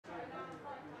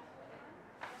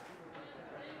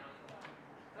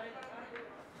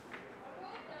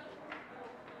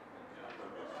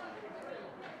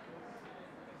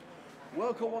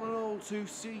Welcome one and all to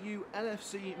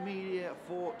CULFC Media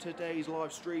for today's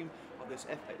live stream of this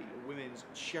FA Women's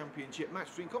Championship match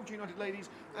between Coventry United Ladies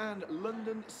and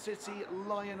London City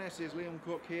Lionesses. Liam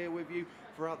Cook here with you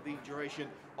throughout the duration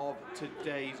of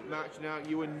today's match. Now,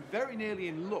 you were very nearly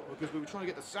in luck because we were trying to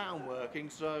get the sound working,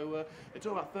 so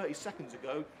until about 30 seconds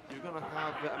ago, you were going to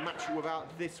have a match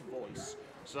without this voice.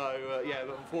 So, yeah,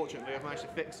 but unfortunately, I've managed to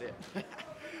fix it.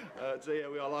 So yeah,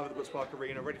 we are live at the Butts Park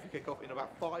Arena, ready for kick-off in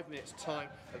about 5 minutes' time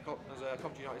as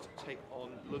Coventry United take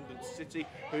on London City,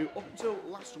 who up until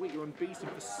last week were unbeaten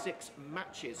for 6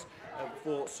 matches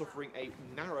before suffering a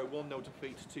narrow 1-0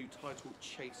 defeat to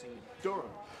title-chasing Durham.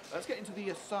 Let's get into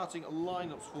the starting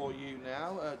lineups for you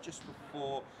now, just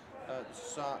before the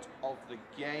start of the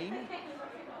game.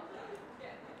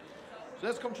 So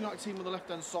there's the Coventry United team on the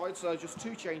left-hand side, so just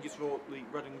 2 changes for the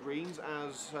Red and Greens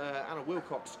as Anna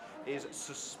Wilcox is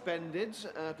suspended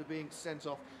after being sent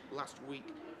off last week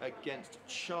against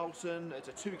Charlton. It's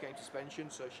a 2-game suspension,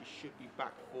 so she should be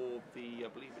back for the, I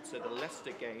believe it's the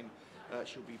Leicester game,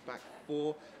 she'll be back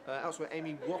for. Elsewhere,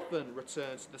 Amy Wathen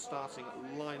returns to the starting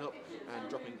lineup, and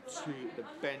dropping to the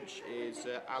bench is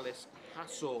Alice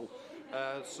Hassel.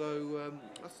 So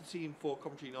that's the team for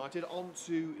Coventry United. On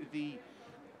to the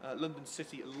London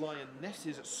City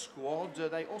Lionesses squad.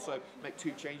 They also make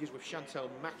 2 changes with Chantel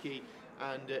Mackie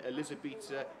and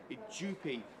Elizabeth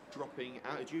Ijupi dropping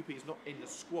out. Ijupi is not in the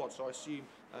squad, so I assume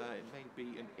it may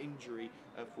be an injury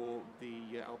for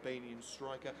the Albanian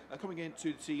striker. Coming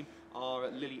into the team are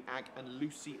Lily Agg and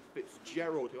Lucy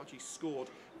Fitzgerald, who actually scored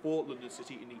for London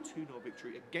City in the 2-0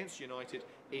 victory against United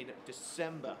in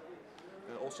December.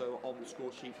 Also on the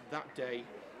score sheet that day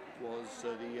was the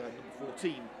number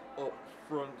 14 up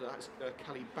front, that's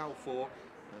Callie Balfour.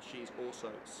 She's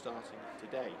also starting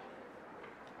today.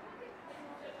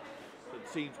 So the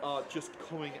teams are just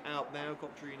coming out now.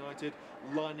 Coventry United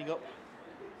lining up.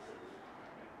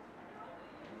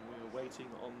 And we are waiting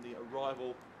on the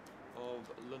arrival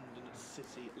of London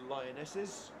City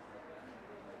Lionesses.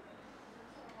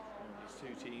 And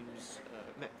these 2 teams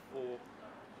met for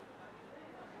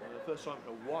the first time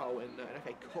in a while in an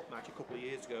FA Cup match a couple of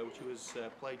years ago, which was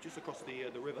played just across the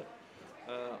river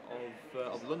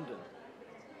of London.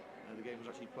 The game was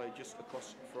actually played just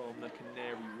across from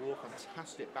Canary Wharf.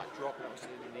 Fantastic backdrop. That was in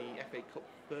the FA Cup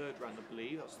 3rd round, I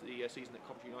believe. That's the season that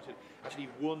Coventry United actually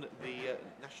won the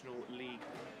National League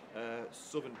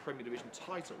Southern Premier Division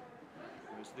title.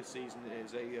 Whereas this season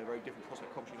is a very different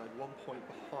prospect. Coventry United 1 point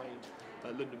behind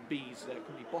London Bees. They're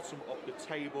currently bottom of the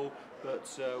table, but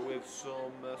with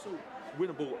some sort of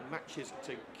winnable matches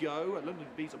to go. London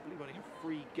Bees, I believe, only have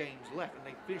 3 games left, and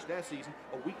they finished their season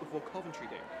a week before Coventry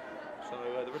did. So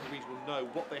the Red and Greens will know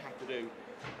what they have to do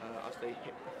as they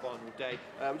hit the final day.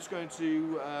 We're just going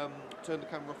to turn the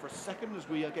camera off for a second as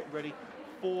we get ready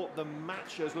for the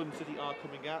match as London City are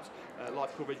coming out.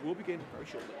 Live coverage will begin very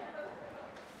shortly.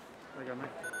 There you go,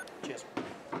 mate. Cheers.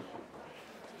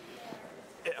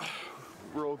 Yeah,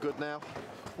 we're all good now.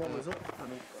 What was up?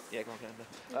 Yeah, go on, Canada.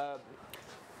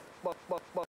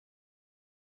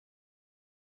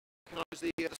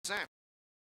 The sound.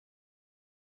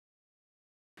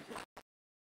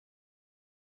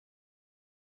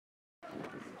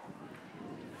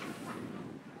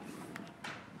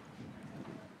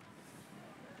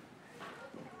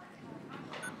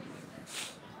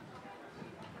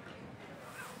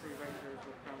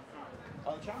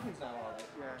 Oh, the champions now, are they?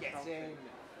 Yeah. Get in!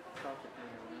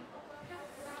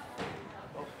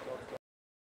 Oh, God.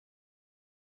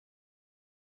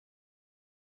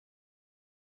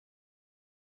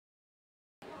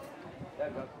 There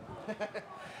we go.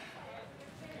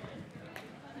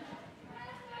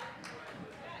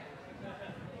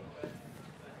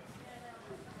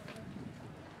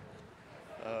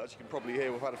 As you can probably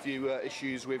hear, we've had a few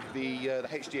issues with the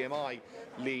HDMI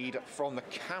lead from the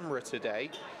camera today,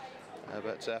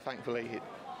 but thankfully it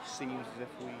seems as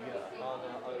if we are now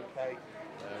okay.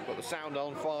 We've got the sound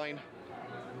on fine.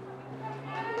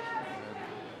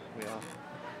 We are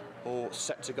all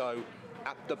set to go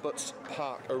at the Butts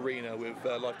Park Arena with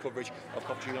live coverage of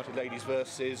Coventry United Ladies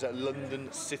versus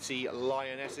London City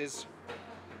Lionesses.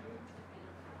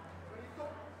 You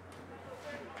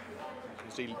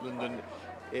can see London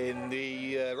in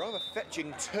the rather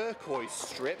fetching turquoise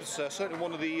strips, certainly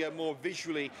one of the more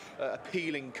visually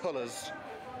appealing colours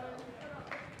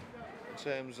in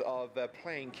terms of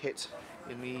playing kit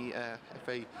in the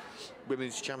FA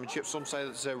Women's Championship. Some say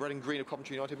that red and green of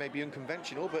Coventry United may be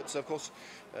unconventional, but of course,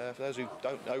 for those who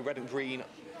don't know, red and green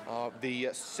are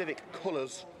the civic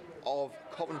colours of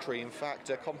Coventry. In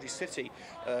fact, Coventry City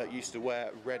used to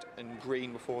wear red and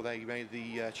green before they made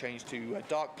the change to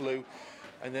dark blue,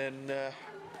 and then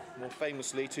more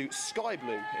famously to sky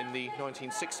blue in the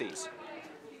 1960s.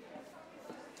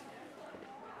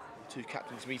 Two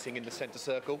captains meeting in the centre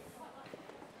circle.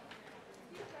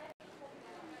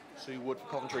 Sue Wood for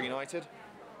Coventry United.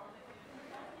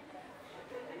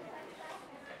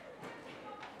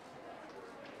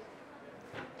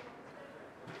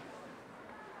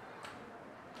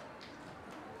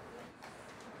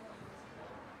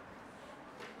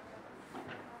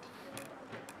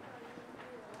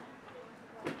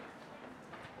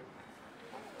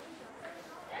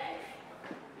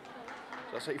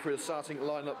 So I'll take you through the starting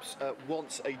lineups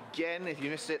once again, if you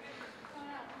missed it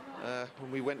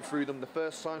when we went through them the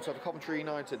first time. So for Coventry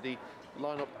United, the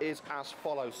lineup is as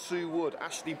follows: Sue Wood,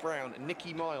 Ashley Brown,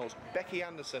 Nikki Miles, Becky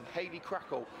Anderson, Hayley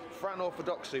Crackle, Fran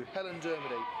Orthodoxou, Helen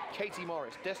Dermody, Katie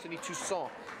Morris, Destiny Toussaint,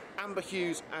 Amber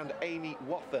Hughes and Amy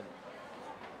Wathen.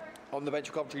 On the bench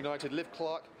of Coventry United, Liv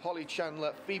Clark, Holly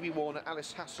Chandler, Phoebe Warner,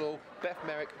 Alice Hassel, Beth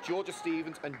Merrick, Georgia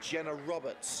Stevens and Jenna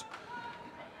Roberts.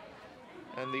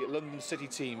 And the London City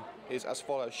team is as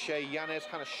follows: Shay Yanez,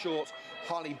 Hannah Short,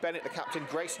 Harley Bennett, the captain,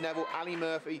 Grace Neville, Ali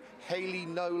Murphy, Hayley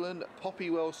Nolan, Poppy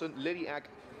Wilson, Lily Agg,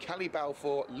 Callie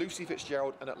Balfour, Lucy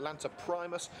Fitzgerald and Atlanta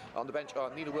Primus. On the bench are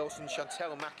Nina Wilson,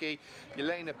 Chantel Mackey,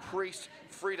 Yelena Priest,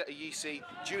 Frida Ayisi,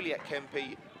 Juliet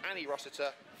Kempe, Annie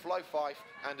Rossiter, Flo Fife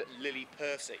and Lily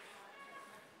Percy.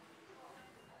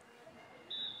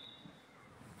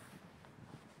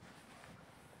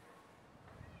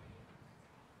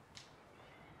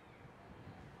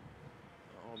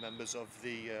 All members of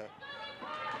the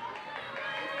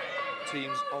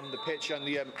teams on the pitch and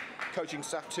the coaching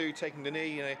staff too, taking the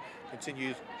knee in a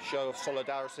continued show of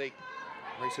solidarity.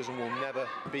 Racism will never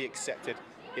be accepted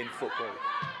in football.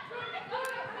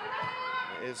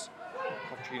 It is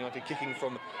Coventry United kicking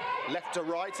from left to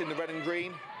right in the red and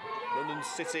green, London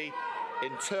City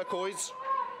in turquoise.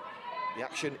 The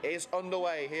action is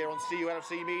underway here on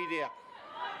CULFC Media.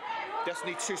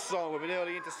 Destiny Toussaint with an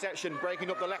early interception,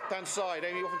 breaking up the left-hand side.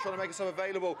 Amy Wathen trying to make herself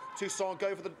available. Toussaint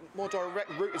go for the more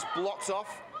direct route, is blocked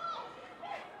off.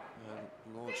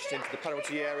 And launched into the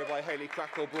penalty area by Hayley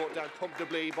Crackle, brought down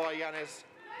comfortably by Yanez.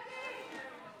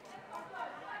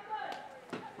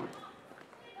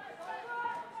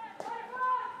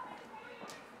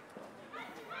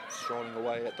 Strolling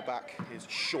away at the back is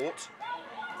Short.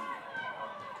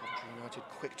 Coventry United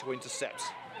quick to intercept.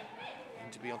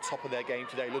 To be on top of their game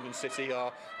today. London City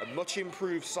are a much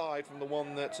improved side from the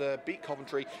one that beat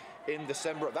Coventry in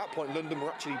December. At that point, London were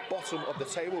actually bottom of the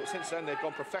table. Since then, they've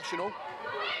gone professional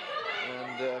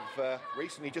and have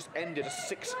recently just ended a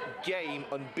 6-game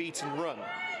unbeaten run.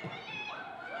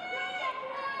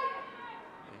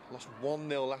 They lost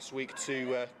 1-0 last week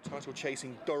to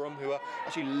title-chasing Durham, who are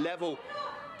actually level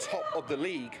top of the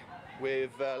league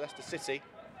with Leicester City.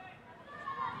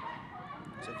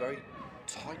 It's a very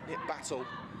tight-knit battle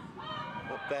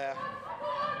up there,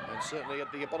 and certainly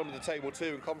at the bottom of the table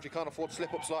too, and Coventry can't afford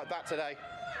slip-ups like that today.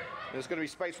 There's going to be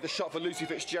space for the shot for Lucy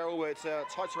Fitzgerald, where it's a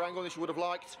tighter angle than she would have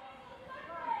liked,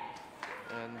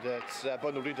 and it's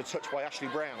bundled into touch by Ashley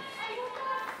Brown.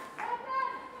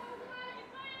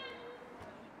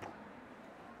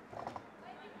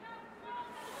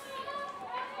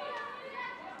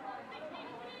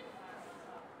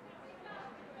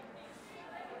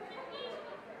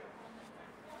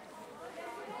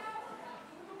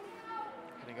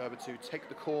 Over to take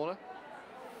the corner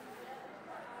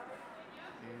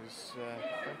is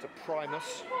down to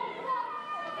Primus.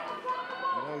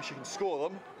 We know she can score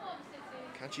them.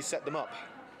 Can she set them up?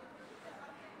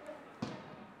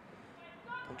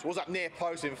 And towards that near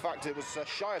post, in fact it was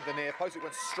shy of the near post, it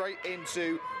went straight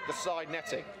into the side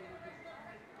netting.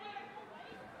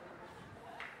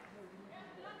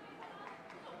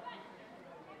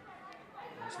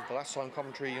 This is the last time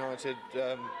Coventry United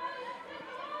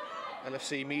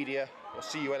LFC Media, or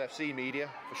CULFC Media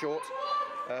for short,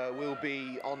 will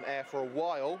be on air for a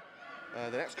while.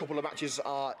 The next couple of matches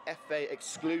are FA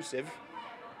exclusive.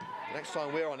 The next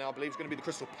time we're on air, I believe, is going to be the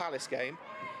Crystal Palace game.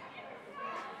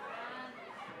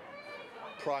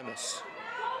 Primus,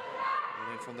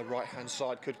 from the right-hand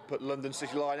side, could put London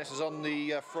City Lionesses on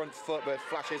the front foot, but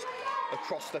flashes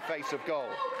across the face of goal.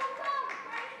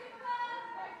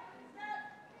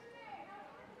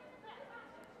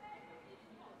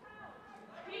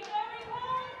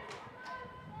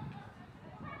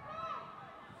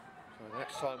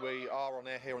 Next time we are on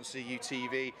air here on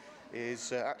CUTV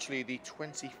is actually the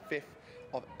 25th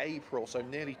of April, so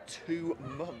nearly 2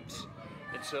 months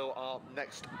until our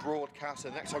next broadcast.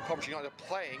 And the next time Coventry United are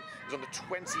playing is on the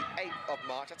 28th of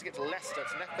March. Have to get to Leicester.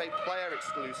 It's an FA Player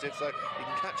exclusive, so you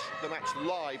can catch the match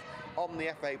live on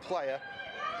the FA Player.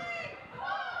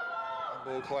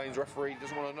 Ball claims, referee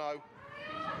doesn't want to know.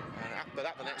 And after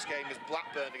that, the next game is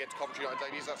Blackburn against Coventry United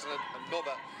Ladies. That's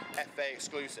another FA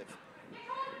exclusive.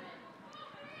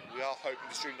 We are hoping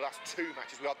to stream the last 2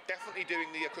 matches. We are definitely doing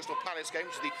the Crystal Palace game,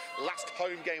 which is the last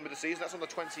home game of the season. That's on the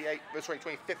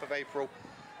 25th of April.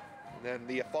 And then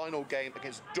the final game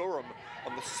against Durham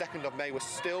on the 2nd of May. We're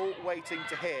still waiting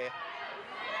to hear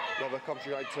whether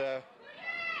Coventry United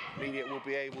Media will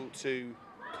be able to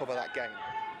cover that game.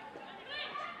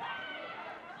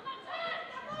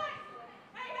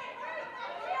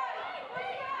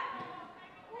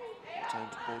 Return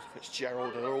to ball to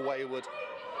Fitzgerald and all wayward.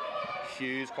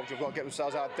 Hughes, Coventry have got to get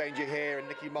themselves out of danger here, and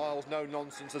Nicky Miles, no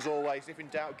nonsense as always. If in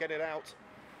doubt, get it out.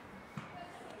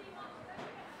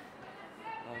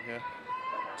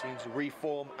 Teams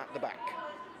reform at the back.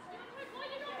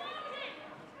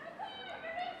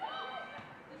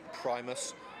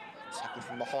 Primus, tackled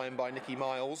from behind by Nicky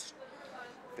Miles.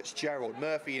 Fitzgerald,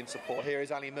 Murphy in support. Here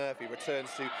is Ali Murphy, returns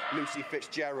to Lucy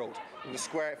Fitzgerald. In the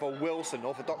square it for Wilson.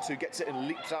 Orthodox who gets it and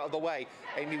leaps out of the way.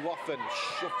 Amy Waffen,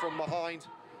 shoved from behind.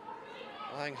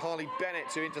 Allowing Harley Bennett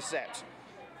to intercept.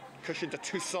 Cushion to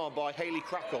Toussaint by Hayley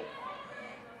Crackle.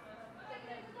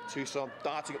 Toussaint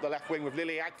darting up the left wing with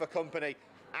Lily Agg for company.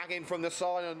 Agg in from the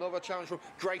side, another challenge from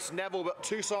Grace Neville, but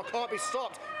Toussaint can't be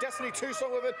stopped. Destiny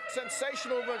Toussaint with a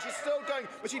sensational run. She's still going,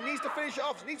 but she needs to finish it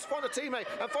off. She needs to find a teammate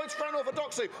and finds Fran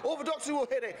Orthodoxou. Orthodoxou will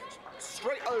hit it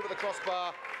straight over the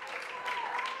crossbar.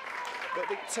 But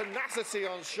the tenacity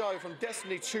on show from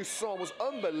Destiny Toussaint was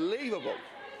unbelievable.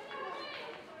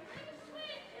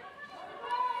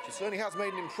 She certainly has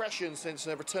made an impression since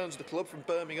her return to the club from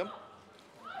Birmingham.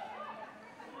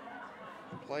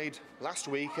 Played last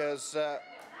week as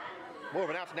more of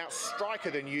an out-and-out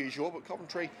striker than usual, but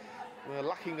Coventry were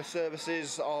lacking the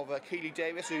services of Keely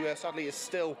Davis, who sadly is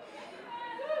still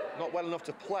not well enough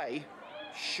to play.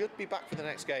 Should be back for the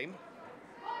next game.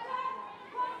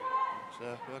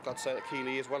 So I'm glad to say that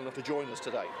Keely is well enough to join us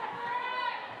today.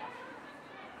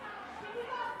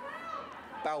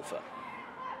 Balfour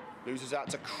loses out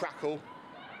to Crackle.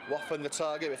 Waffen the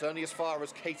target, it's only as far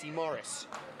as Katie Morris.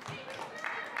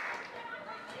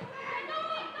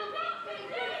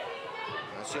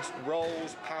 It's just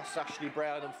rolls past Ashley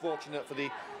Brown. Unfortunate for the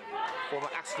former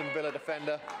Aston Villa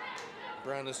defender.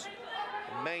 Brown is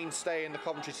a mainstay in the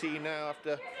Coventry team now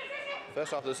after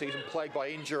first half of the season plagued by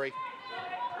injury.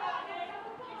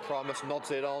 Primus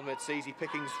nods it on. It's easy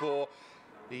pickings for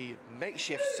the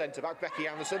makeshift centre-back, Becky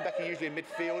Anderson. Becky usually a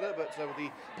midfielder, but with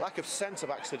the lack of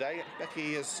centre-backs today,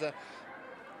 Becky has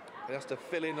to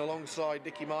fill in alongside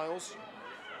Nicky Miles.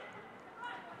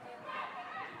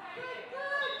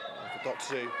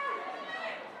 Orthodoxou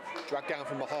dragged down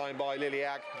from behind by Lily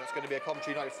Agg. That's going to be a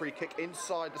Coventry United free kick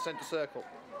inside the centre circle.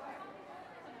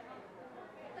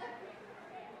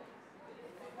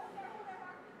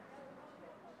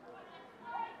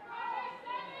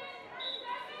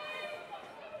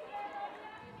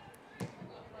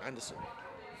 Anderson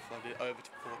floated over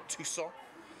for Toussaint.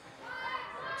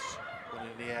 It's one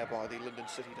in the air by the London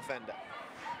City defender.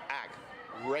 Agg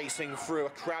racing through a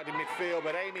crowded midfield,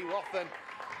 but Amy Waffen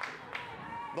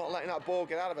not letting that ball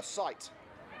get out of her sight.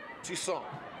 Toussaint.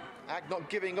 Agg not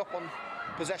giving up on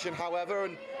possession, however,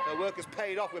 and their work has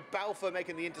paid off with Balfour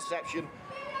making the interception.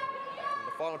 And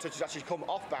the final touch has actually come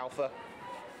off Balfour.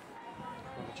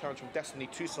 And the challenge from Destiny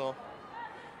Toussaint.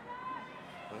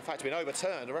 And in fact, it's been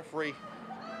overturned. The referee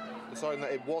deciding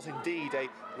that it was indeed a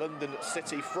London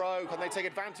City throw. Can they take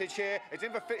advantage here? It's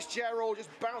in for Fitzgerald, just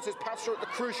bounces past her at the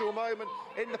crucial moment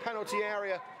in the penalty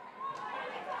area.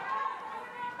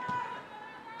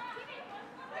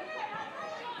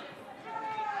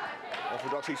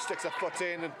 Orthodoxy sticks her foot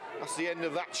in, and that's the end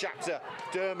of that chapter.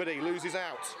 Dermody loses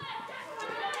out.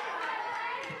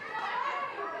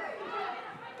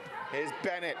 Here's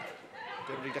Bennett.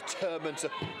 Dermody determined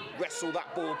to wrestle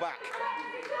that ball back.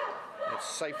 It's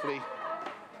safely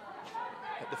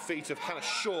at the feet of Hannah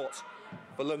Short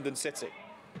for London City.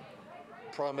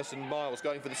 Primus and Miles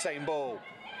going for the same ball.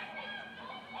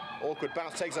 Awkward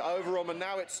bounce takes it over them, and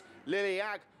now it's Lily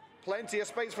Agg. Plenty of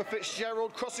space for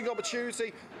Fitzgerald, crossing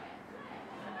opportunity.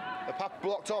 The path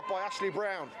blocked off by Ashley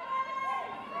Brown.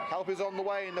 Help is on the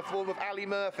way in the form of Ali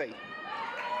Murphy.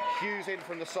 Hughes in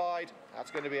from the side. That's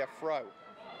going to be a throw.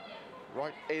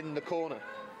 Right in the corner.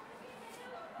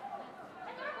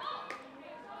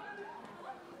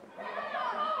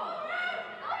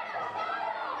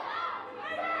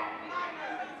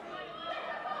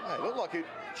 It looked like it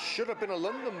should have been a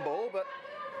London ball, but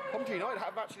Coventry United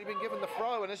have actually been given the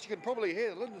throw, and as you can probably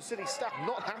hear, the London City staff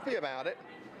not happy about it.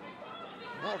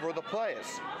 Neither are the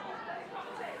players.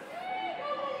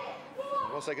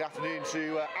 I want to say good afternoon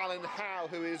to Alan Howe,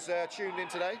 who is tuned in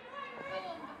today.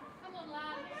 Come on,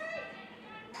 lad.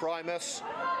 Primus,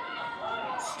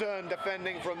 stern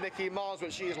defending from Nikki Miles,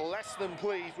 but she is less than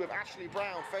pleased with Ashley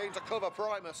Brown failing to cover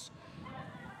Primus.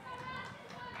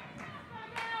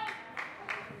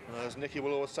 As Nikki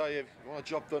will always tell you, if you want a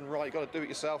job done right, you've got to do it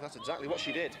yourself. That's exactly what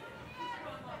she did.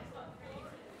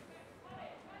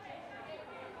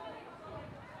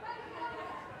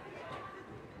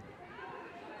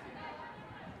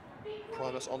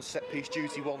 Primus on set-piece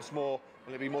duty once more.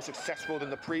 Will it be more successful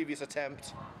than the previous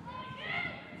attempt?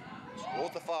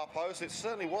 Towards the far post, it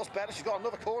certainly was better. She's got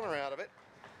another corner out of it.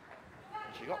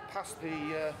 She got past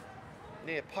the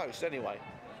near post anyway.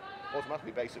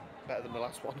 Automatically basic, better than the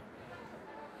last one.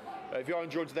 If you are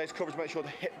enjoying today's coverage, make sure to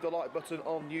hit the like button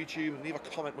on YouTube and leave a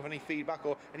comment with any feedback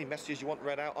or any messages you want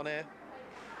read out on air.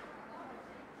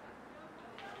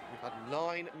 We've had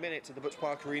 9 minutes at the Butch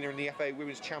Park Arena in the FA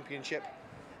Women's Championship.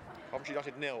 Coventry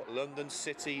United 0, London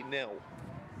City 0. No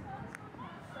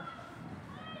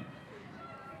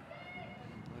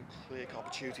clear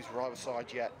opportunities for either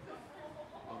side yet.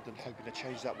 London hoping to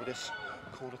change that with this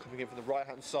corner coming in from the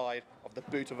right-hand side of the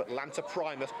boot of Atlanta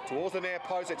Primus towards the near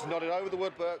post. It's nodded over the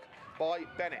woodwork by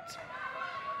Bennett.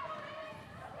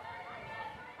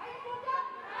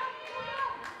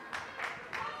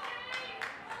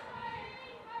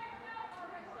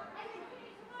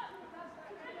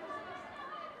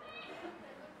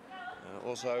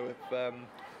 Also, if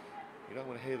you don't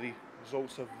want to hear the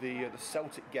results of the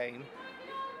Celtic game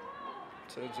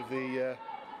in terms of the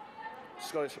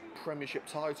Scottish Premiership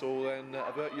title, then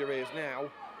avert your ears now.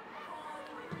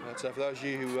 But for those of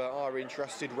you who are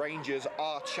interested, Rangers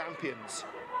are champions.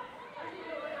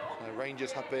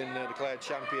 Rangers have been declared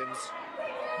champions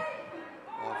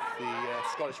of the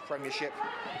Scottish Premiership.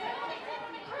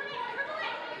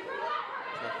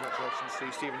 So congratulations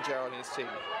to Stephen Gerrard and his team.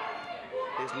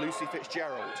 Here's Lucy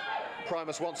Fitzgerald.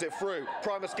 Primus wants it through.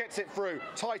 Primus gets it through.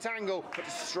 Tight angle, but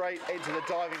straight into the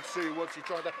diving Sue Wood. She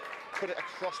tried to put it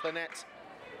across the net.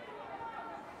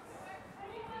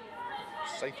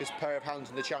 Safest pair of hands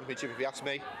in the championship, if you ask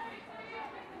me.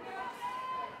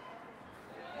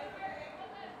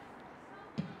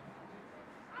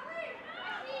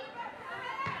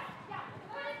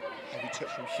 Heavy touch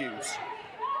from Hughes.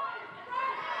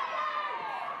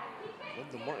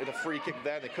 London wanted a free kick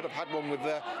there. They could have had one with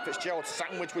Fitzgerald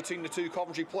sandwiched between the two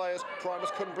Coventry players.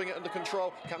 Primus couldn't bring it under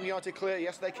control. Can United clear?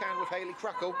 Yes, they can with Hayley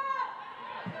Crackle.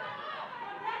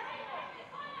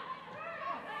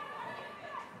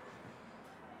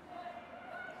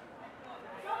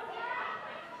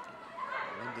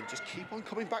 London just keep on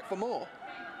coming back for more.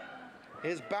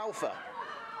 Here's Balfour.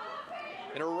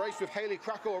 In a race with Hayley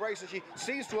Crackle, a race that she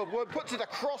seems to have won, puts it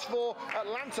across for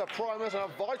Atlanta Primus, and a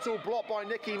vital block by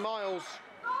Nikki Miles.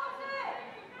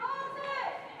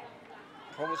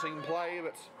 Promising play,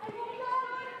 but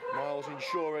Miles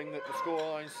ensuring that the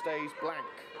scoreline stays blank.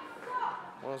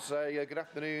 I want to say good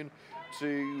afternoon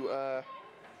to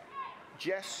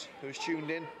Jess, who's tuned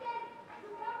in.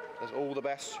 Says all the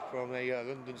best from a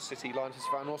London City Lionesses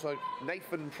fan. Also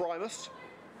Nathan Primus.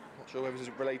 Not sure whether this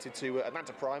is related to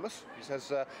Atlanta Primus. He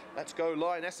says, let's go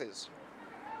Lionesses.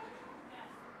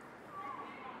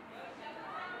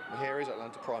 And here is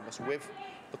Atlanta Primus with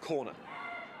the corner.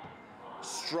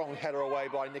 Strong header away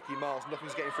by Nikki Miles.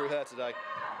 Nothing's getting through her today.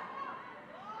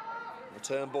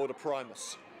 Return ball to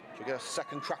Primus. She'll get a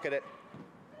second crack at it.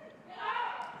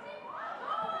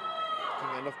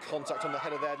 Enough contact on the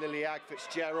header there, Lily Agg,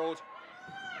 Fitzgerald.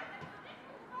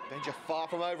 Danger far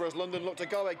from over as London look to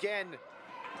go again.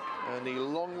 And the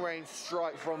long-range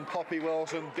strike from Poppy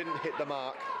Wilson didn't hit the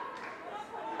mark.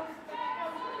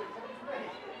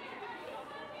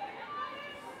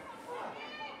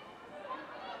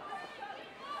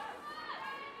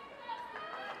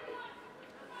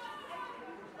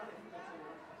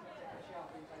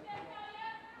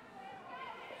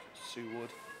 Sue Wood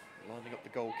lining up the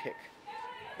goal kick.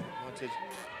 United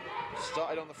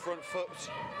started on the front foot,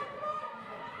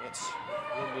 but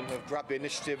London have grabbed the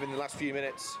initiative in the last few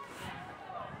minutes.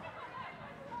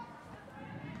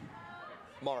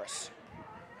 Morris.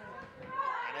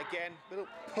 And again, a little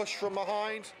push from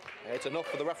behind. It's enough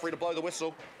for the referee to blow the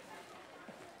whistle.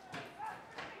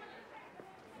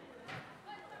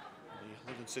 The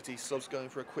London City subs going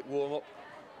for a quick warm-up.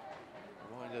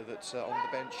 Reminder that on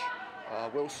the bench,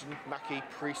 Wilson, Mackie,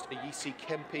 Priest, Ayisi,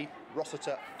 Kempe,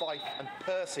 Rossiter, Fife and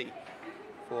Percy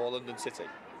for London City.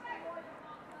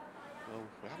 Well,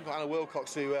 we haven't got Anna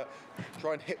Wilcox to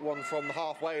try and hit one from the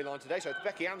halfway line today, so it's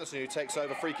Becky Anderson who takes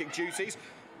over free kick duties.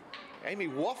 Amy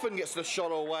Woffen gets the shot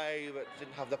away, but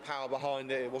didn't have the power behind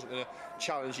it. It wasn't going to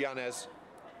challenge Yanez.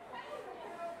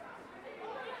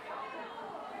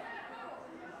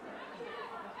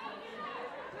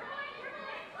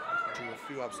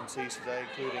 few absentees today,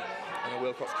 including Anna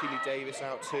Wilcox, Keely Davis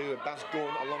out too, and Baz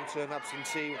Gaunt, a long-term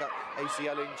absentee with that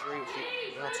ACL injury, which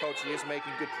she now told she is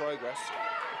making good progress.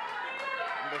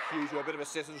 And a huge, a bit of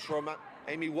assistance from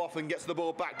Amy Waffen gets the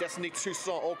ball back. Destiny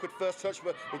Toussaint, awkward first touch,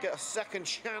 but will get a second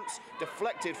chance,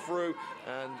 deflected through,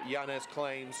 and Lionesses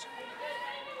claims.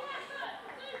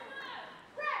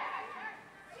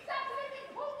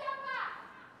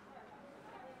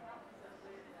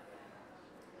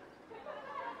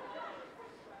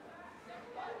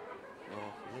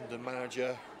 London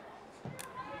manager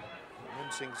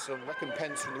announcing some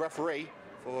recompense from the referee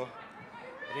for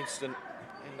an incident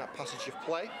in that passage of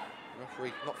play. The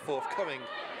referee not forthcoming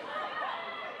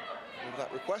with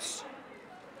that request.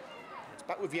 It's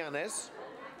back with Lionesses.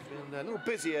 Been a little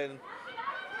busier in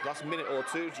the last minute or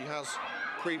two as she has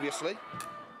previously.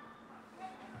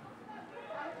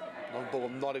 Long ball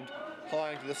nodded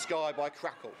high into the sky by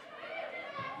Crackle.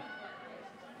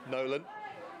 Nolan.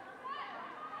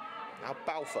 Now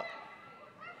Balfour.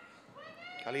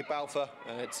 Kelly Balfour,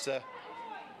 and it's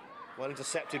well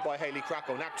intercepted by Hayley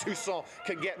Crackle. Now Toussaint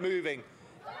can get moving.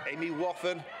 Amy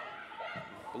Waffen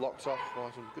blocked off by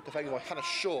some good defending by Hannah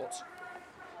Short.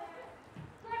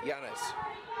 Lionesses.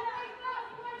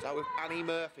 It's out with Annie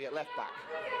Murphy at left back.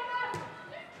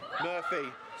 Murphy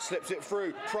slips it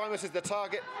through. Primus is the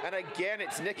target, and again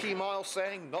it's Nikki Miles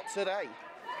saying not today.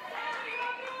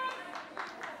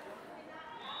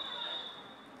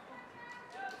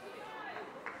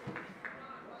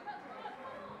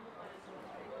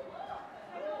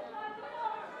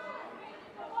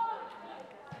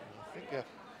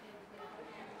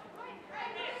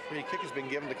 Free kick has been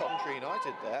given to Coventry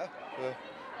United there for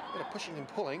a bit of pushing and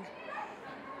pulling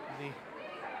in the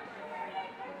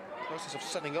process of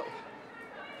setting up.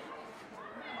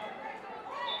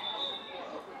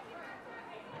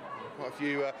 Quite a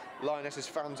few Lionesses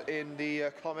fans in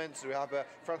the comments. We have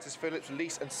Francis Phillips,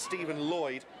 Lise and Stephen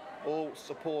Lloyd all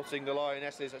supporting the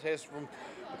Lionesses. Let's hear from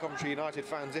the Coventry United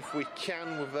fans if we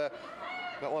can, with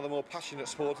one of the more passionate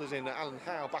supporters in Alan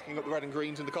Howe backing up the red and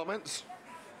greens in the comments.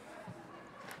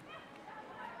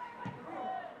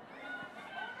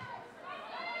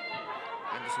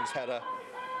 Anderson's header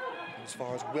as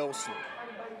far as Wilson.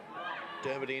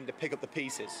 Dermody in to pick up the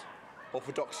pieces.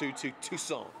 Orthodoxu to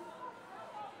Toussaint.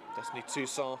 Destiny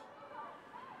Toussaint.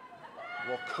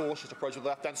 More cautious approach with the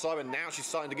left-hand side, and now she's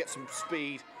starting to get some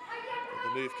speed.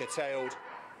 The move curtailed.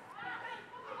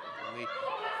 On the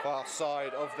far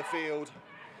side of the field.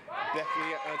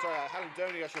 Helen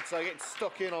Doney, I should say, getting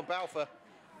stuck in on Balfour.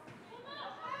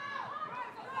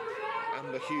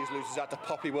 Amber Hughes loses out to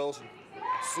Poppy Wilson.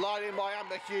 Sliding by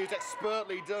Amber Hughes,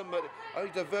 expertly done, but only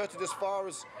diverted as far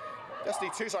as Destiny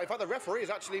Toussaint. In fact, the referee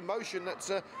has actually motioned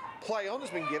that play on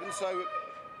has been given, so it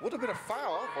would have been a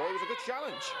foul, or it was a good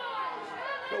challenge.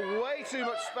 But way too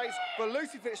much space for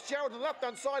Lucy Fitzgerald on the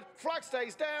left-hand side. Flag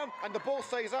stays down, and the ball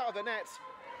stays out of the net.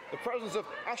 The presence of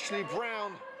Ashley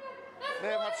Brown may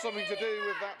have had something to do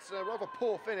with that rather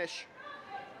poor finish.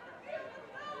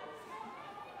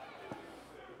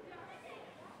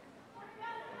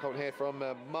 Comment here from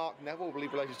Mark Neville, I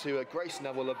believe related to Grace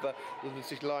Neville of London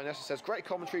City Lionesses. Says, great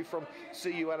commentary from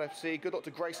CULFC. Good luck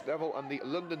to Grace Neville and the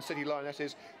London City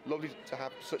Lionesses. Lovely to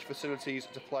have such facilities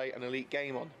to play an elite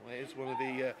game on. Well, it is one of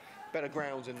the better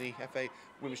grounds in the FA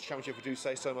Women's Championship, if I do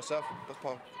say so myself. That's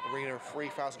part of Arena, a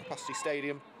 3,000 capacity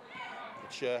stadium,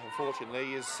 which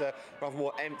unfortunately is rather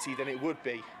more empty than it would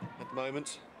be at the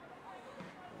moment.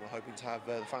 We're hoping to have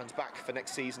the fans back for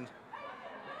next season,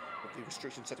 with the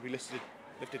restrictions set to be lifted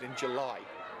in July.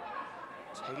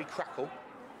 It's Hayley Crackle.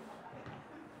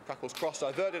 Crackle's cross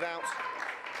diverted out,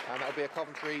 and that'll be a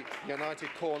Coventry United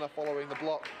corner following the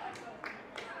block.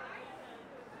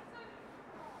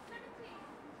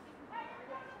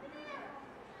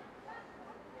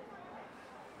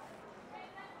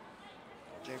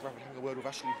 Jay Brown having a word with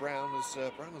Ashley Brown as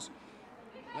Brown has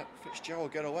let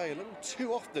Fitzgerald get away a little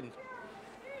too often.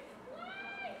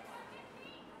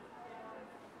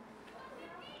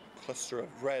 Cluster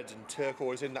of red and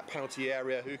turquoise in that penalty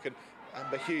area. Who can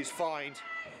Amber Hughes find?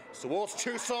 It's towards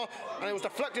Toussaint, and it was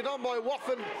deflected on by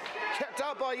Waffen, kept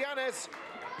out by Lionesses.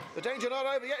 The danger not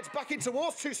over yet. It's back in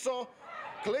towards Toussaint.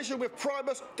 Collision with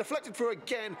Primus, deflected through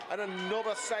again, and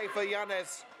another save for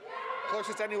Lionesses.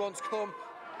 Closest anyone's come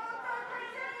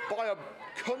by a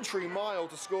country mile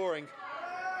to scoring.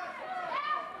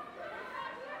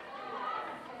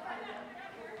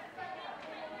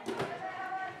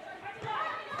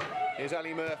 Here's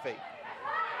Ali Murphy.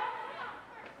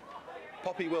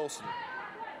 Poppy Wilson.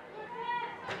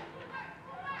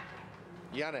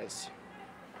 Lionesses.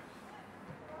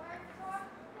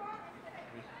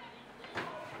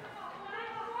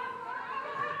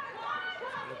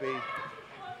 be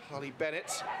Harley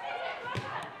Bennett.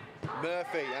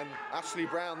 Murphy and Ashley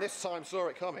Brown this time saw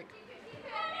it coming.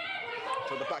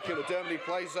 So the back heel of Dermody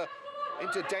plays her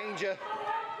into danger.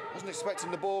 Wasn't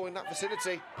expecting the ball in that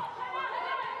vicinity.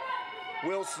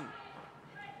 Wilson.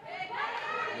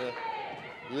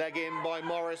 The leg in by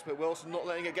Morris, but Wilson not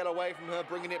letting it get away from her,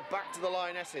 bringing it back to the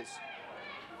Lionesses.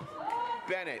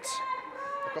 Bennett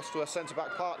across to her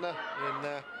centre-back partner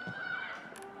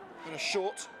in a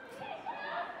short.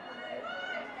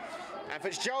 And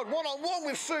Fitzgerald one-on-one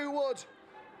with Sue Wood.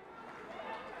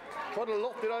 Tried to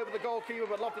loft it over the goalkeeper,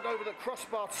 but lofted over the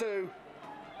crossbar too.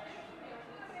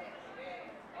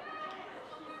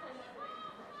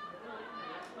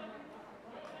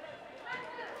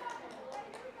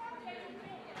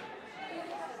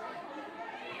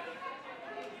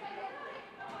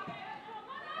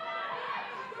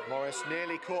 Morris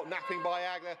nearly caught napping by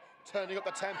Agler, turning up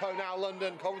the tempo now.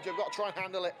 London, Coventry have got to try and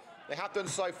handle it. They have done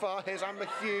so far. Here's Amber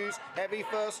Hughes, heavy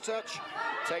first touch,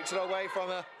 takes it away from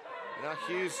her. Now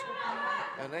Hughes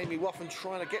and Amy Woffin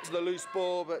trying to get to the loose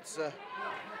ball, but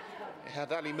it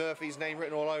had Ali Murphy's name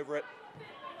written all over it.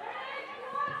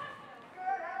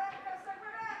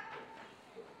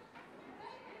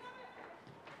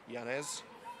 Yanez.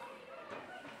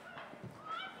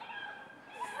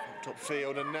 Top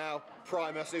field, and now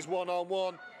Primus is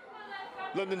one-on-one.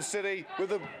 London City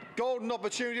with a golden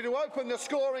opportunity to open the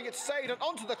scoring. It's saved and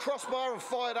onto the crossbar and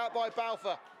fired out by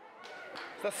Balfour.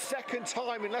 It's the second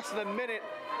time in less than a minute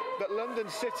that London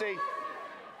City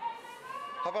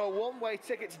have had a one-way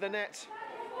ticket to the net,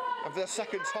 and for the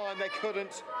second time they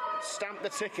couldn't stamp the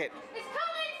ticket. It's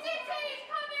coming, City! It's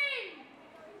coming!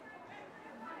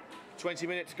 20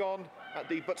 minutes gone at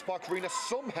the Butts Park Arena.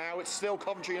 Somehow it's still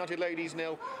Coventry United Ladies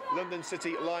 0, London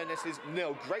City Lionesses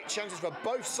 0. Great chances for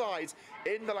both sides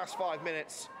in the last 5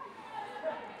 minutes.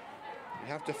 You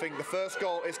have to think the first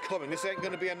goal is coming. This ain't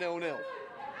going to be a 0-0.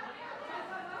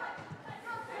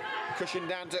 Cushion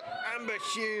down to Amber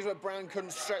Hughes, but Brown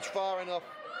couldn't stretch far enough.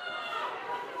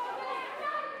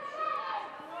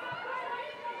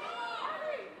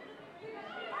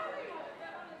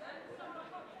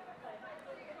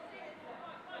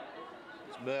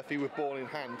 Murphy with ball in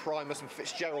hand. Primus and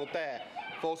Fitzgerald there.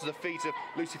 Falls to the feet of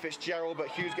Lucy Fitzgerald, but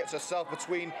Hughes gets herself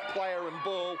between player and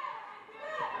ball.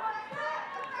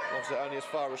 Lobs it only as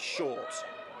far as short.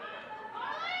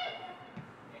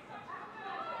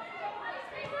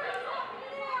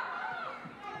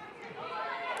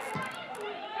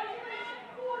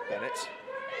 Bennett.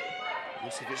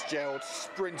 Lucy Fitzgerald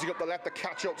sprinting up the left to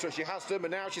catch up to her. She has to, but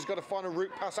now she's got to find a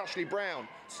route past Ashley Brown.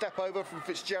 Step over from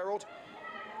Fitzgerald.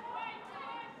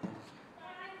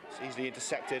 Easily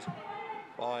intercepted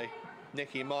by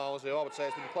Nikki Miles, who I would say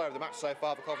has been the player of the match so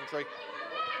far for Coventry.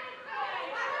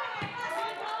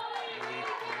 The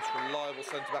most reliable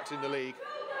centre-backs in the league.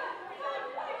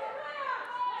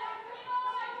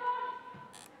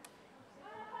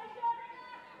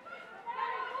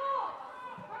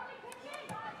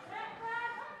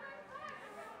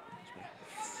 It's been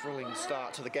a thrilling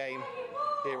start to the game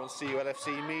here on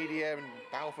CULFC Media, and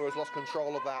Balfour has lost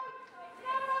control of that.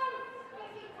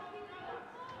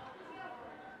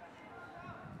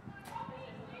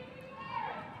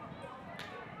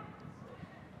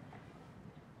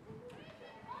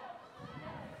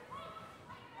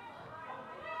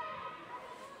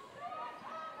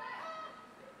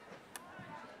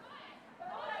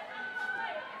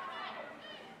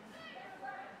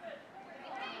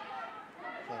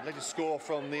 Latest score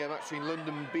from the match between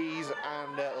London Bees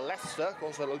and Leicester.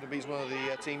 Also, London Bees, one of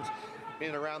the teams in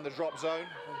and around the drop zone.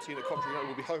 One team that Coventry United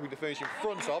will be hoping to finish in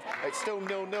front of. It's still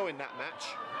 0-0 in that match.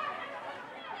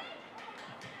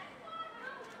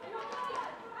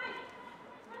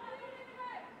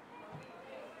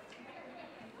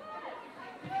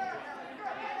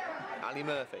 Ali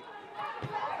Murphy.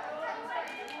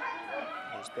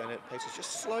 Here's Bennett. Pace has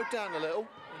just slowed down a little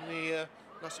in the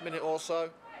last minute or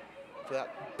so. For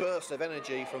that burst of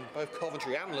energy from both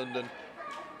Coventry and London.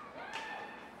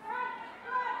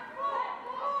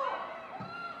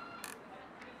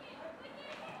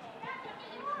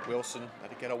 Wilson had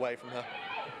to get away from her.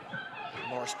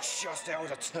 Morris just able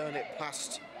to turn it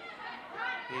past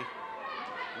the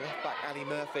left back Ali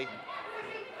Murphy.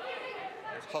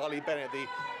 It's Harley Bennett, the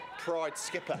Pride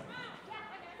skipper.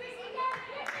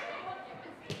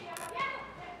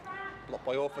 Blocked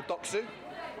by Orthodoxu.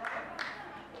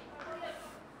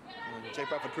 Jay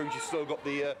Bradford proves she's still got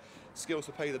the skills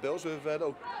to pay the bills with a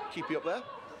little keepy up there.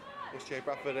 Yes, Jay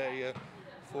Bradford, a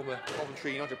former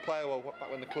Coventry United player, well, back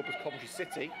when the club was Coventry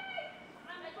City.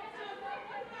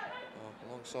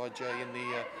 alongside Jay in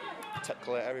the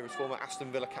technical area is former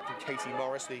Aston Villa captain Katie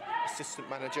Morris, the assistant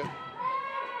manager.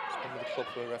 She's been with the club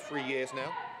for 3 years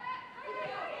now.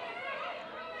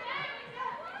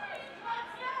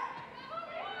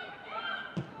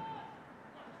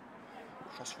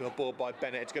 Crossfield ball by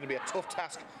Bennett. It's going to be a tough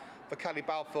task for Callie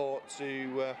Balfour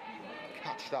to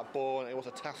catch that ball, and it was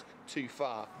a task too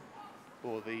far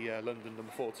for the London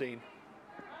number 14.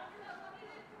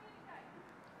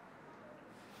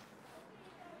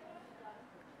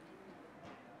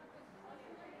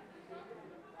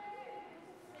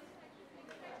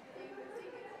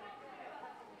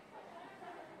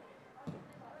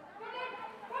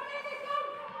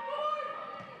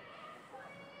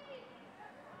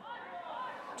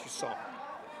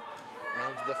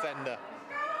 Round to the defender,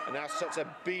 and now sets a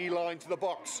beeline to the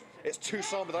box. It's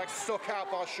Toussaint, but they're stuck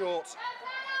out by Short.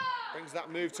 Brings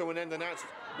that move to an end, and now it's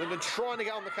London trying to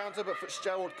get on the counter, but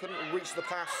Fitzgerald couldn't reach the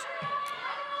pass.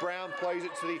 Brown plays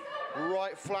it to the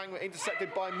right flank,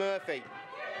 intercepted by Murphy.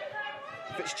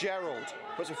 Fitzgerald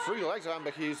puts it through the legs of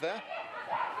Amber Hughes there.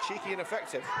 Cheeky and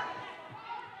effective.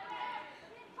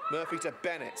 Murphy to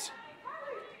Bennett.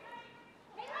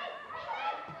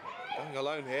 Going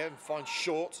alone here and finds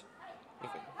Short.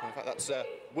 In fact, that's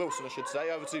Wilson, I should say.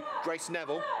 Over to Grace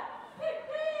Neville.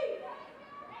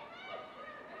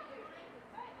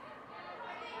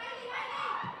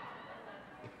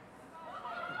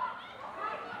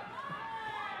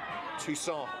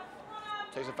 Toussaint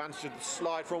takes advantage of the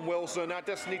slide from Wilson. Now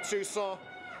Destiny Toussaint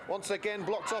once again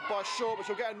blocked up by Short, but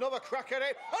she'll get another crack at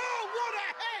it. Oh, what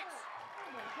a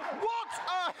hit! What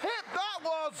a hit that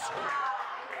was!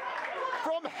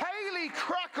 From Hayley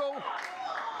Crackle.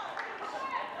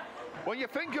 When you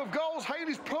think of goals,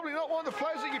 Hayley's probably not one of the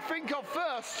players that you think of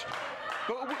first.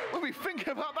 But we'll be thinking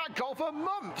about that goal for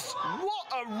months.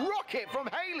 What a rocket from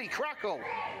Hayley Crackle.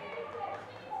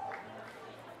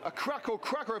 A cracker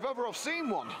if ever I've seen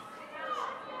one.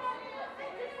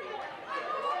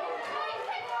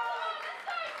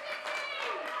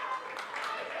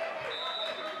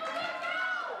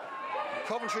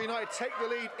 Coventry United take the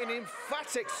lead in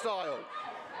emphatic style.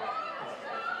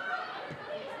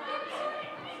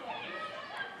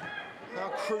 How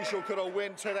crucial could a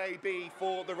win today be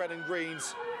for the Red and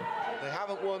Greens? They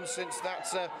haven't won since that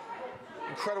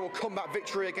incredible comeback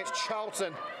victory against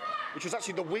Charlton, which was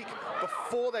actually the week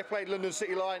before they played London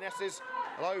City Lionesses.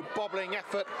 A low bobbling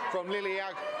effort from Lily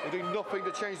Agg, will do nothing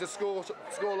to change the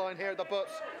scoreline here at the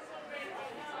Butts.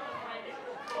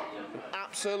 An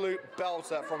absolute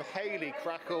belter from Hayley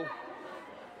Crackle.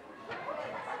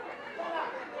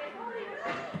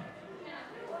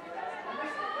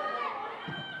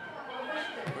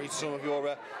 Read some of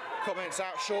your comments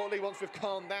out shortly once we've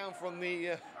calmed down from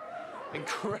the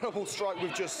incredible strike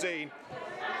we've just seen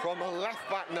from a left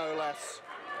back, no less.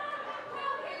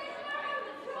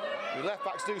 The left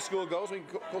backs do score goals. I mean,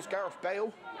 of course, Gareth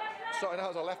Bale started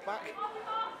out as a left back.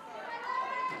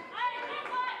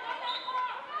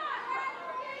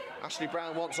 Ashley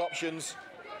Brown wants options.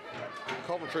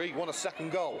 Coventry won a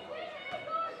second goal.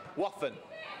 Waffen.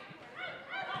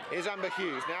 Here's Amber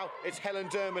Hughes. Now it's Helen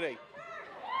Dermody.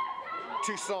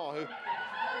 Toussaint, who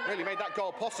really made that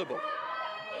goal possible.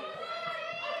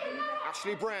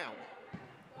 Ashley Brown.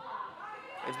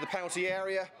 Into the penalty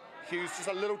area. Hughes just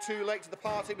a little too late to the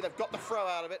party, but they've got the throw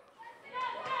out of it.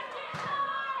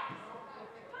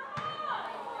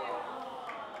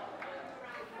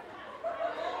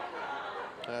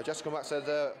 Jessica Mack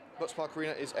said Butts Park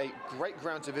Arena is a great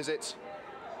ground to visit.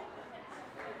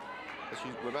 As she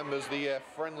remembers the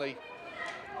friendly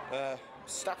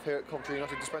staff here at Coventry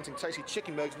United dispensing tasty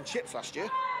chicken burgers and chips last year.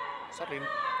 Sadly,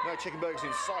 no chicken burgers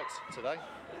in sight today.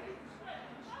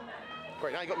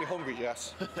 Great, now you got me hungry,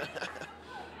 Jess.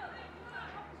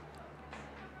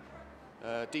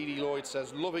 Dee Dee Lloyd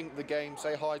says, loving the game.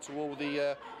 Say hi to all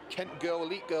the Kent Girl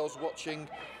Elite girls watching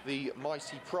the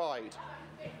mighty Pride.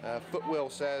 Footwill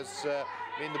says,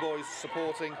 me and the boys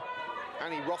supporting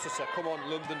Annie Rossiter. Come on,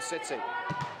 London City.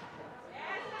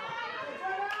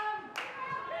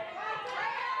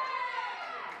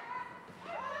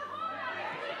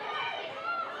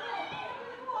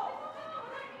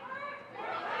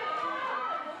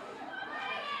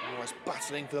 Almost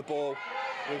battling for the ball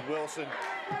with Wilson.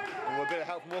 And with a bit of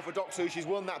help from Orthodox, who she's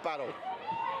won that battle.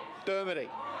 Dermody.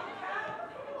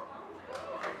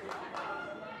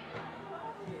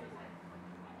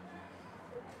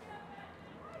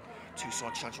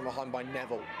 Two-side chance from behind by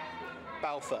Neville.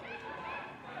 Balfour.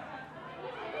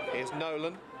 Here's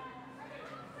Nolan.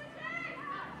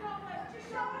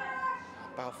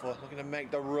 Balfour looking to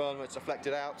make the run, but it's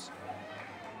deflected out.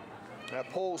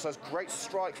 Paul says, great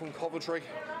strike from Coventry.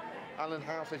 Alan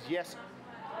Howe says, yes,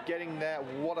 getting there.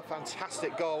 What a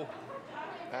fantastic goal.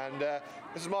 And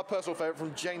this is my personal favourite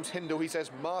from James Hindle. He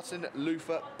says, Martin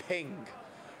Luther ping.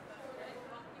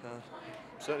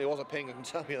 Certainly was a ping, I can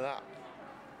tell you that.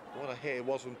 What a hit it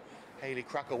was from Hayley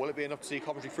Crackle. Will it be enough to see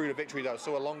Coventry through to victory though?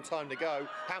 So a long time to go.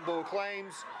 Handball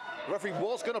claims. The referee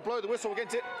was going to blow the whistle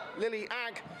against it. Lily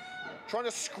Agg trying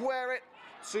to square it.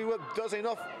 Sue does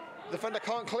enough. The defender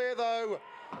can't clear though.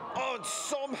 Oh, and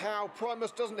somehow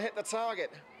Primus doesn't hit the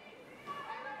target.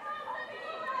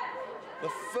 The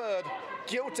third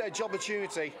gilt-edge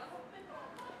opportunity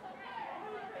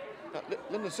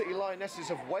that London City Lionesses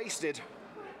have wasted.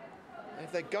 And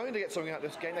if they're going to get something out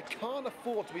of this game, they can't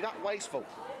afford to be that wasteful.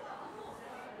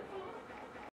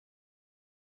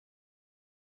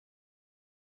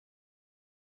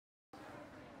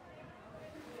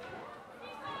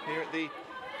 Here at the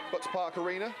Butts Park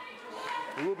Arena,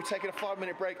 we will be taking a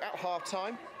 5-minute break at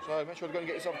half-time, so make sure to go and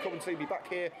get yourself a cup and tea. Be back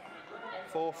here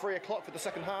for 3 o'clock for the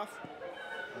second half.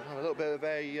 We'll have a little bit of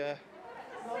a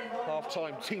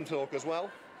half-time team talk as well.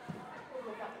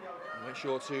 Make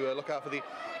sure to look out for the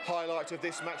highlights of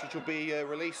this match, which will be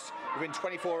released within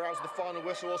 24 hours of the final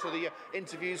whistle. Also the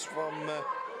interviews from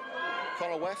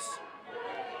Connor West.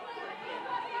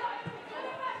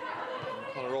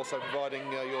 And Connor also providing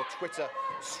your Twitter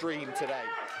stream today.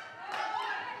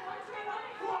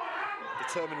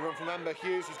 Determined run from Amber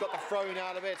Hughes, who's got the throw-in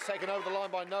out of it. It's taken over the line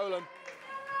by Nolan.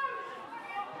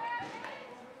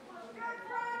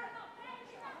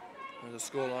 There's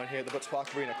a scoreline here at the Butts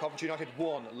Park Arena. Coventry United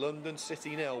 1, London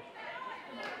City 0.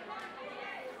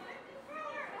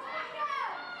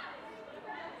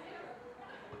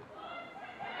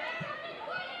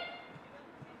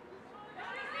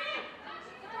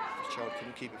 Fitzgerald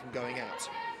couldn't keep it from going out.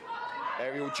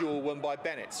 Aerial duel won by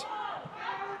Bennett.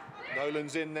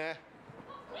 Nolan's in there.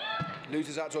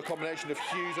 Loses out to a combination of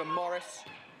Hughes and Morris.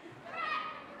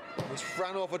 It's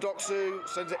Fran Orthodoxou,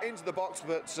 sends it into the box,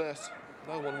 but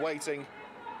no one waiting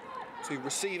to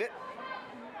receive it.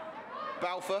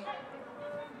 Balfour.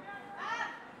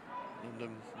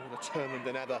 London more determined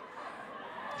than ever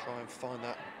to try and find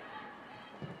that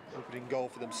opening goal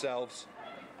for themselves.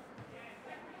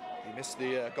 He missed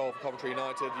the goal for Coventry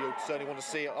United. You'll certainly want to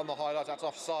see it on the highlights. That's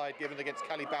offside given against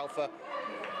Kelly Balfour.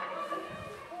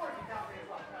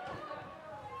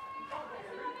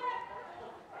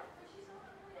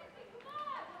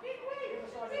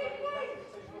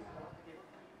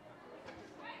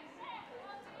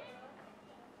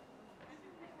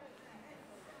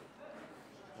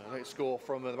 Late score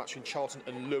from the match between Charlton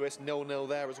and Lewis, 0-0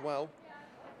 there as well.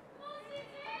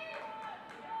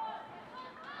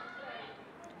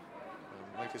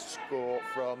 And latest score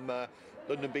from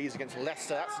London Bees against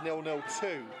Leicester, that's 0-0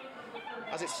 too.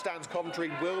 As it stands, Coventry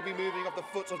will be moving off the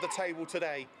foot of the table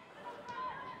today.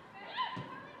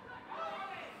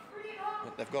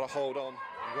 But they've got to hold on.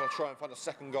 They've got to try and find a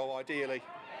second goal ideally.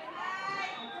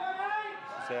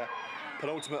 This is their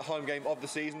penultimate home game of the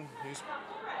season. Who's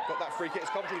got that free kick?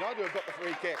 It's Coventry United have got the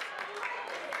free kick.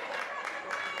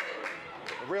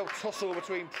 A real tussle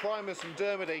between Primus and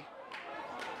Dermody.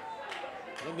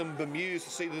 London bemused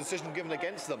to see the decision given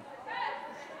against them.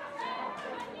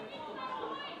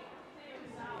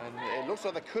 And it looks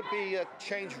like there could be a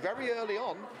change very early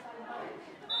on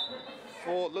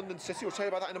for London City. We'll tell you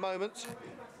about that in a moment.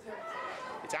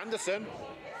 It's Anderson.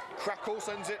 Crackle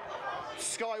sends it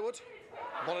skyward.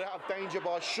 Wanted out of danger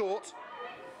by Short.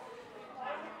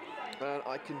 And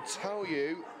I can tell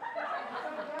you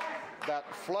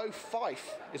that Flo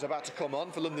Fife is about to come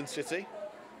on for London City.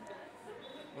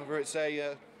 Whether it's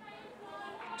a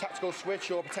tactical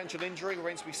switch or potential injury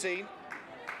remains to be seen.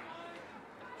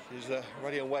 She's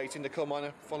ready and waiting to come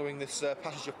on following this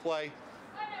passage of play.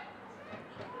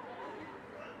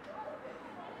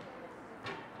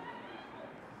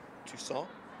 Toussaint.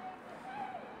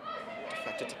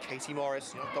 Deflected to Katie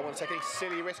Morris. You don't want to take any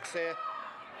silly risks here.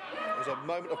 It was a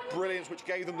moment of brilliance which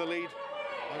gave them the lead.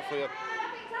 Hopefully a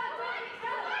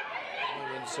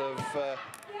moment of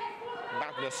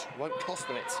madness won't cost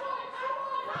them it.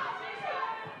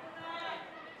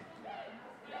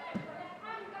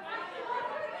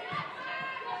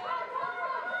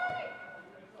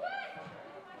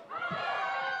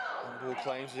 Handball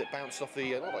claims as it bounced off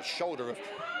the shoulder of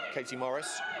Katie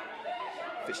Morris.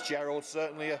 Fitzgerald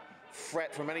certainly a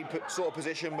threat from any sort of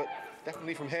position, but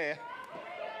definitely from here.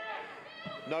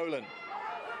 Nolan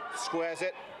squares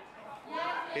it.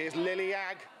 Here's Lily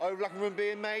Agg. Overlapping run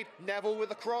being made. Neville with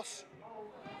the cross.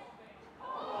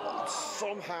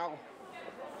 Somehow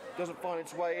doesn't find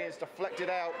its way in. It's deflected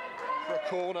out for a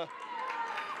corner.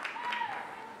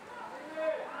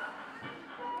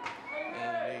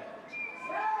 And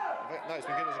no, it's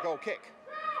been given as a goal kick.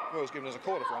 was given as a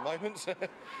corner for a moment.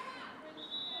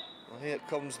 Well, here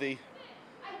comes the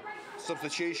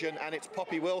substitution, and it's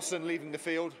Poppy Wilson leaving the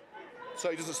field. So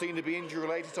he doesn't seem to be injury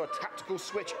related, so a tactical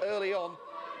switch early on.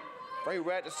 Very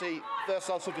rare to see first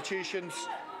half substitutions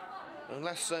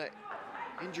unless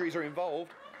injuries are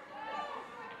involved.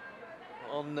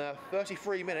 On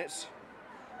 33 minutes,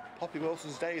 Poppy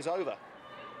Wilson's day is over.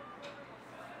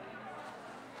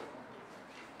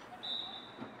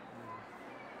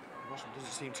 Russian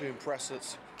doesn't seem too impressed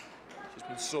that she's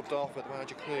been subbed off, but the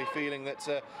manager clearly feeling that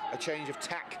a change of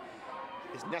tack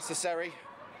is necessary.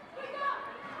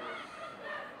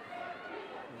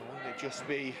 Wouldn't it just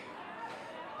be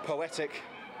poetic?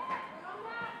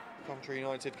 Coventry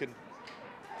United can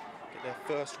get their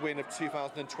first win of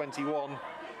 2021.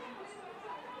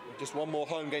 Just one more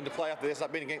home game to play after this,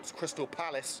 that being against Crystal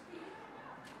Palace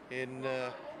in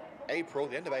April,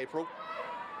 the end of April.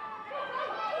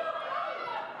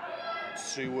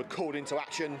 Sue Wood called into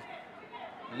action,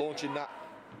 launching that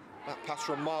pass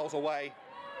from miles away.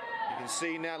 You can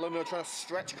see now London are trying to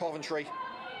stretch Coventry.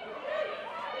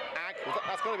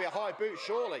 That's got to be a high boot,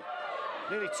 surely.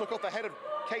 Nearly took off the head of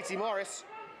Katie Morris.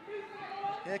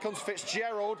 Here comes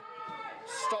Fitzgerald.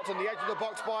 Stopped on the edge of the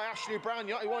box by Ashley Brown.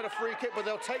 United wanted a free kick, but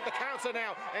they'll take the counter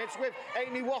now. And it's with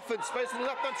Amy Wofford. Space on the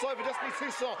left-hand side for Destiny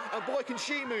Toussaint. And boy, can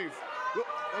she move. Look,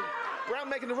 Brown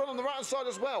making the run on the right-hand side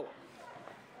as well.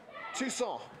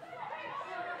 Toussaint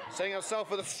setting herself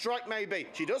for the strike, maybe.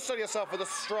 She does set herself for the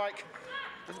strike.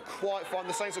 Doesn't quite find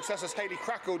the same success as Hayley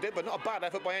Crackle did, but not a bad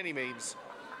effort by any means.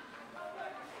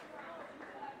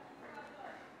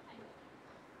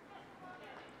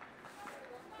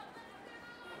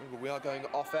 We are going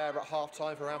off air at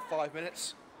half-time for around 5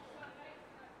 minutes.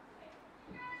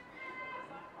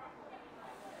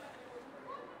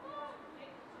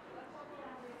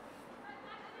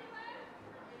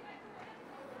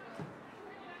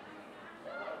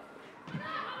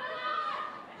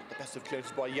 The best of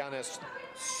clearances by Yanis,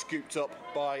 scooped up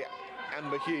by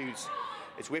Amber Hughes.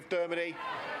 It's with Dermody,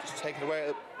 just taken away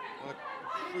at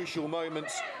crucial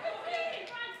moments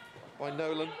by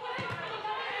Nolan.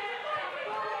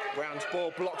 Brown's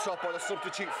ball blocked off by the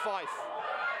substitute Fife.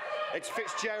 It's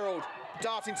Fitzgerald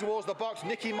darting towards the box.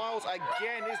 Nikki Miles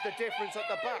again is the difference at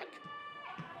the back.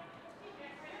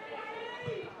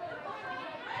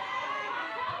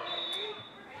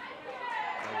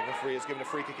 And the referee has given a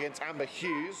free kick against Amber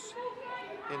Hughes.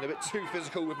 In a bit too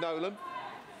physical with Nolan.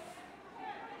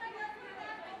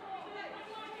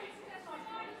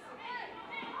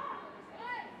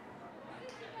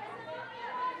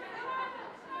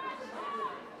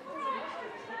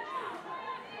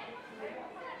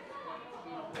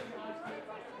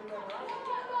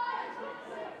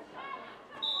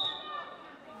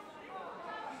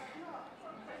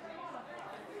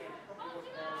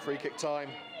 Free kick time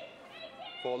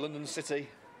for London City.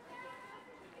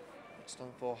 It's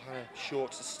time for Hannah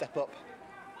Short to step up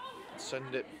and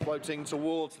send it floating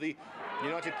towards the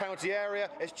United penalty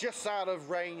area. It's just out of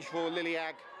range for Lily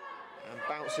Agg and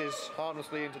bounces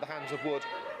harmlessly into the hands of Wood.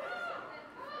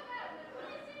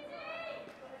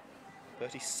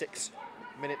 36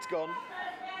 minutes gone.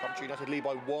 Coventry United lead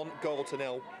by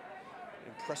 1-0.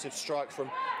 Impressive strike from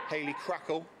Hayley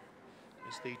Crackle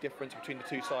is the difference between the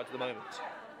two sides at the moment.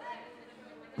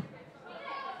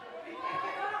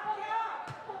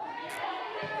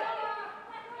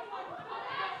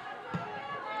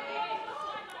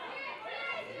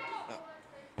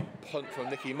 Punt from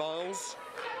Nikki Miles,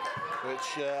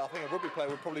 which I think a rugby player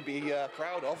would probably be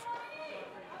proud of.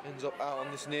 Ends up out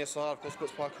on this near side. Of course,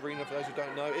 Butts Park Arena, for those who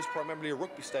don't know, is primarily a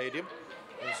rugby stadium.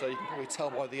 And so you can probably tell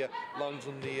by the lines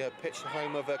on the pitch, the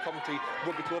home of Coventry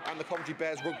Rugby Club and the Coventry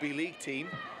Bears Rugby League team.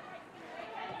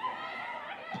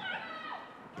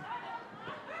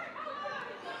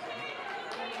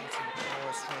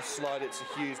 Trying to slide it to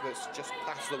Hughes, but it's just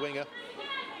past the winger.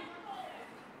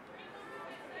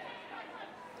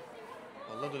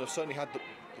 London have certainly had the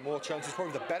more chances,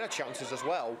 probably the better chances as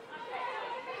well,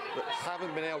 but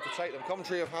haven't been able to take them.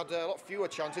 Coventry have had a lot fewer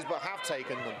chances, but have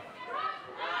taken them.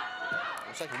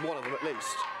 They've taken one of them at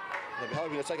least. They'll be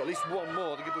hoping to take at least one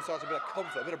more to give themselves a bit of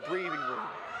comfort, a bit of breathing room.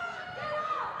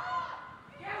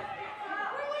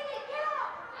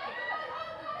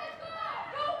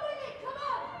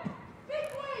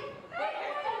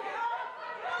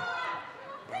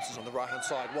 Bounces on the right-hand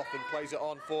side. Wofford plays it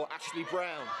on for Ashley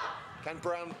Brown. Can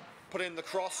Brown put in the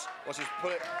cross? Or she's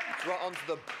put it right onto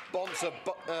the bonds of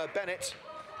Bennett.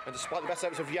 And despite the best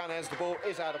efforts of Yanez, the ball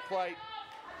is out of play.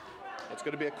 It's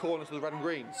going to be a corner to the Red and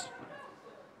Greens.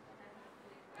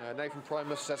 Nathan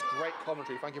Primus says, great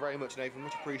commentary. Thank you very much, Nathan.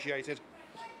 Much appreciated.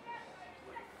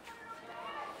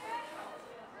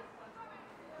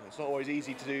 It's not always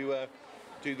easy to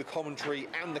do the commentary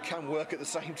and the cam work at the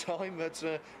same time, but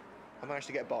I managed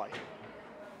to get by.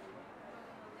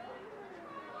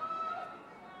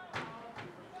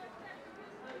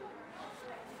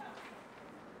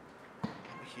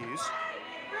 Hughes.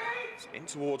 It's in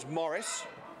towards Morris.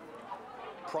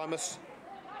 Primus.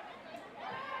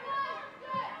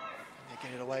 And they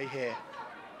get it away here.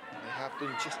 They have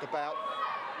done just about.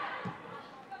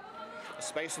 A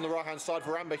space on the right-hand side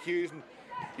for Amber Hughes. And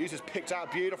Hughes has picked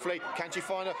out beautifully. Can she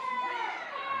find a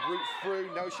route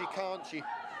through? No, she can't. She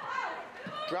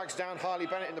drags down Harley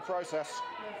Bennett in the process.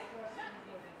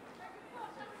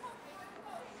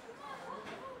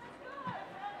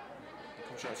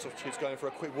 Substitutes going for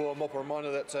a quick warm-up. A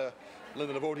reminder that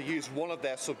London have already used one of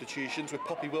their substitutions, with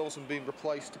Poppy Wilson being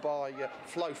replaced by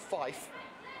Flo Fife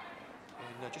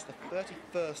in just the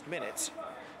 31st minute.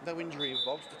 No injury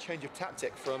involved, just a change of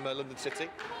tactic from London City.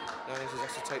 Lionesses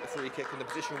has to take the free kick in the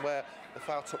position where the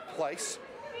foul took place.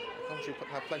 Coventry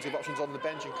have plenty of options on the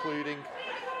bench, including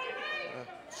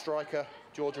striker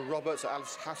Georgia Roberts,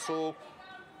 Alice Hassel,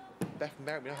 Beth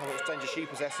Merritt. We know how much danger she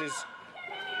possesses.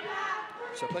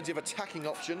 So plenty of attacking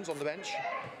options on the bench.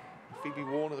 Phoebe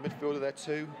Warner, the midfielder there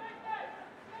too.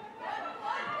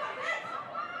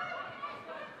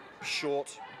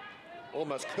 Short,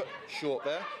 almost cut short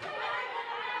there.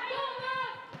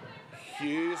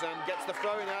 Hughes, and gets the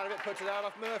throw-in out of it, puts it out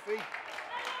off Murphy.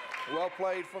 Well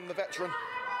played from the veteran.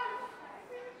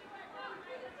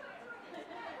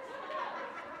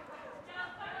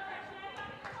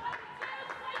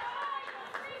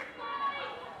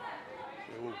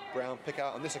 Brown pick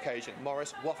out on this occasion.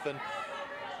 Morris, Waffen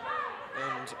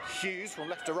and Hughes from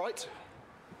left to right. Is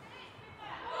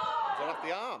that off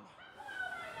the arm?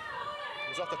 It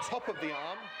was off the top of the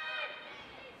arm.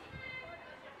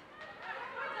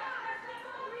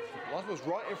 One was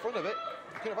right in front of it.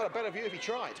 He could have had a better view if he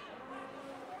tried.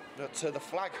 But the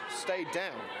flag stayed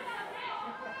down.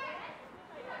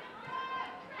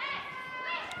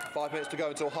 5 minutes to go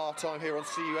until half-time here on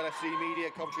CULFC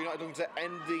Media. Coventry United looking to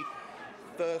end the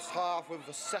first half with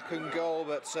the second goal,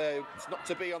 but it's not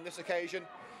to be on this occasion.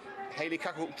 Hayley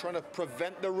Cackle trying to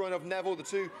prevent the run of Neville, the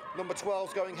two number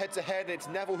 12s going head-to-head. It's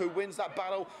Neville who wins that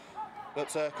battle, but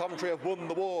Coventry have won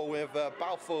the war with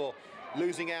Balfour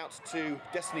losing out to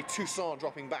Destiny Toussaint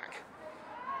dropping back.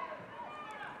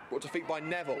 Brought to feet by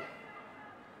Neville.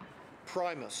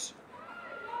 Primus.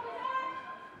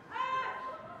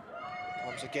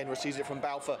 Primus again receives it from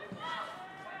Balfour.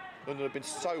 London have been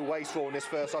so wasteful in this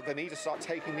first half. They need to start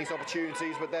taking these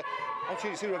opportunities, but their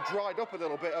opportunities seem to have dried up a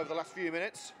little bit over the last few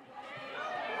minutes.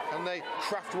 And they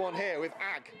craft one here with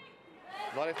Ag.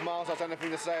 Not if Miles has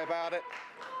anything to say about it.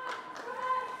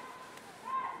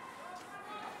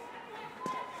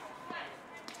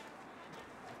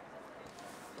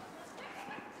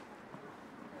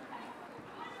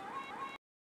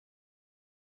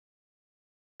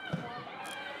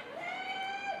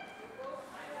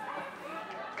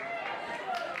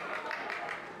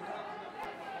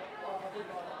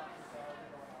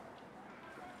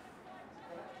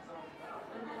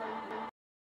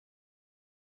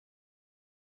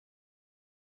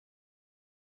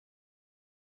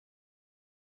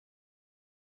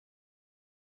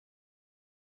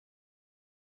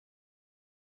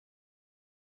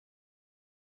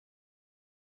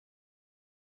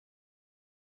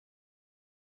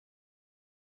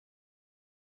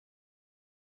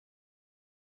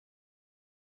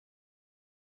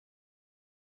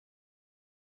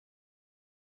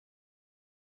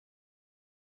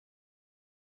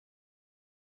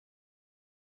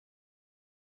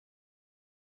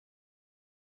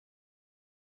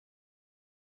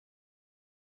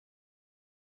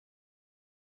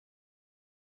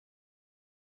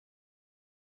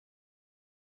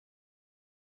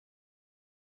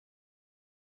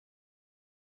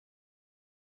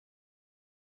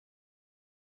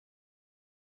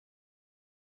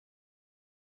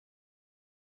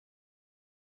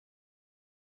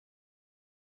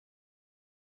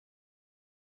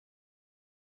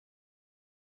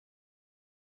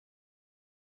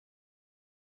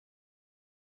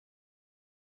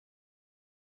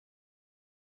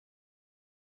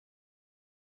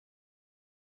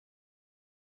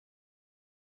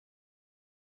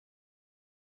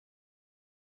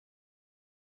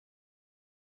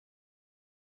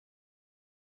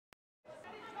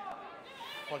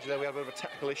 Apologies there, we have a bit of a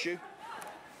technical issue.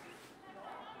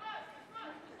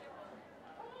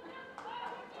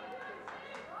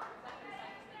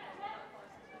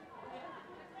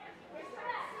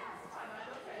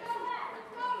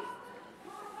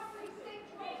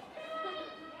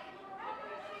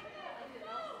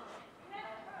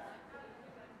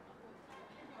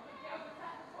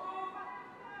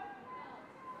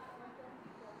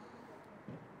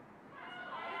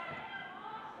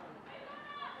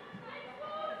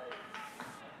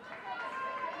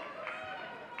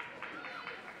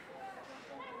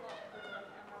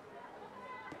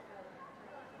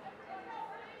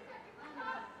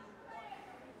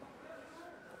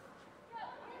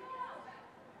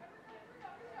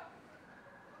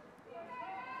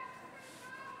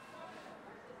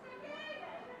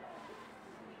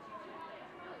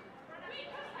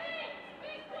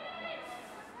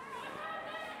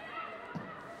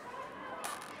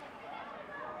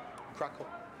 crackle.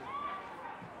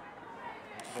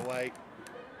 To the way.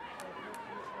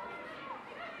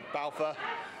 Balfour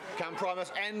can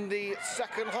Primus end the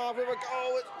second half with a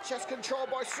goal with chest control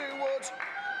by Sue Wood.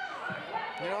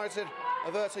 United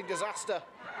averting disaster.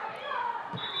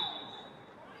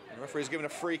 And the referee's given a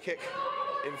free kick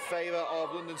in favour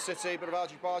of London City, but of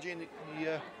argy-bargy in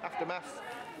the aftermath.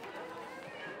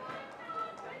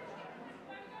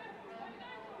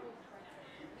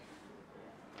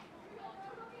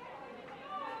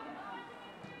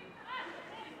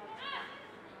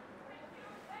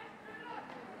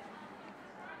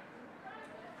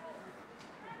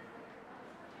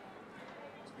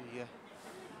 The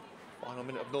final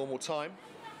minute of normal time.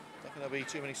 I don't think there'll be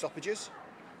too many stoppages.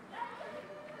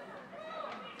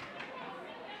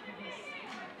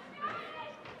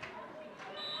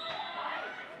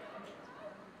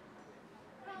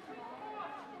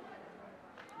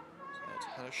 So it's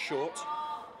Hannah Short.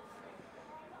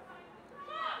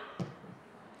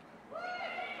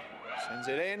 Sends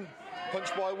it in.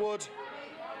 Punched by Wood.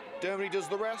 Dermody does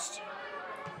the rest.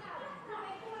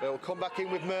 They'll come back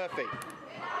in with Murphy.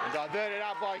 And diverted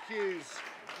out by Hughes.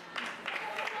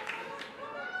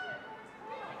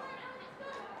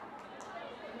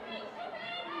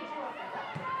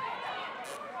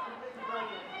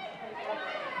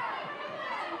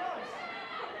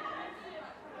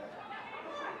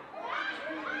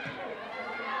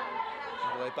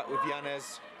 All the way back with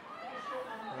Yanez.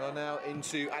 We are now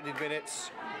into added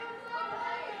minutes.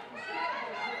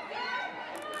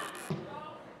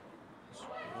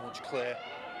 Launch clear.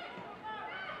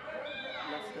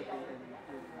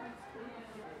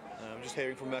 I'm just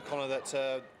hearing from Connor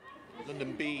that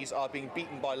London Bees are being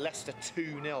beaten by Leicester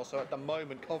 2-0. So at the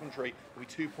moment, Coventry will be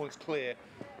 2 points clear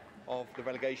of the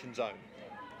relegation zone.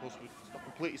 Of course, it's not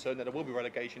completely certain that there will be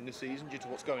relegation this season due to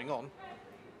what's going on.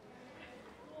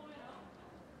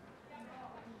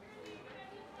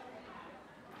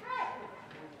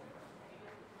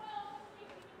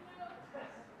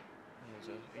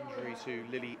 There's an injury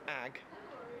to Lily Agg.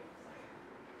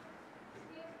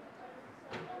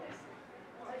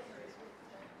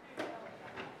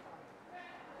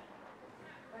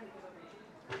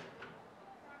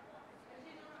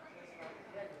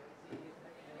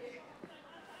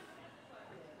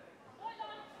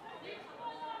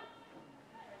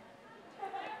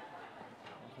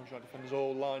 Defenders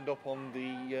all lined up on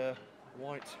the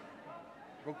white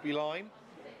rugby line,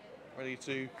 ready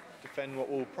to defend what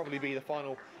will probably be the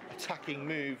final attacking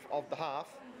move of the half,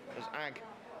 as Agg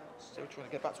still trying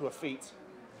to get back to her feet.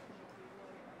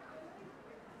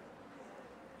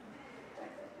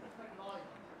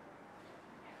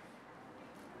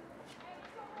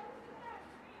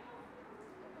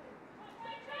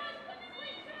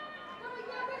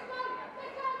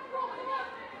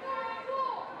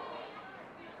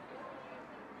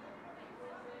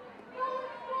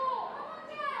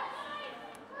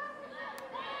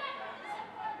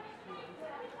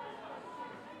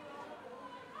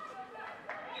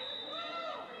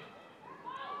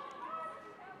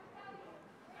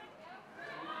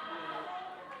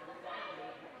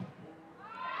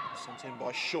 Sent in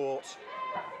by Short.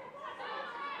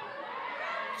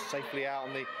 Safely out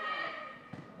on the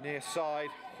near side,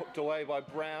 hooked away by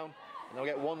Brown. And they'll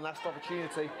get one last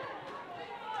opportunity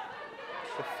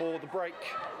before the break.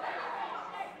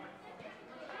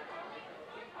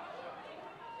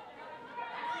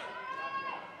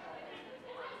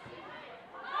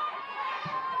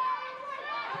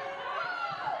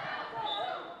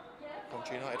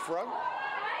 Coventry United throw.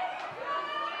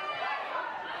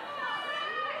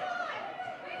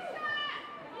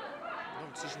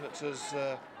 Decision that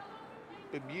has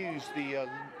bemused the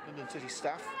London City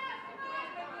staff.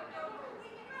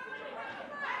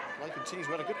 Play continues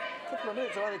to run a good couple of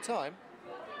minutes of added time.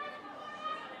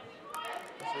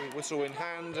 Whistle in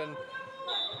hand, and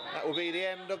that will be the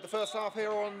end of the first half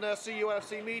here on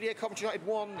CULFC Media. Coventry United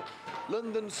 1,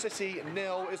 London City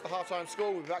 0 is the half-time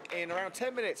score. We'll be back in around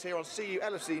 10 minutes here on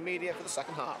CULFC Media for the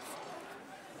second half.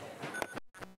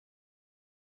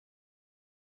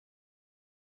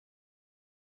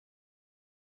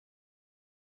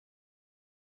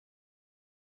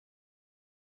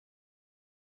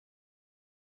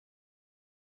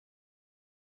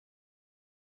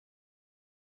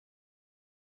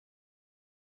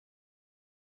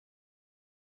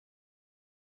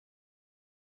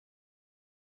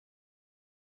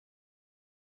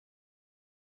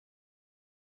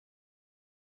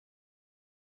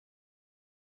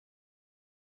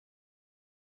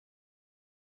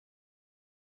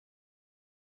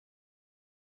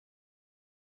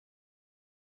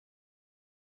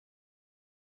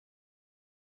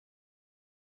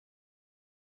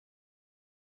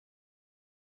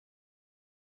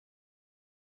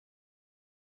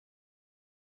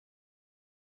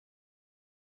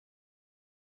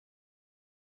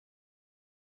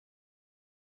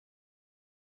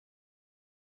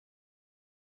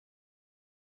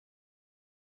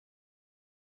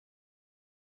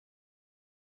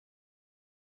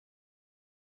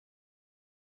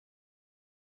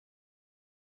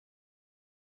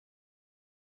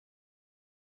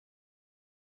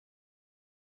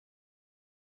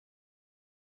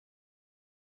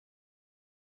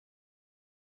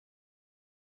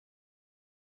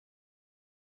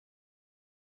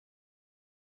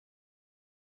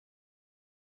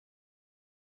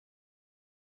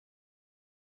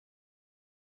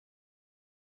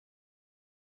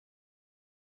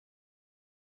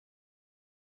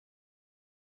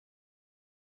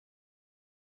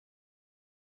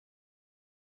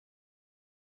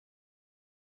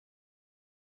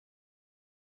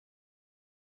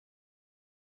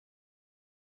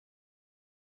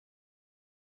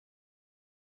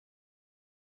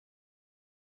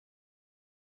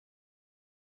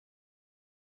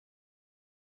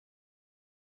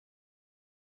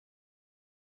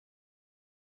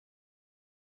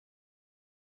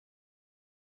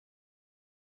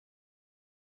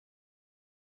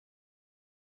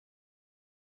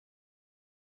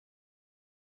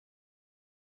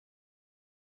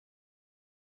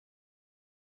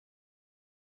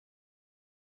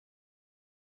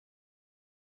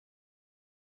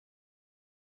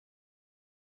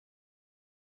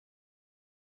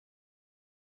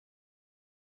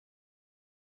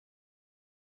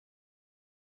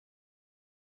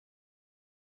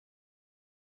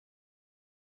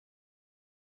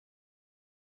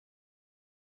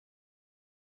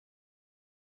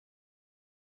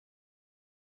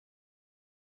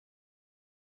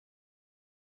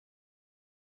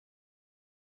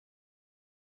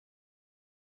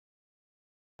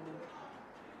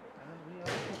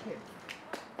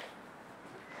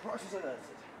 Crisis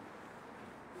alerted.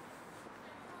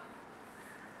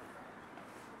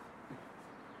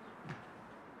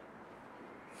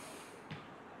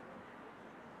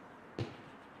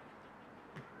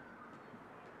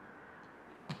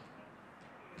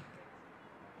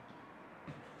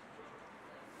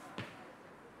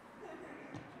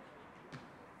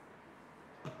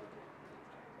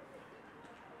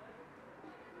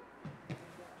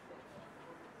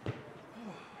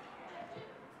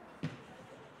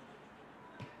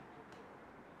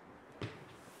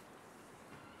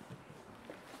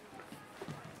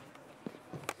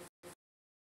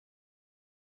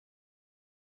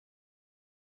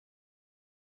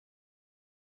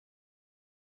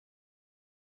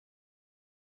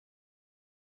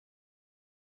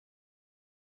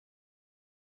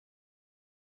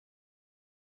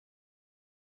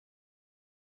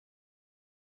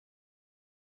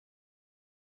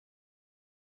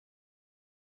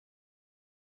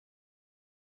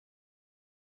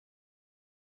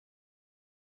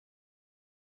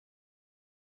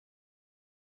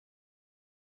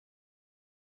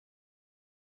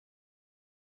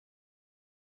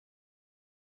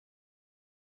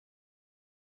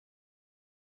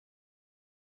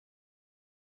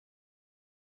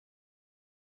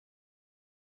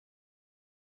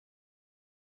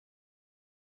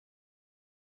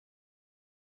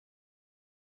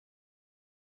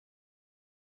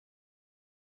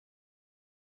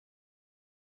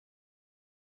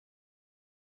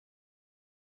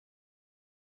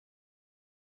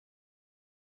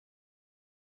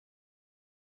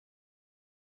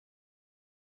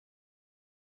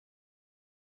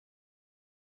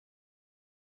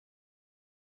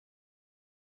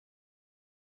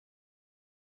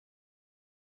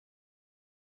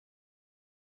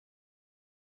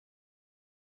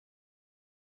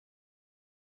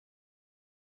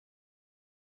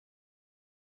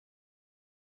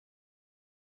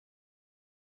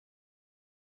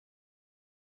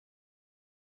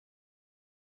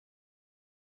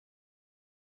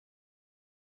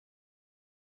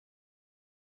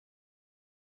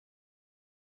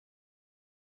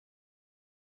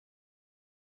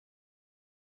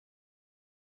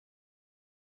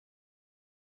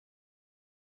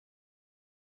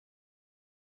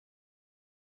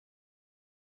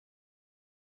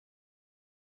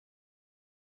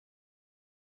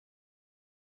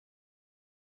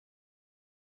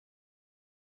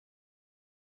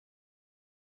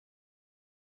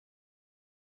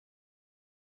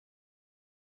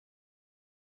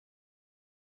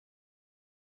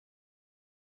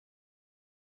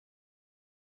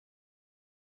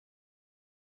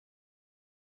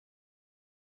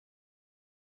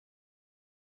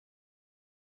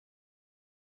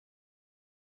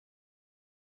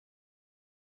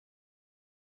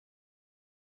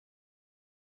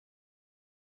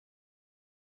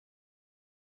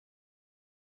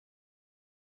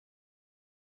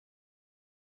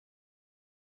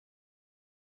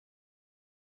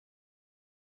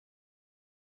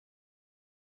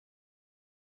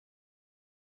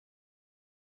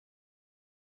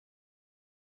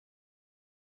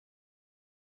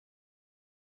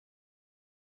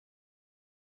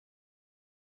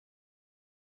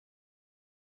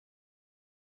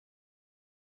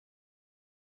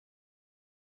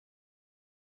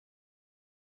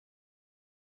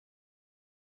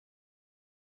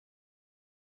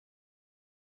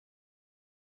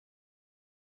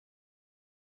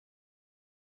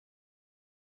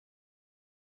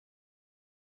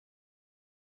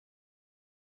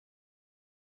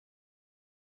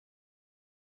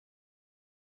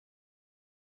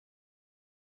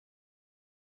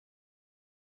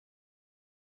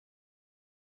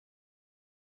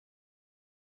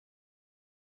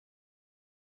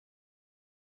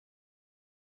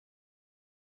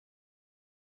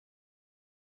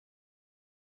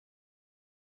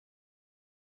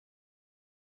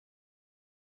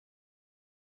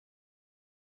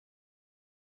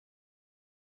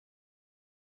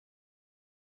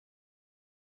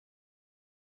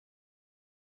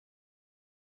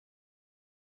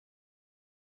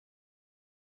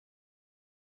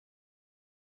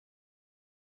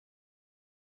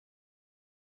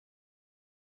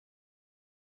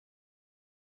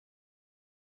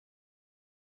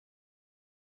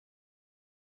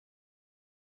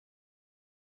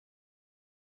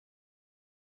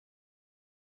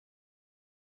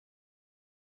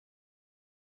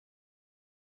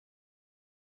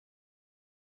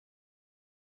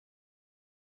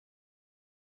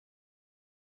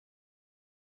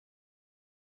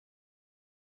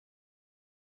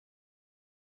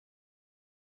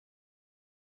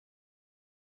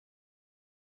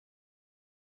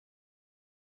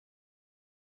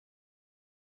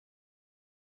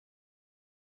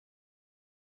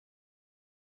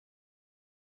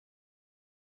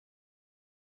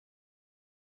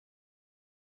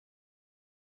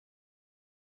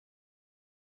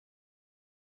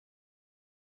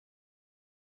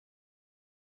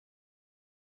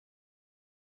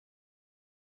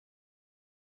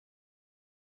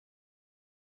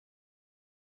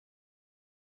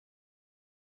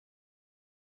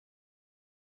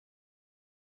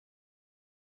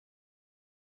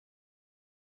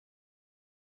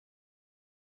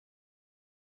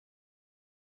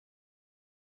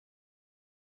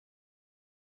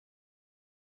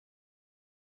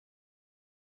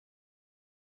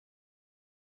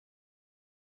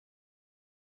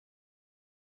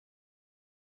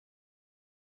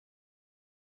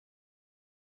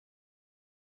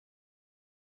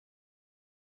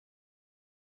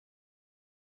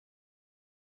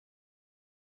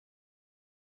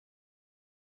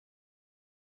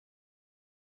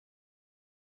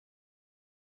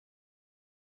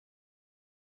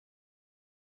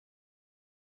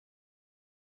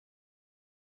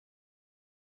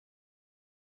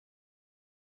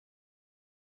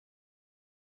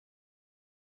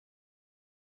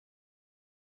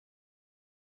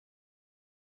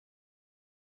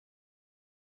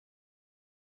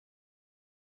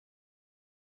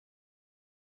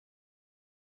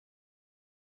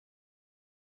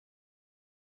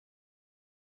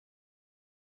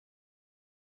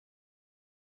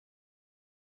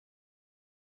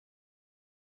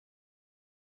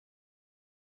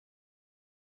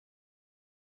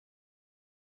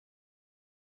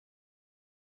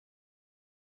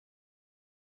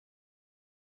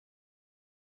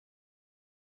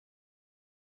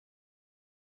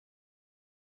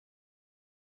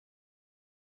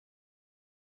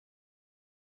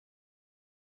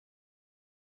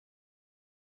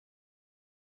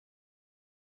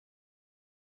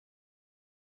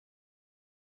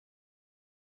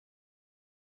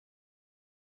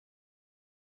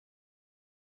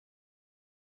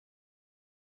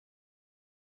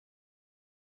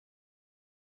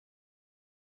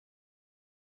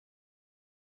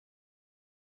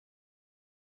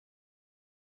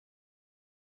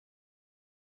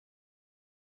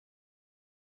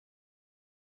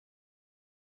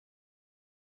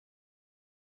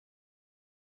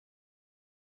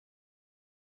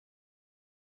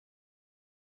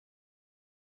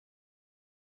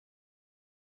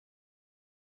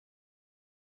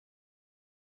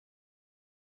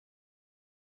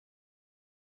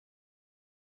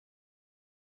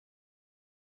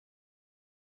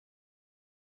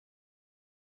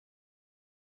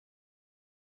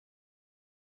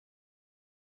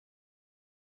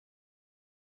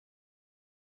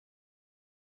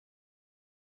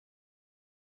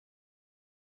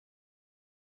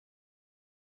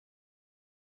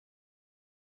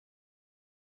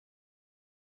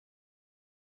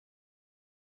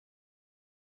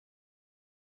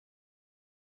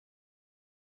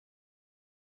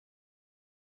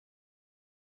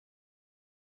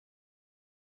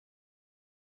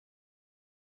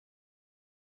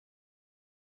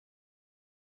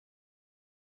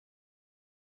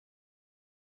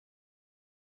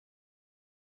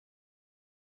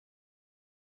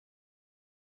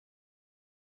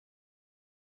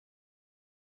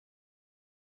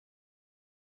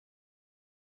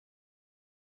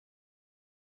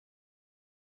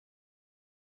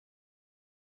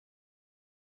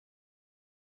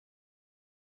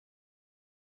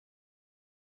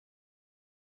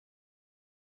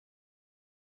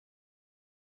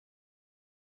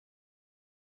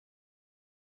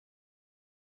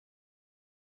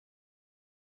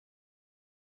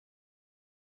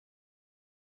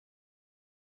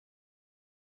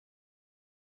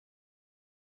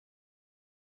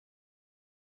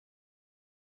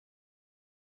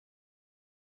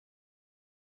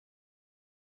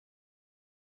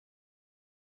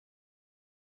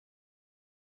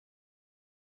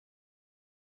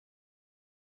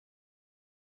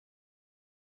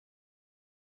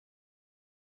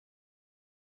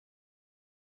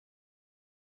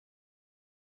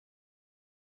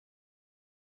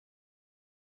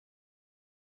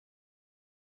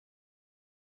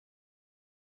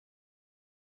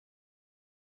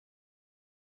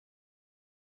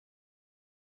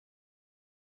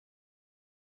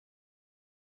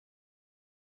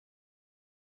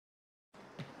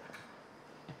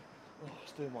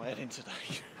 doing my head in today.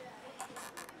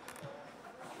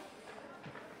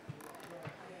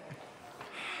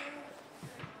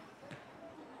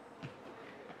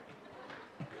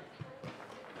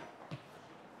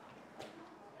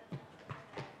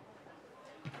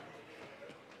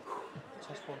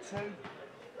 Test 1, 2.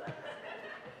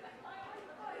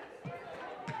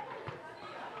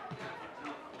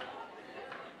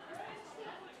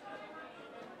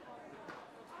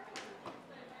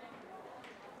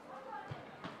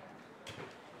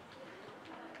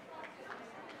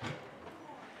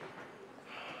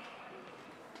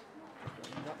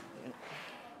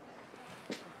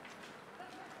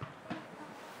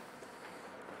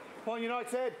 Point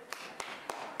United!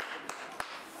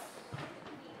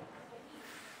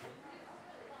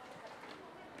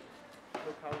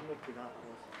 Look how lucky that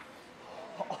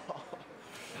was.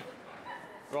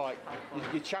 Right,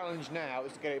 your challenge now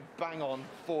is to get it bang on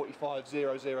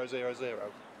 45.0000.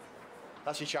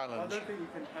 That's your I challenge. don't think you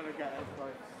can ever get it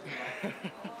close.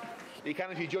 You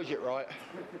can if you judge it right.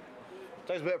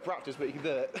 Takes a bit of practice, but you can do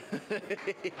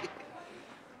it.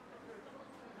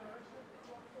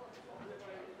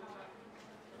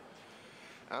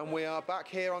 And we are back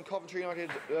here on Coventry United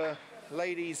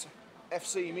Ladies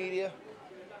FC Media.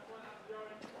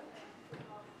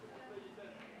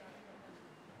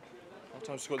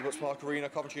 Time to score the Butts Park Arena.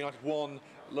 Coventry United 1,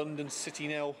 London City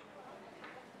 0.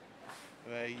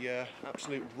 A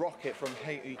absolute rocket from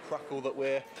Hayley Crackle that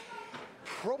we're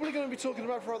probably going to be talking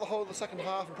about throughout the whole of the second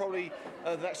half, and probably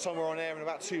the next time we're on air in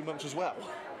about 2 months as well.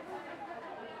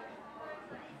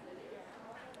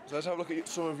 So let's have a look at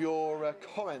some of your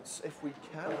comments, if we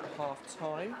can, at half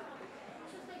time.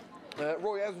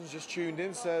 Roy Evans just tuned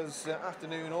in, says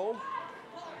afternoon all.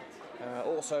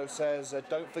 Also says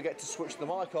don't forget to switch the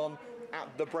mic on at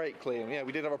the break, Liam. Yeah,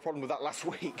 we did have a problem with that last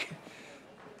week.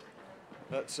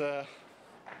 But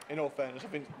in all fairness, I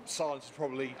think silence is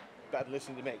probably better than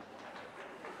listening to me.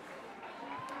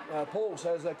 Paul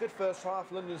says good first half,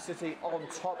 London City on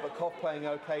top, but Cov playing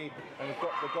okay, and we've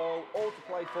got the goal all to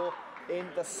play for in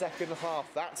the second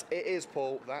half. That it is,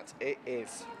 Paul, that it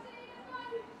is.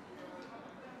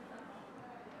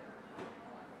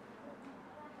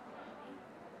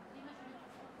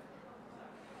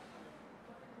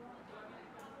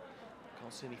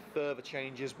 Can't see any further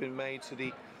changes been made to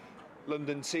the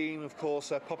London team. Of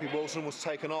course, Poppy Wilson was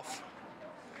taken off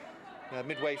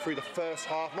midway through the first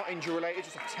half, not injury related,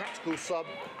 just a tactical sub.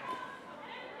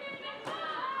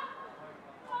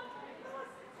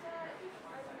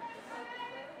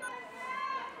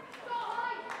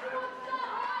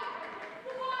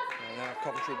 And now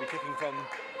Coventry will be kicking from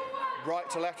right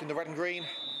to left in the red and green.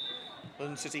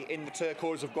 London City in the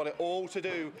turquoise have got it all to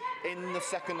do in the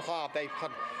second half. They've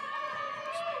had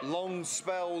long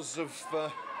spells of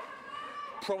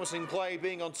promising play,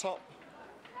 being on top.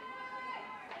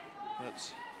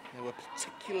 But they were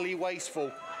particularly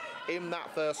wasteful in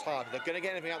that first half. If they're going to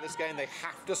get anything out of this game, they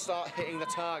have to start hitting the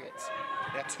targets.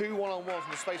 They had 2 one-on-ones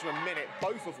in the space of a minute,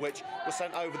 both of which were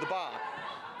sent over the bar.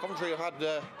 Coventry have had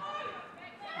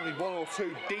only 1 or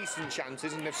 2 decent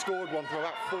chances, and they've scored one from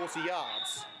about 40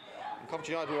 yards. And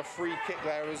Coventry United with a free kick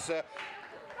there as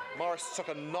Morris took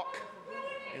a knock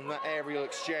in that aerial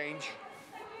exchange.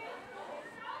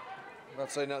 I'd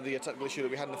say now the technical issue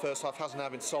that we had in the first half has now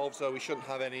been solved, so we shouldn't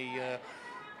have any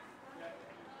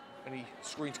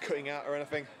screens cutting out or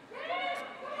anything.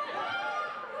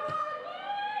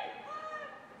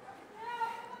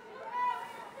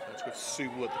 So it's with Sue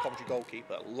Wood, the Coventry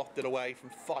goalkeeper, locked it away from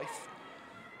Fife.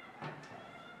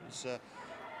 Was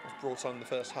brought on in the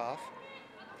first half.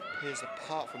 Here's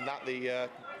apart from that, the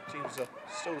teams are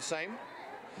still the same.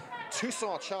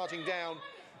 Toussaint charging down,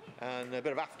 and a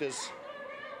bit of afters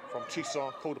from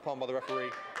Toussaint, called upon by the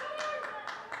referee.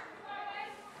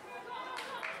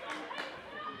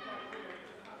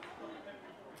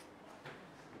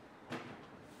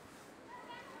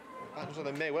 That looks like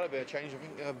there may well be a change, I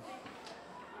think.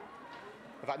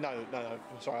 In fact, no,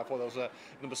 sorry, I thought there was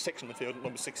number 6 on the field,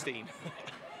 number 16.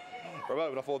 For a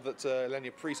moment I thought that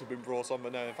Lenya Priest had been brought on,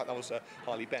 but no, in fact that was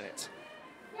Harley Bennett.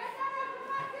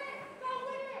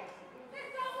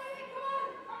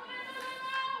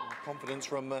 Confidence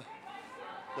from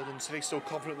London City, still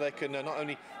confident they can not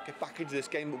only get back into this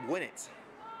game but win it.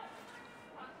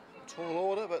 Tall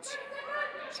order, but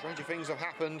stranger things have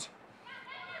happened.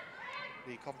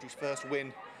 The Coventry's first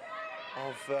win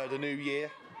of the new year.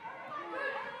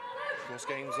 Of course,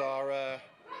 games are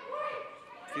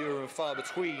fewer and far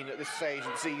between at this stage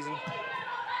of the season.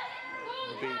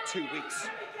 It'll be 2 weeks,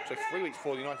 so 3 weeks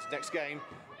before United's next game.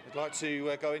 They'd like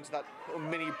to go into that little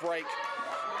mini break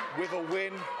with a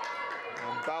win.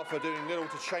 And Balfour doing little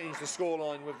to change the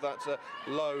scoreline with that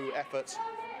low effort.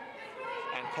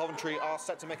 And Coventry are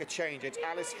set to make a change. It's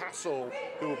Alice Hassel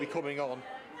who will be coming on.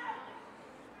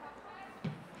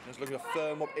 Just looking to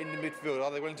firm up in the midfield.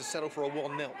 Are they willing to settle for a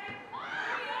 1-0?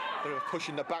 Bit of a push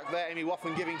in the back there. Amy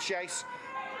Waffen giving chase.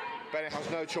 Bennett has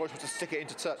no choice but to stick it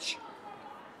into touch.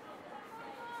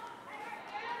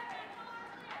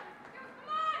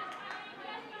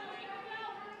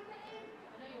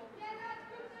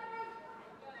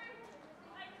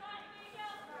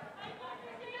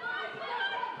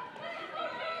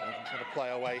 Trying to play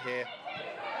away here.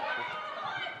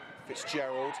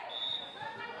 Fitzgerald.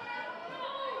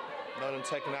 Nolan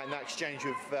taking that in that exchange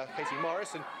with Katie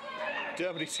Morris, and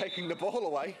Dermody taking the ball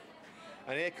away.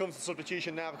 And here comes the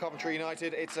substitution now for Coventry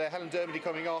United. It's Helen Dermody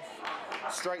coming off.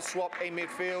 Straight swap in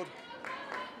midfield.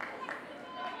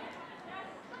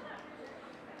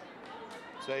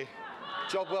 So,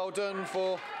 job well done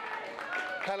for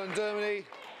Helen Dermody.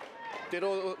 Did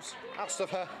all that was asked of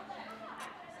her.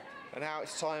 And now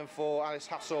it's time for Alice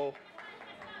Hassel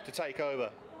to take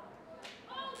over.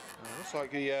 Looks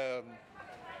like the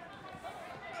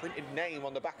printed name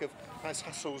on the back of Alice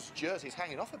Hassel's jersey is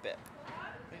hanging off a bit.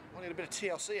 Might need a bit of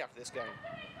TLC after this game.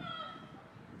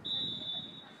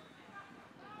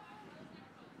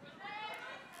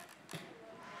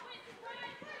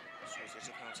 So there's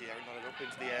a penalty there, nodded up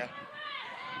into the air.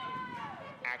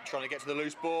 Ag trying to get to the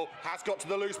loose ball, has got to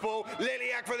the loose ball.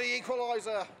 Lily Ag for the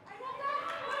equaliser.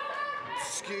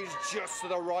 Skews just to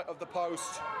the right of the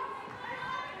post.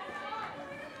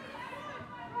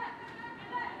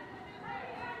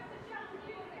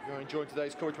 If you're enjoying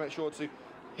today's coverage, make sure to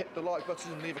hit the like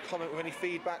button and leave a comment with any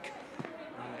feedback,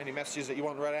 any messages that you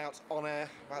want read out on air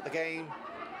about the game,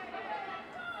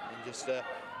 and just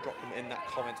drop them in that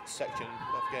comment section.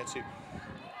 Don't forget to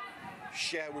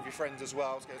share with your friends as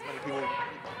well, to get as many people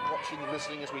watching and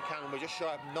listening as we can. We're just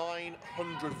shy of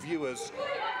 900 viewers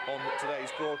on today's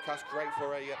broadcast. Great for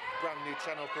a brand new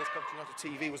channel. Of course, Coventry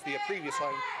United TV was the previous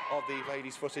home of the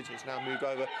ladies footage. It's now moved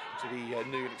over to the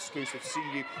new and exclusive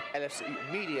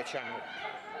CULFC Media channel.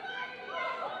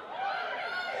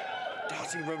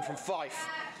 Darting run from Fife.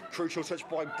 Crucial touch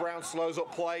by Brown, slows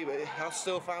up play, but it has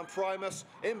still found Primus.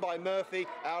 In by Murphy,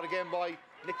 out again by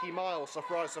Nikki Miles.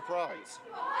 Surprise, surprise.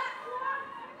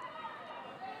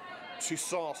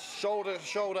 Toussaint, shoulder to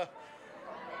shoulder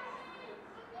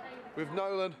with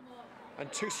Nolan,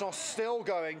 and Toussaint still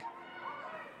going.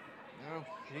 Now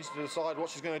she needs to decide what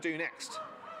she's going to do next.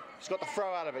 She's got the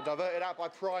throw out of it, diverted out by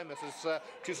Primus as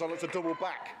Toussaint looks to double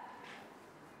back.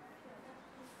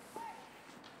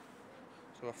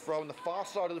 So a throw on the far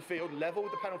side of the field, level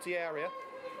with the penalty area.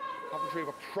 Coventry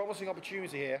with a promising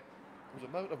opportunity here. It was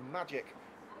a moment of magic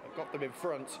that got them in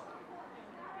front.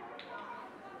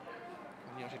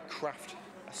 And United craft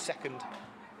a second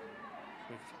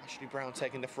with Ashley Brown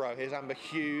taking the throw. Here's Amber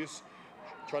Hughes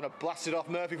trying to blast it off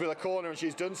Murphy for the corner, and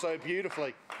she's done so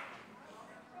beautifully.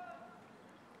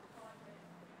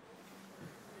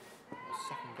 A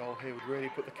second goal here would really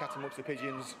put the cat amongst the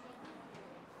pigeons.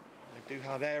 They do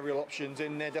have aerial options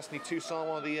in there. Destiny Toussaint,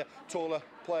 one of the taller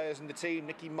players in the team.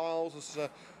 Nikki Miles has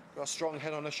got a strong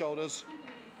head on her shoulders.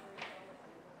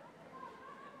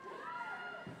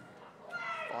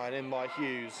 Fired in by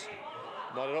Hughes.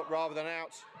 Nodded up rather than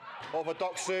out.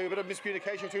 Orthodoxu, a bit of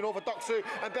miscommunication between Orthodoxu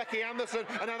and Becky Anderson,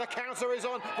 and now the counter is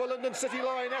on for London City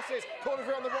Lionesses. Corner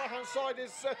three on the right-hand side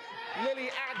is Lily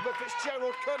Ag, but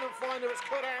Fitzgerald couldn't find her. It's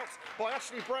cut out by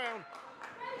Ashley Brown.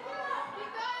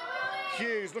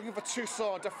 Hughes looking for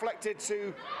Toussaint, deflected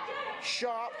to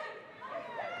Sharp.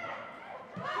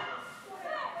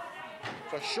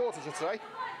 So short, I should say.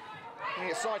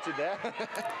 Getting excited there.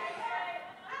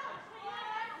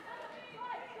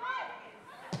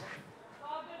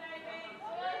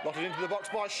 Lotted into the box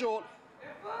by Short.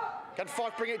 Can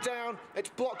Fife bring it down? It's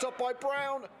blocked up by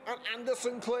Brown, and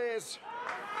Anderson clears.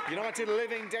 United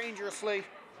living dangerously.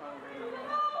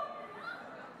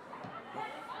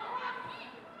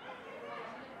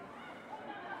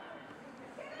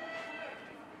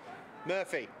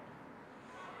 Murphy.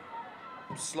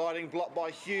 Sliding block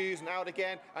by Hughes, and out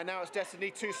again, and now it's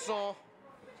Destiny Toussaint.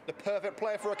 The perfect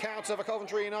player for a counter for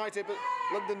Coventry United, but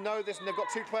London know this, and they've got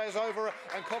two players over,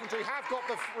 and Coventry have got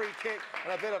the free kick,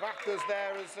 and a bit of afters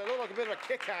there as it looked like a bit of a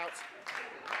kick out.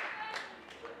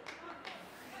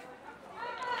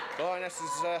 Lionesses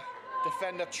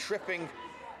defender tripping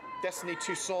Destiny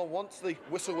Toussaint once the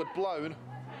whistle was blown.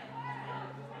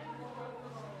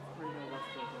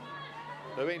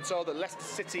 We're being told that Leicester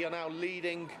City are now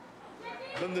leading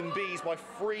London Bees by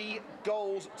 3-0.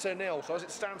 So as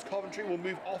it stands, Coventry will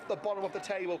move off the bottom of the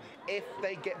table if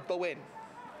they get the win.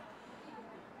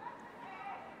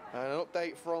 And an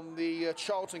update from the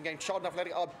Charlton game. Charlton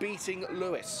Athletic are beating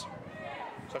Lewes.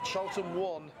 So Charlton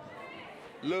 1,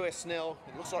 Lewes 0.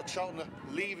 It looks like Charlton are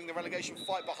leaving the relegation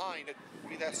fight behind. It will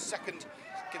be their second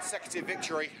consecutive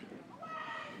victory.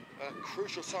 A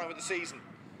crucial time of the season.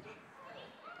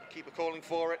 Keeper calling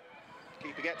for it.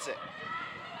 Keeper gets it.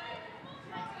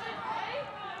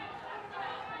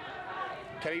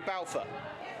 Kelly Balfour.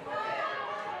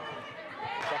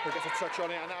 Balfour gets a touch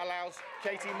on it, and that allows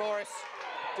Katie Morris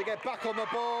to get back on the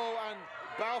ball, and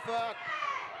Balfour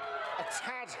a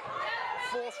tad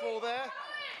forceful there.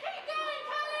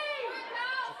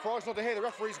 Surprised not to hear the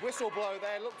referee's whistle blow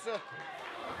there. Looked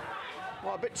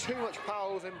well, a bit too much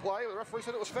power was in play. The referee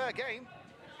said it was fair game.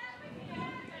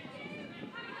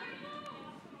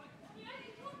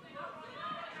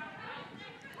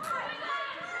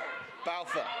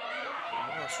 Balfour.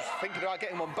 I was thinking about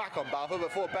getting one back on Balfour,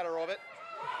 but thought better of it.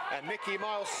 And Mickey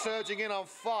Miles surging in on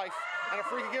Fife, and a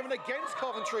free kick given against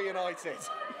Coventry United.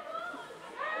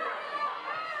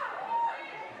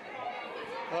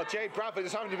 Well, Jade Bradford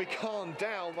is having to be calmed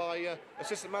down by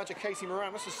assistant manager Casey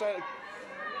Moran. Let's just say that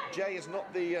Jay is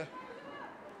not the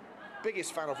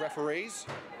biggest fan of referees.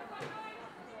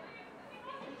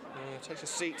 Takes a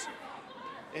seat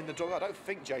in the dugout. I don't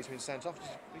think Jay's been sent off.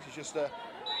 This is just a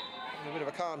bit of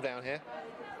a calm down here.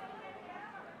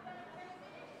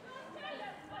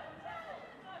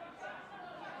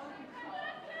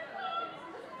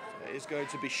 It is going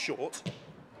to be short.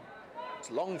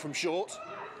 It's long from short.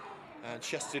 And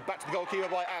chested back to the goalkeeper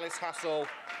by Alice Hassel.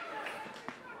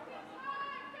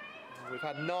 We've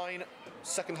had 9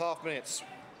 second half minutes.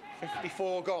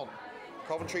 54 gone.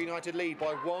 Coventry United lead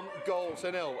by 1 goal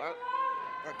to 0.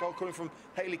 That goal coming from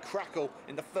Hayley Crackle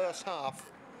in the first half.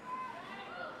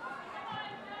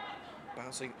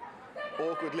 Bouncing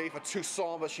awkwardly for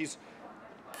Toussaint, but she's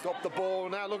got the ball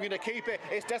now, looking to keep it.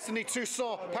 It's Destiny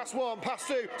Toussaint. Pass 1, pass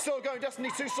 2. Still going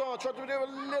Destiny Toussaint. Tried to do a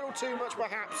little too much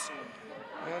perhaps.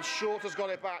 And Short has got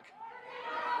it back.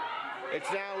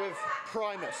 It's now with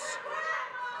Primus.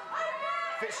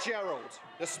 Fitzgerald.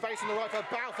 The space on the right for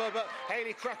Balfour, but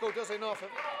Hayley Crackle does enough.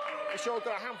 Fitzgerald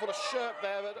got a handful of shirt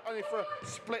there, but only for a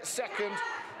split second.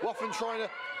 Woffen trying to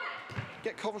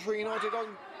get Coventry United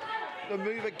on the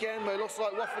move again, but it looks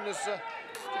like Woffen has took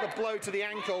a blow to the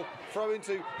ankle. Throw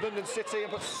into London City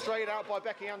and put straight out by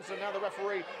Becky Anderson. Now the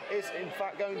referee is in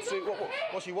fact going to,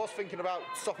 well, she was thinking about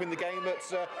stopping the game,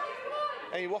 but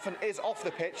Amy Woffen is off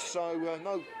the pitch, so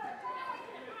no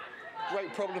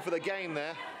great problem for the game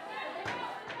there.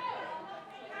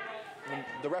 And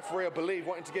the referee, I believe,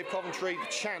 wanting to give Coventry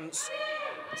the chance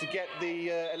to get the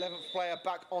 11th player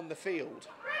back on the field.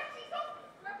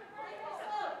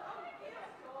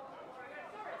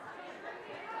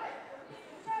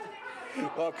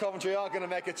 Well, Coventry are going to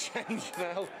make a change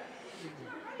now.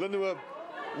 London were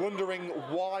wondering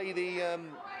why the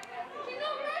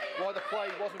play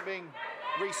wasn't being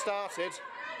restarted.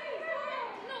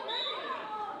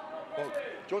 Well,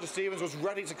 Georgia Stevens was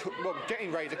ready to,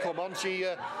 getting ready to come on. She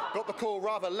got the call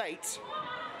rather late.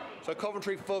 So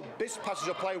Coventry, for this passage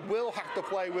of play, will have to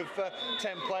play with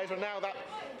 10 players. And now that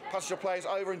passage of play is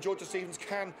over and Georgia Stevens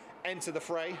can enter the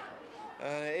fray.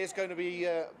 It is going to be,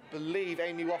 believe,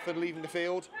 Amy Woffen leaving the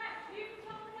field.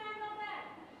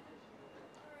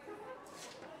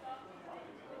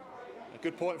 A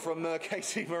good point from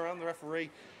Casey Moran, the referee.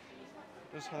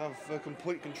 Does have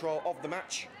complete control of the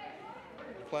match.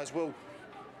 The players will,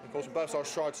 of course, on both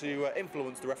sides try to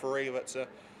influence the referee, but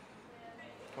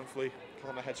hopefully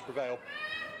calmer heads prevail.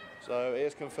 So it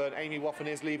is confirmed Amy Woffen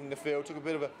is leaving the field. Took a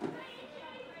bit of a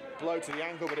blow to the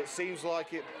ankle, but it seems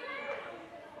like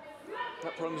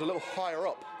that problem's a little higher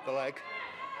up the leg.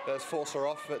 That's forced her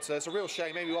off, but it's a real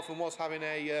shame. Amy Woffen was having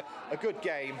a good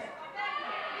game.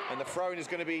 And the throw-in is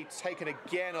going to be taken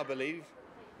again, I believe.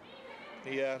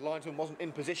 The linesman wasn't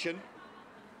in position.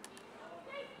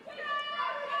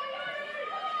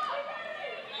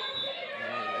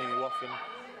 Amy Woffen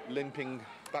limping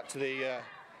back to the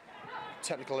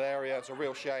technical area. It's a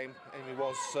real shame. Amy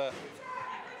was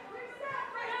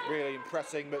really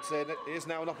impressing, but it is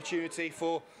now an opportunity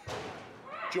for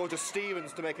Georgia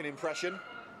Stevens to make an impression.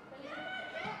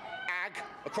 Ag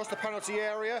across the penalty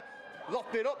area,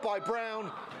 locked it up by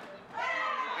Brown,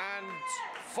 and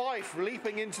Fife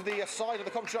leaping into the side of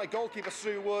the Coventry goalkeeper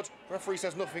Sue Wood. Referee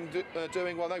says nothing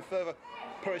doing, well, no further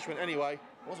punishment anyway.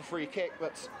 It was a free kick,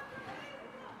 but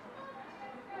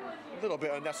a little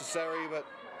bit unnecessary, but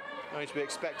only to be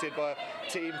expected by a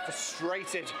team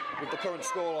frustrated with the current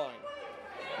scoreline.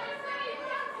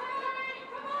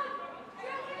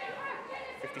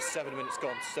 57 minutes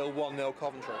gone, still 1-0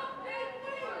 Coventry.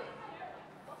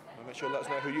 Make sure to let us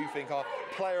know who you think our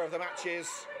player of the match is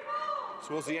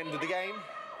towards the end of the game.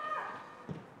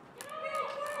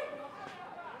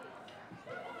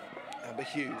 Amber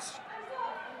Hughes.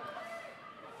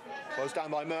 Closed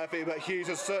down by Murphy, but Hughes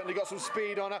has certainly got some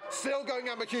speed on her. Still going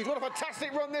Amber Hughes. What a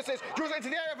fantastic run this is. Draws it into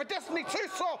the area for Destiny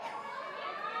Toussaint.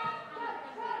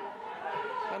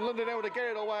 And London able to get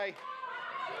it away.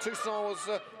 Toussaint was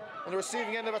on the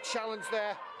receiving end of a challenge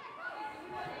there.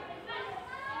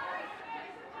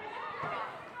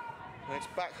 And it's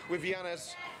back with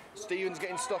Lionesses. Stevens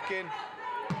getting stuck in.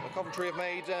 Coventry have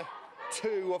made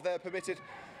 2 of their permitted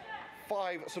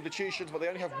 5 substitutions, but they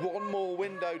only have 1 more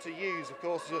window to use. Of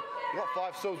course, you've got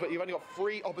 5 subs, but you've only got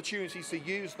 3 opportunities to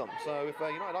use them. So if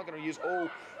United are going to use all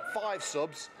 5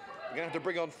 subs, you're going to have to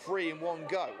bring on 3 in one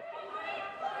go.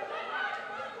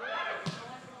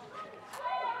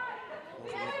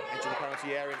 Edge of the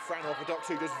penalty area, and Fran Orthodox,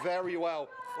 who does very well.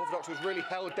 Orthodox was really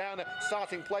held down at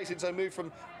starting place since they moved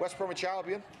from West Bromwich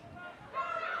Albion.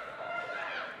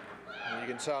 And you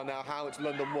can tell now how much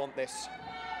London want this.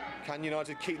 Can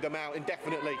United keep them out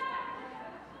indefinitely?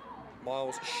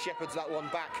 Miles shepherds that one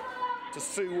back to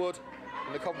Sue Wood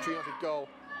and the Coventry United goal.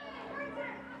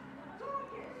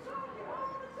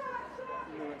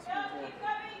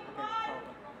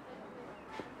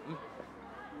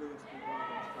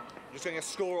 Just getting a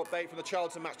score update from the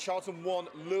Charlton match. Charlton 1,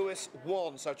 Lewis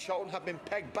 1. So Charlton have been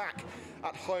pegged back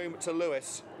at home to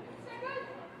Lewis.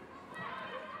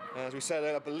 As we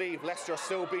said, I believe Leicester are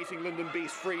still beating London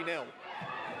Beast 3-0.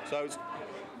 So it's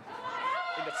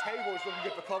in the table, it's looking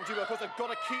good for Coventry, but of course they've got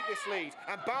to keep this lead.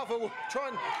 And Balfour will try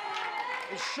and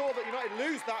ensure that United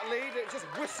lose that lead. It just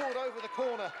whistled over the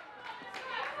corner.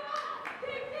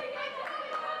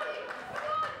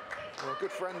 Well, a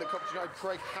good friend at Coventry United,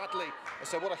 Craig Hadley,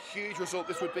 said what a huge result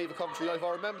this would be for Coventry United. If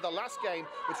I remember, the last game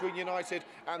between United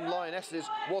and Lionesses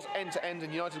was end-to-end,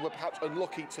 and United were perhaps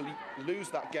unlucky to lose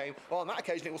that game. Well, on that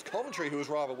occasion, it was Coventry who was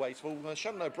rather wasteful.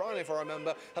 Shannon O'Brien, if I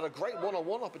remember, had a great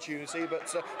one-on-one opportunity,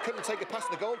 but couldn't take it past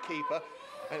the goalkeeper.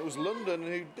 And it was London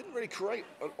who didn't really create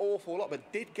an awful lot,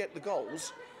 but did get the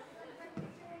goals.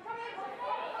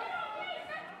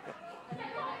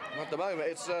 At the moment,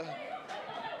 it's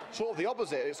sort of the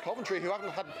opposite. It's Coventry who haven't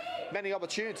had many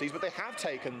opportunities, but they have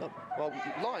taken them. Well,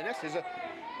 Lionesses are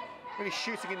really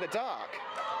shooting in the dark.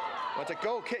 Well, it's a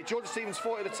goal kick. Georgia Stevens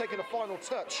thought it had taken a final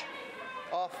touch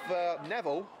off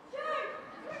Neville.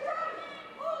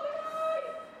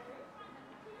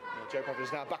 Joe Bradford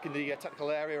is now back in the technical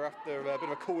area after a bit of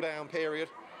a cool-down period.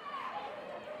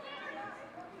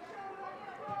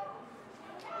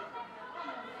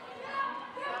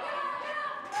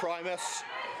 Primus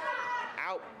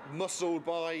out-muscled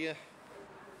by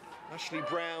Ashley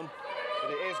Brown,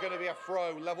 but it is going to be a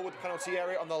throw, level with the penalty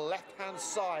area on the left-hand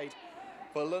side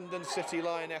for London City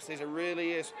Lionesses. It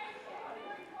really is.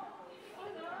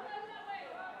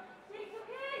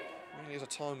 Really is a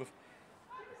time of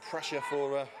pressure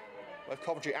for both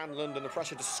Coventry and London. The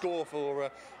pressure to score for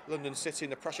London City,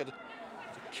 and the pressure to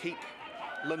keep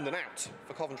London out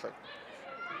for Coventry.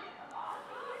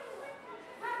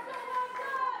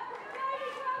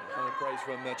 Praise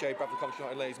from Jay Bradford, Coventry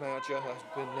United Ladies manager. There's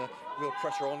been real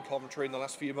pressure on Coventry in the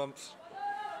last few months,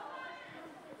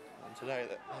 and today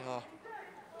they are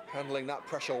handling that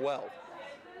pressure well.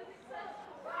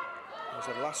 As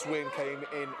the last win came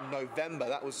in November.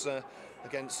 That was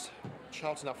against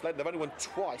Charlton Athletic. They've only won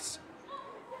twice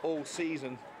all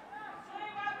season.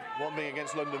 One being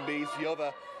against London Bees, the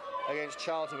other against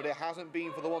Charlton, but it hasn't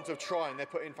been for the want of trying. They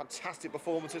put in fantastic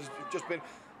performances, just been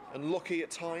unlucky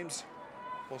at times.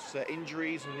 Of course,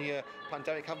 injuries and the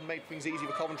pandemic haven't made things easy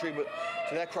for Coventry, but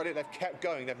to their credit, they've kept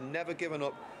going. They've never given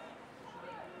up.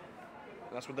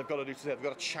 And that's what they've got to do today. They've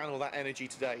got to channel that energy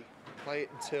today. Play it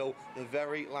until the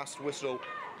very last whistle.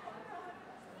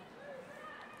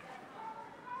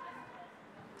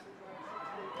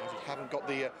 As they haven't got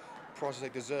the prizes they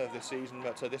deserve this season,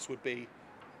 but this would be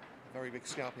a very big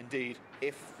scalp indeed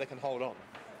if they can hold on.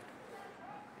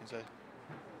 It's a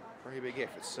very big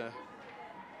if. It's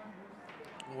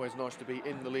always nice to be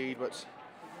in the lead, but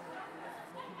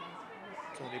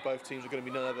certainly both teams are going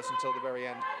to be nervous until the very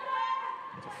end.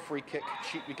 It's a free kick,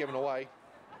 cheaply given away.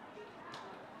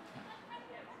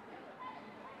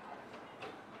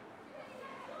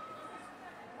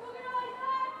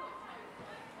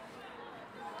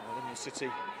 London City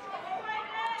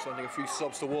sending a few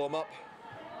subs to warm up.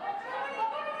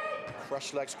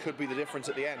 Fresh legs could be the difference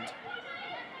at the end.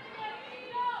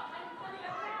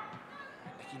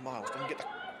 Nikki Miles didn't get the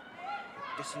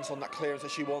distance on that clearance that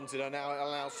she wanted, and now it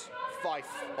allows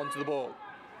Fife onto the ball.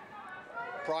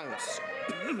 Primus.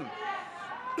 Excuse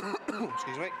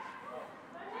me.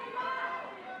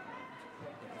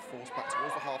 Forced back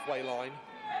towards the halfway line.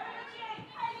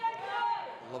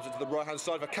 Lobs it to the right-hand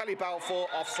side for Kelly Balfour.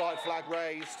 Offside flag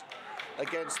raised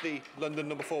against the London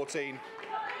number 14.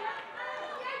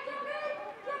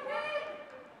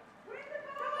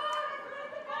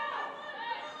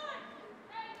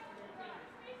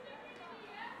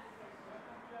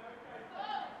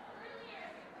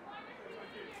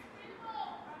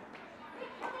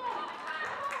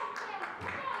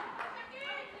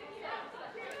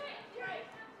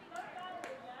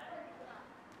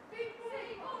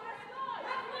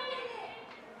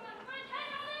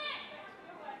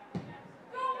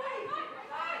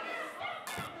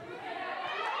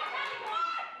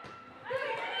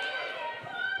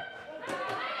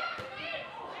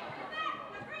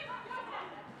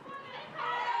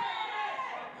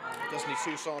 Destiny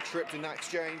Toussaint tripped in that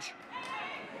exchange.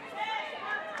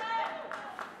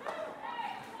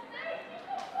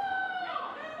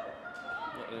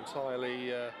 Not an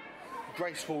entirely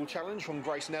graceful challenge from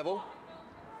Grace Neville.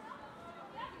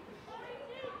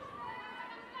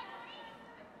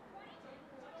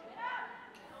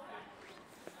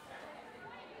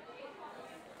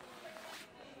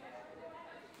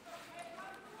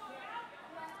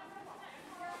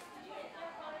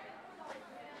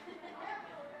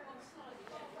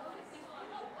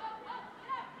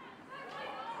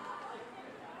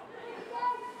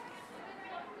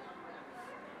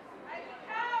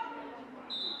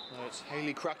 It's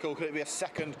Hayley Crackle. Could it be a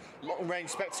second long-range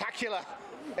spectacular?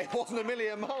 It wasn't a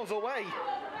million miles away.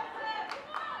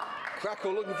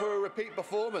 Crackle looking for a repeat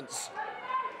performance.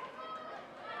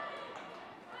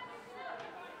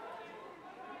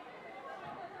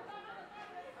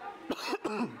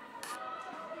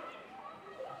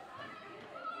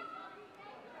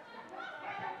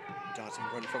 Darting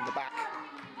run from the back.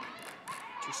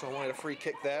 Toussaint wanted a free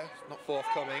kick there, not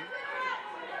forthcoming.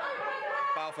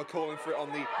 Balfour calling for it on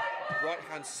the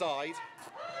right-hand side.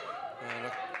 And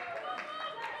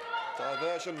a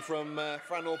diversion from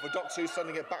Fran Orthodoxou,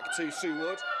 sending it back to Sue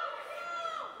Wood.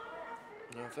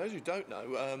 Now, for those who don't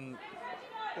know, a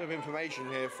bit of information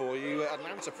here for you.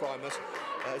 Atlanta Primus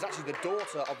is actually the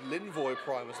daughter of Linvoy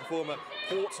Primus, the former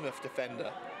Portsmouth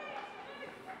defender.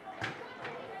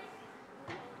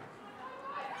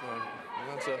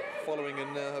 Atlanta following in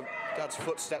her dad's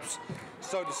footsteps,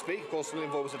 so to speak. Of course,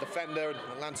 Linvoy was a defender and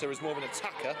Atlanta is more of an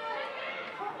attacker.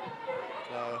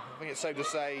 So I think it's safe to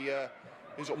say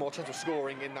he's got more chance of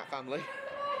scoring in that family.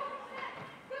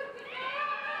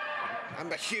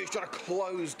 Amber Hughes trying to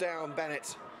close down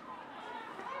Bennett.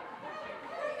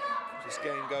 As this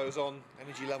game goes on,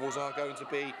 energy levels are going to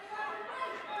be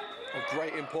of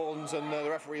great importance, and the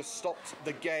referee has stopped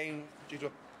the game due to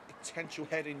a potential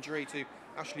head injury to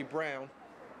Ashley Brown.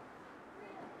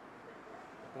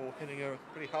 Ball hitting her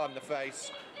pretty hard in the face.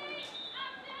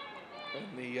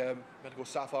 And the medical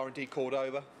staff are indeed called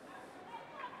over.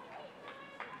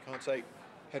 Can't take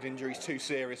head injuries too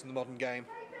serious in the modern game.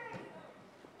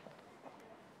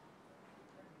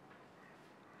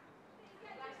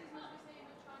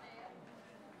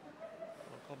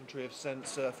 Well, Coventry have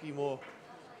sent a few more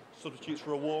substitutes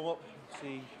for a warm-up.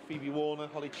 See Phoebe Warner,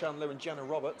 Holly Chandler and Jenna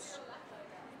Roberts.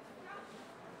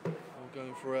 We're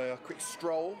going for a quick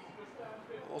stroll.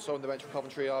 Also on the bench for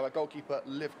Coventry are goalkeeper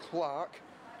Liv Clark,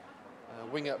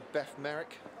 winger Beth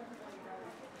Merrick.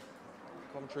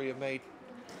 Coventry have made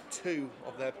 2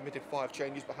 of their permitted 5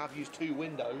 changes, but have used 2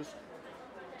 windows,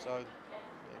 so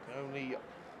they can only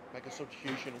make a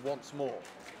substitution once more.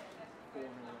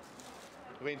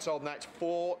 We're being told now it's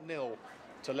 4-0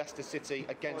 to Leicester City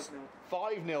against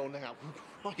 5-0 now.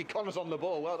 Mikey Connor's on the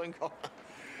ball. Well done, Connor.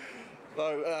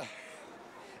 So,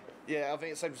 yeah, I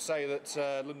think it's safe to say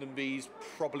that London Bees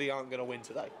probably aren't going to win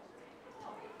today.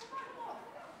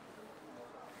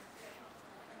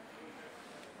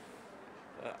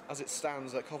 As it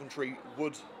stands, Coventry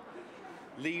would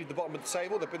lead the bottom of the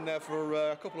table. They've been there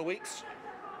for a couple of weeks.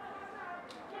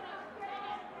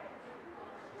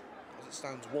 As it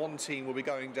stands, one team will be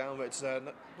going down, but it's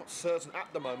not certain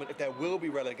at the moment if there will be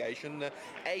relegation.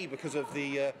 A, because of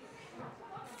the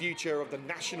future of the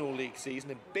National League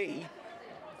season, and B,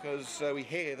 because we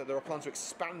hear that there are plans to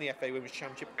expand the FA Women's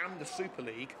Championship and the Super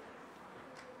League.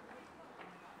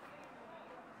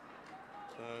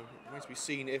 So it remains to be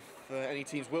seen if any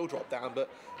teams will drop down, but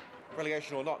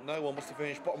relegation or not, no one wants to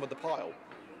finish bottom of the pile.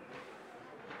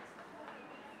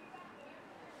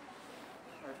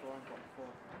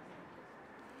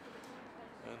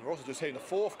 And we're also just hearing the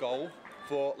 4th goal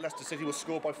for Leicester City was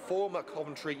scored by former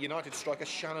Coventry United striker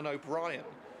Shannon O'Brien.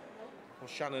 Well,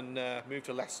 Shannon moved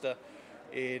to Leicester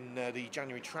in the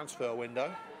January transfer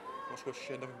window. Of course,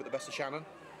 nothing but the best of Shannon.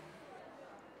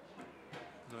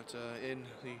 But in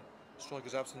the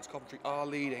striker's absence, Coventry are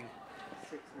leading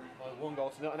 6-0. By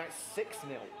 1-0, and that's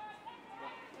 6-0.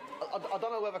 I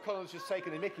don't know whether Colin's just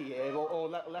taking a mickey here or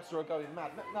Leicester are going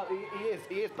mad. No,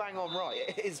 he is bang on right.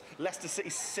 It is Leicester City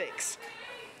 6,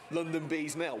 London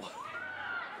Bees 0.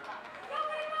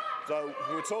 So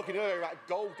we were talking earlier about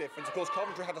goal difference. Of course,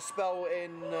 Coventry had a spell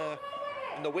in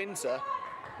the winter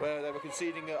where they were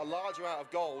conceding a large amount of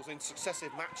goals in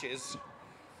successive matches,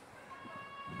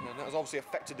 and that has obviously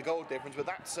affected the goal difference. But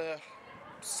that's a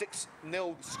 6-0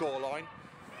 scoreline.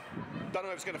 Don't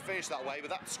know if it's going to finish that way, but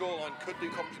that scoreline could do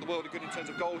Coventry the world of good in terms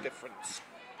of goal difference.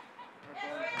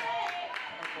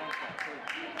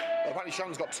 Well, apparently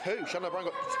Shannon's got 2. Shannon O'Brien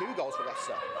got 2 goals for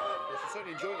Leicester. Well, she's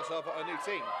certainly enjoying herself at her new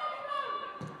team.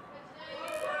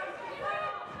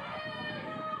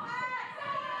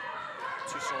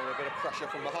 Tucson with a bit of pressure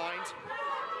from behind.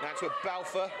 Now to a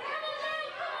Balfour.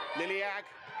 Lily Agg.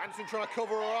 Anderson trying to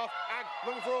cover her off. Agg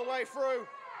looking for a way through.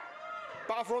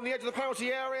 Balfour on the edge of the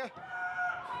penalty area.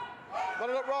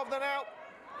 Running up rather than out.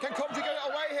 Can Coventry get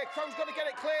it away here? Crowe's got to get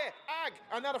it clear. Agg.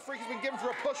 And now the free has been given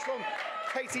for a push from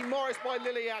Katie Morris by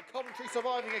Lily Agg. Coventry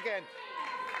surviving again.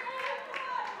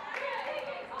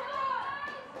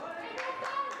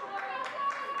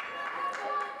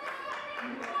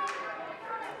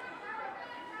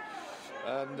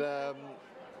 And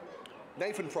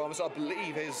Nathan Promise, I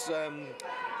believe, is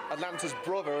Atlanta's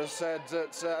brother, has said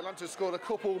that Atlanta scored a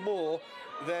couple more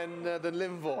than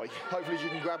Linvoy. Hopefully you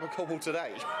can grab a couple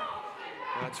today.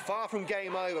 It's far from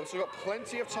game over, so we've got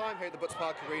plenty of time here at the Butts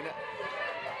Park Arena.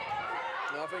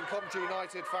 Now, I think Coventry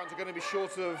United fans are going to be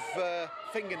short of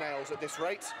fingernails at this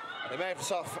rate. They may have to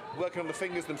start working on the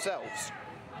fingers themselves.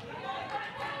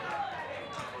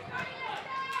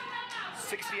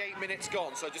 68 minutes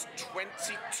gone, so just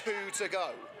 22 to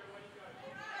go.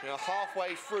 You know,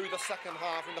 halfway through the second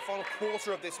half, in the final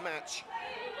quarter of this match.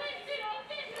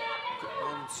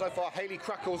 And so far, Hayley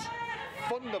Crackle's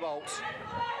thunderbolt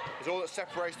is all that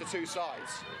separates the two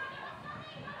sides.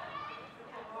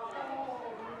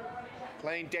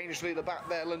 Playing dangerously at the back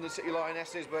there, London City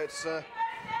Lionesses, but it's a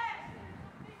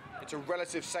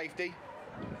relative safety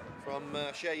from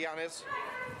Shea Yanez.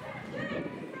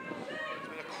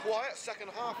 Quiet second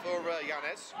half for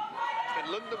Yanez. It's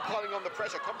been London piling on the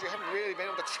pressure. Coventry haven't really been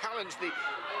able to challenge the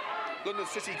London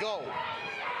City goal.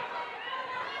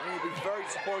 I think we'd be very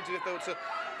disappointed if they were to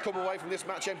come away from this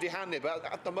match empty-handed, but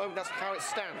at the moment that's how it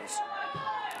stands.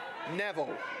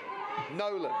 Neville,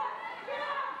 Nolan,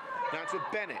 now to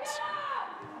Bennett.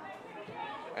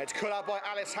 It's cut out by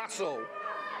Alice Hassel.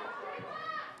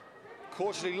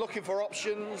 Cautiously looking for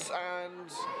options,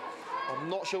 and I'm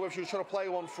not sure if she was trying to play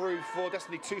one through for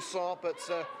Destiny Toussaint, but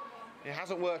it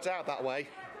hasn't worked out that way.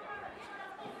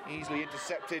 Easily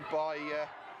intercepted by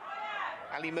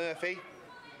Ali Murphy.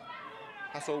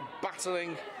 Hassel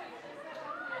battling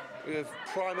with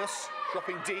Primus,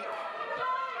 dropping deep.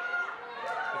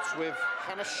 It's with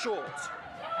Hannah Short.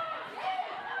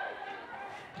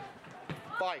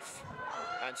 Fife.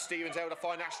 And Stevens able to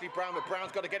find Ashley Brown, but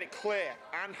Brown's got to get it clear.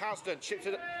 Anne Hasden chips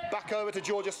it back over to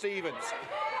Georgia Stevens.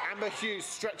 Amber Hughes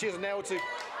stretches and able to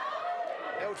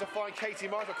find Katie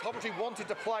Morris, but Coventry wanted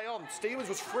to play on. Stevens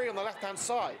was free on the left-hand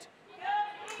side.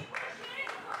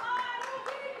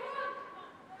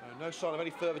 No sign of any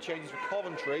further changes for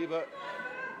Coventry, but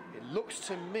it looks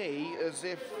to me as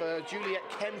if Juliet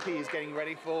Kempe is getting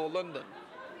ready for London.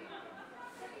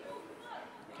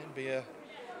 Kempe, a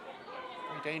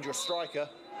very dangerous striker.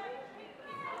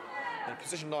 In a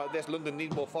position like this, London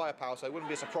need more firepower, so it wouldn't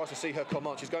be a surprise to see her come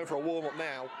on. She's going for a warm-up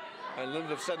now, and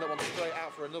London have sent that one straight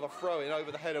out for another throw-in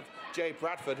over the head of Jay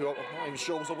Bradford, who I'm not even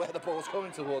sure was aware the ball's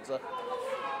coming towards her.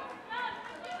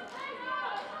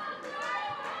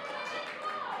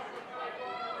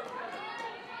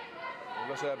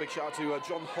 A big shout out to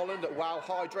John Holland at Wow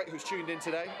Hydrate, who's tuned in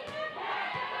today.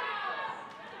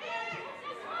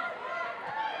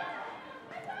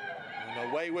 And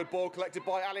a wayward ball collected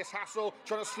by Alice Hassel,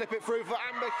 trying to slip it through for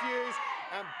Amber Hughes,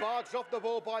 and barged off the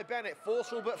ball by Bennett.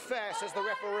 Forceful but fair, says the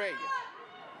referee.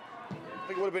 I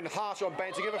think it would have been harsh on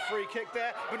Bennett to give a free kick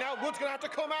there, but now Wood's going to have to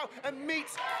come out and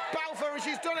meet Balfour, and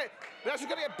she's done it. Now she's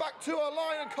going to get back to her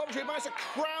line, and Coventry managed to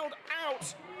crowd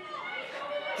out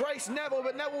Grace Neville,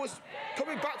 but Neville was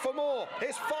coming back for more.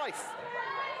 Here's Fife.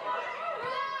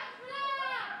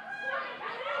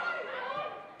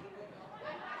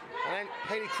 And then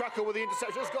Hayley Crackle with the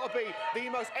interception. It's got to be the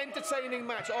most entertaining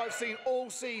match I've seen all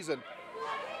season.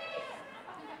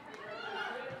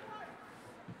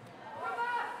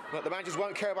 But the managers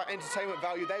won't care about entertainment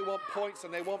value. They want points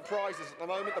and they want prizes. At the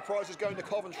moment, the prize is going to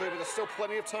Coventry, but there's still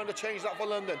plenty of time to change that for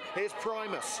London. Here's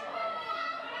Primus.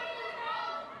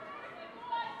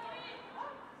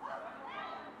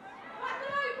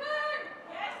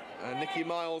 Nicky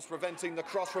Miles preventing the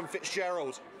cross from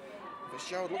Fitzgerald.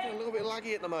 Fitzgerald looking a little bit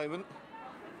laggy at the moment.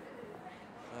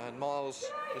 And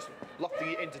Miles just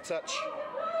lofting it into touch.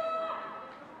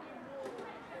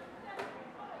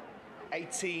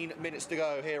 18 minutes to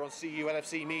go here on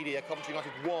CULFC Media. Coventry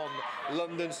United 1,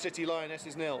 London City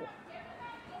Lionesses 0.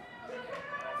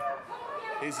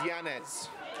 Here's Yanez.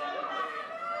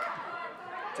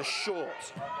 To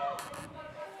Short.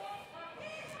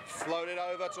 Floated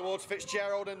over towards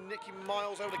Fitzgerald, and Nicky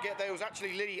Miles able to get there. It was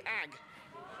actually Lily Agg.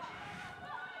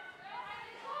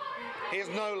 Here's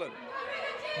Nolan.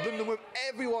 London with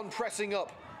everyone pressing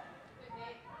up.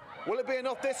 Will it be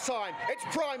enough this time? It's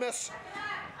Primus.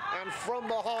 And from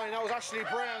behind, that was Ashley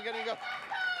Brown getting a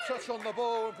touch on the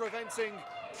ball and preventing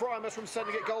Primus from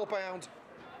sending it goal bound.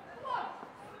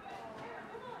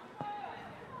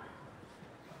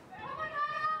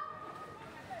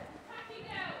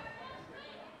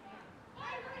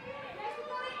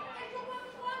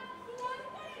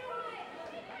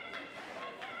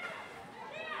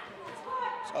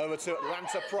 Over to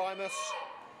Atlanta Primus.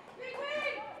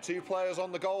 2 players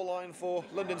on the goal line for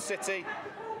London City.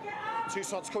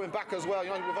 Toussaint's coming back as well.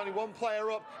 United with only 1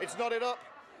 player up. It's nodded up.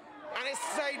 And it's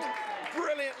saved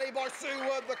brilliantly by Sue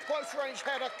Wood. The close range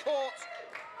header caught.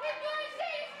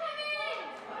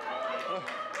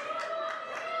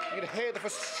 You can hear the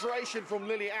frustration from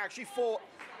Lily Agg. She fought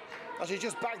as she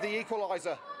just bagged the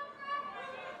equaliser.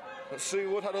 But Sue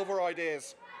Wood had other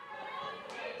ideas.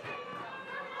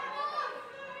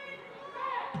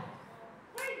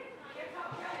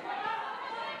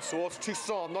 Towards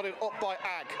Toussaint, nodded up by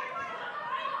Agg.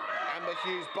 Amber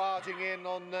Hughes barging in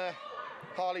on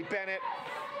Harley Bennett.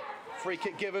 Free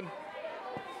kick given.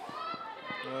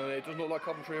 It doesn't look like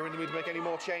Coventry are in the mood to make any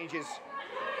more changes.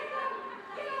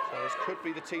 So this could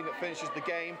be the team that finishes the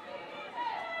game.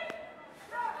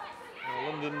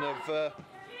 London have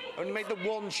only made the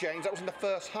 1 change. That was in the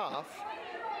first half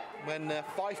when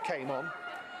Fife came on.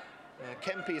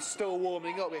 Kempe is still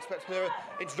warming up. We expect her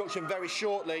introduction very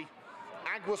shortly.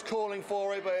 Agg was calling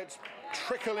for it, but it's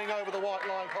trickling over the white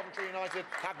line. Coventry United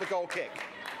have the goal kick.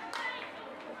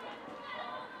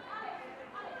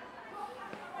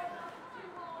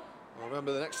 Well,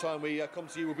 remember, the next time we come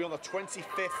to you will be on the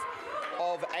 25th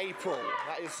of April.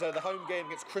 That is the home game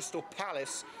against Crystal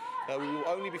Palace. We will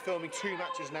only be filming 2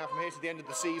 matches now from here to the end of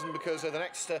the season, because the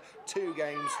next 2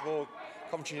 games for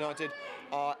Coventry United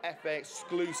are FA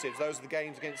exclusives. Those are the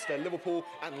games against Liverpool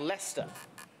and Leicester.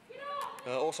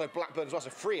 Also Blackburn as well,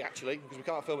 so free actually, because we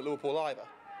can't film at Liverpool either.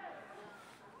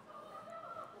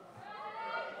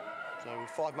 So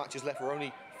 5 matches left, we're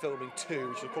only filming 2,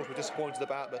 which of course we're disappointed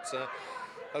about, but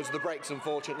those are the breaks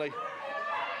unfortunately.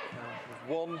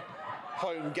 With 1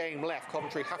 home game left,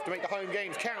 Coventry have to make the home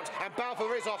games count, and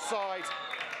Balfour is offside.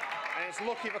 And it's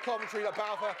lucky for Coventry that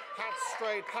Balfour had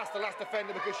strayed past the last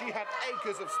defender, because she had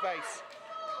acres of space.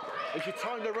 If she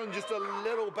timed the run just a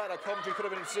little better, Coventry could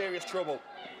have been in serious trouble.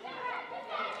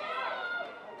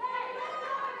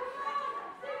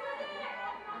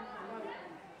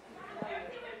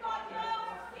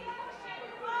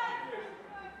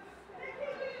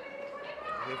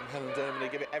 Helen Dermody,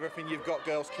 give it everything you've got,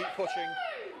 girls. Keep pushing.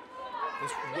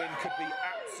 This win could be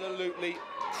absolutely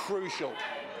crucial.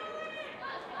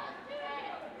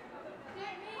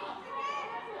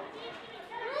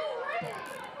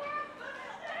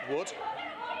 Wood.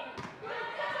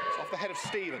 It's off the head of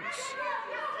Stevens.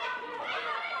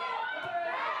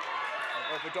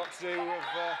 Orthodoxu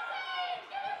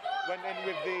went in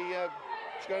with the,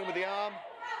 she's going with the arm.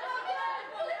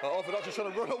 Orthodox is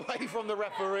trying to run away from the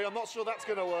referee. I'm not sure that's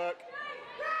going to work.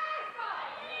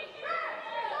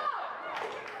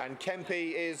 And Kempe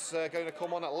is going to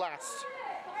come on at last.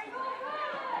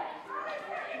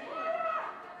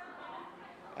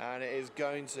 And it is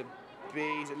going to be,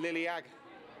 is it Lily Agg?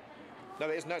 No,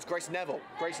 it isn't. No, it's Grace Neville.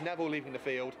 Grace Neville leaving the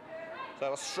field.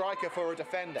 So a striker for a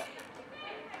defender.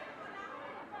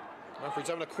 Referee's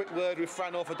having a quick word with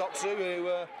Fran Orthodoxu,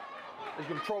 who you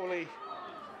can probably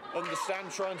understand,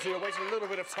 trying to waste a little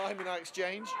bit of time in that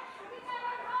exchange.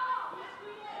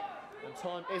 And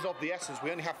time is of the essence. We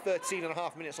only have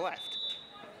 13.5 minutes left.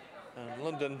 And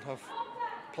London have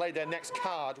played their next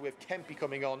card with Kempe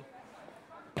coming on.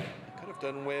 They could have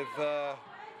done with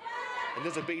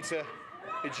Elizabeta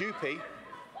Ijupi,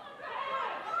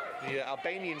 the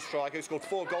Albanian striker who scored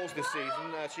 4 goals this season.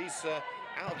 She's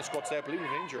out of the squad today, I believe, with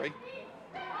an injury.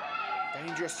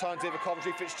 Dangerous times here for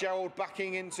Coventry. Fitzgerald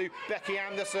backing into Becky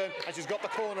Anderson, and she's got the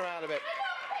corner out of it.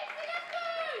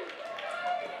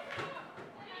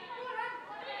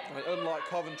 And unlike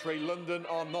Coventry, London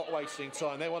are not wasting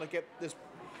time. They want to get this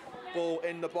ball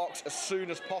in the box as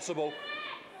soon as possible.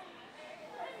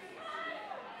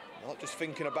 Not just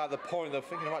thinking about the point, they're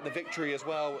thinking about the victory as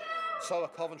well. So are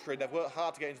Coventry. They've worked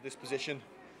hard to get into this position.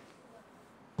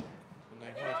 And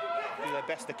they want to do their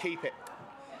best to keep it.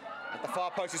 At the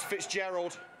far post is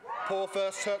Fitzgerald. Poor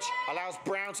first touch, allows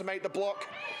Brown to make the block.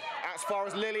 As far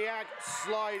as Lily Agg,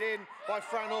 slide in by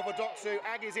Fran Orthodoxou.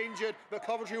 Agg is injured, but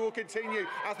Coventry will continue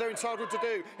as they're entitled to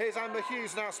do. Here's Amber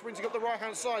Hughes now sprinting up the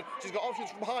right-hand side. She's got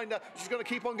options from behind her. She's going to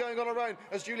keep on going on her own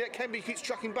as Juliet Kemby keeps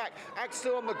tracking back. Agg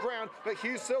still on the ground, but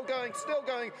Hughes still going,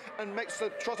 and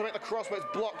tries to make the cross, but it's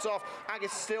blocked off. Agg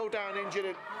is still down injured.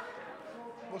 It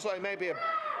looks like maybe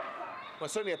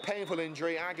certainly a painful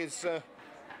injury. Agg is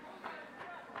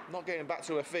not getting back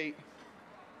to her feet.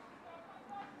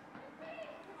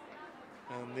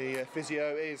 And the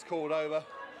physio is called over.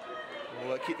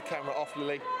 We'll keep the camera off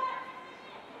Lily.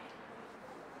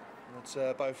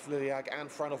 But both Lily Agg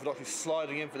and Fran Orthodoxou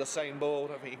sliding in for the same ball. I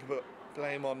don't think you can put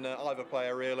blame on either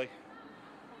player really.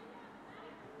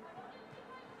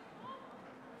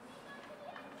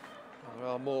 There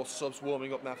are more subs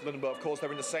warming up now for London, but of course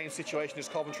they're in the same situation as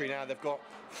Coventry now. They've got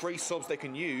 3 subs they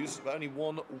can use, but only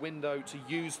 1 window to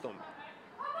use them.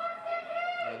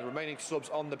 And the remaining subs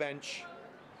on the bench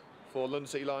for London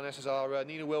City Lionesses are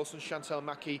Nina Wilson, Chantel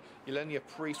Mackey, Yelenia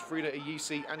Priest, Frida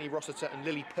Ayisi, Annie Rossiter and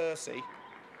Lily Percy.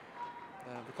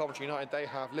 For Coventry United they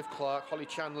have Liv Clark, Holly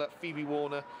Chandler, Phoebe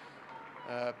Warner,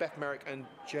 Beth Merrick and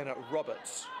Jenna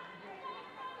Roberts.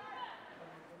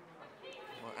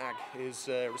 Well, Agg is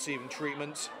receiving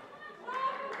treatment.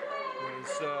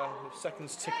 His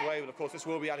seconds tick away, but of course this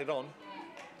will be added on.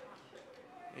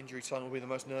 Injury time will be the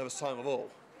most nervous time of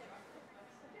all.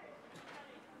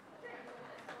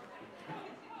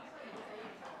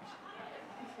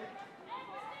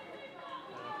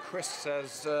 Chris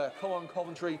says, come on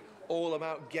Coventry, all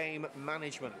about game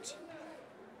management.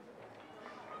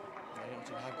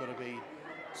 United have got to be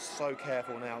so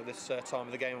careful now at this time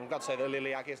of the game. I'm glad to say that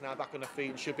Lily Agg is now back on her feet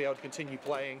and should be able to continue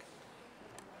playing,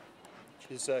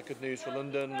 which is good news for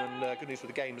London and good news for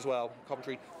the game as well.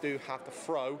 Coventry do have the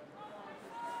throw.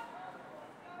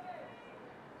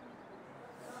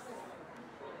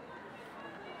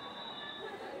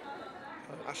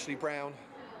 Ashley Brown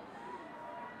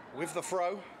with the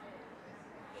throw.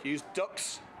 Hughes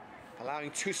ducks, allowing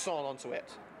Toussaint onto it.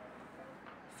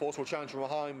 Forceful challenge from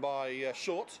behind by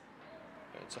Short.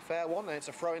 It's a fair one, and it's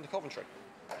a throw into Coventry.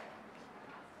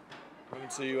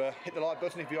 Remember to hit the like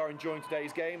button if you are enjoying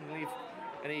today's game, and leave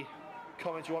any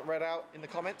comments you want read out in the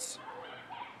comments.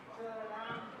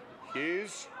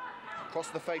 Hughes, across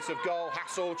the face of goal.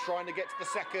 Hassel trying to get to the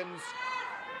seconds.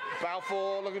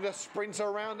 Balfour looking to sprint her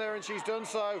around there, and she's done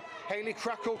so. Hayley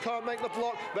Crackle can't make the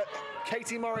block, but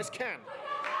Katie Morris can.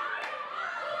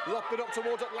 Lop it up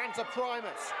towards Atlanta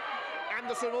Primus.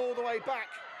 Anderson all the way back.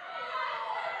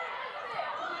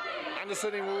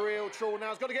 Anderson in real trouble now.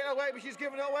 Has got to get away, but she's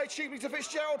given it away cheaply to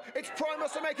Fitzgerald. It's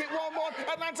Primus to make it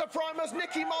 1-1. Atlanta Primus,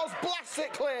 Nikki Miles blasts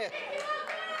it clear.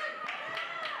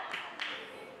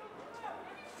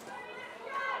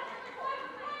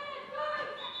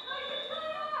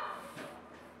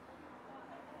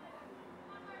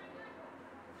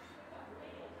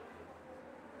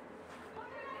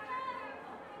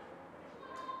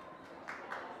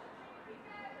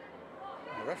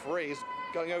 The referee is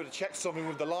going over to check something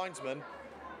with the linesman.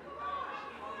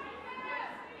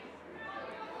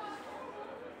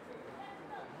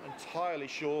 Not entirely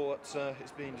sure what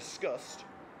is being discussed.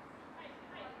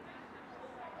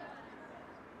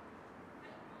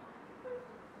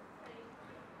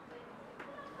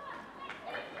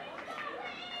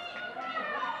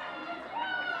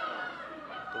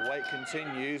 The wait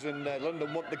continues, and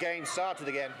London want the game started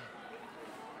again.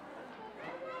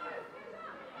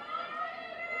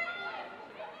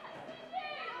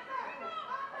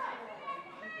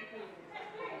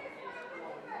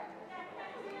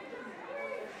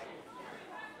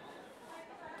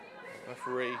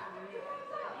 Referee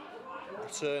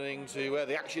returning to where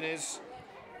the action is.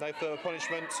 No further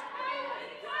punishment.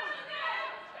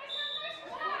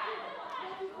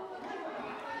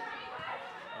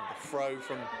 And the throw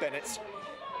from Bennett.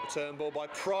 Return ball by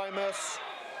Primus.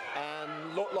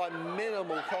 And looked like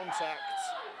minimal contact.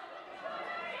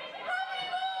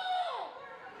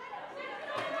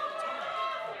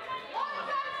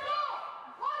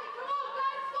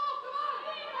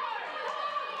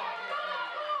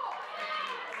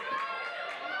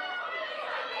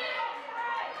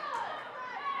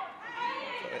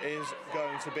 Is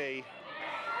going to be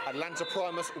Atlanta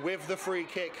Primus with the free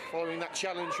kick following that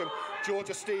challenge from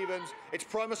Georgia Stevens. It's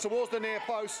Primus towards the near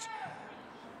post.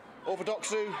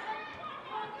 Orthodoxou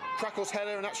crackles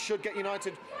header, and that should get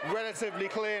United relatively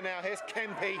clear now. Here's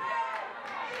Kempe.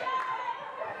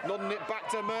 Nodding it back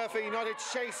to Murphy. United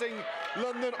chasing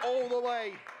London all the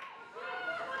way.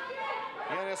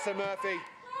 Yanis to Murphy.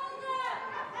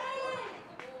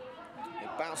 It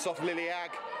bounced off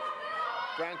Liliag.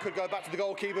 Brown could go back to the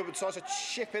goalkeeper, but tries to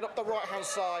chip it up the right-hand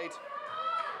side.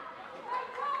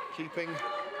 Keeping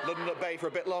London at bay for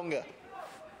a bit longer.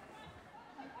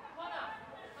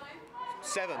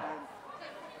 7.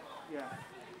 Yeah.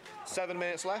 7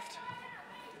 minutes left.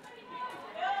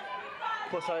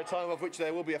 Plus added time, of which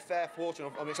there will be a fair portion.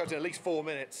 I'm expecting at least 4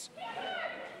 minutes.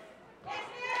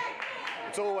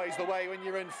 It's always the way when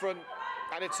you're in front.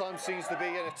 Added time seems to be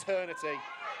an eternity.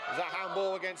 Is that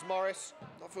handball against Morris?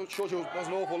 I feel sure there's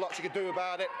an awful lot she could do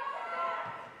about it.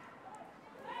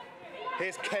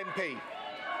 Here's Kempe.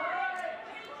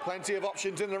 Plenty of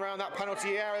options in and around that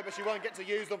penalty area, but she won't get to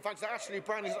use them thanks to Ashley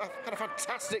Brown, who's had a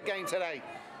fantastic game today.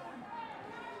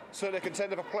 Certainly a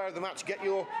contender for player of the match. Get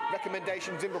your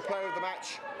recommendations in for player of the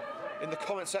match in the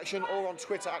comment section or on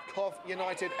Twitter at Coventry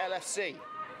United LFC.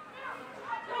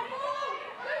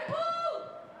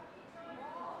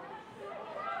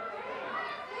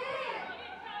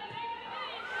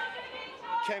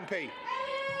 Kempe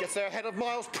gets there ahead of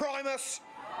Miles. Primus.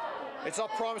 It's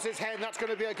off Primus's head, and that's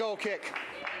going to be a goal kick.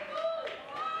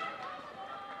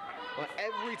 Well,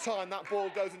 every time that ball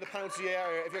goes in the penalty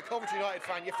area, if you're a Coventry United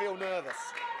fan, you feel nervous.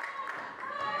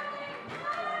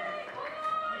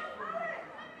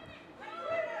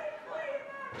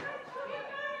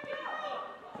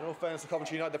 In all fairness to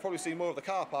Coventry United, they've probably seen more of the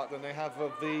car park than they have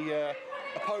of the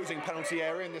opposing penalty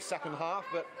area in this second half,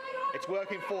 but it's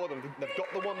working for them. They've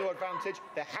got the 1-0 advantage.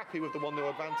 They're happy with the 1-0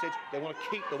 advantage. They want to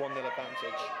keep the 1-0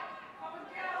 advantage.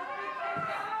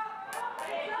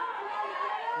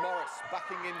 Morris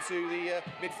backing into the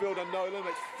midfielder Nolan.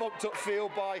 It's funked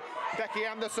upfield by Becky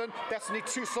Anderson. Destiny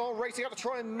Toussaint racing out to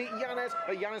try and meet Yanes,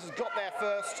 but Yanes has got there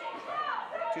first.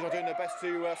 She's not doing their best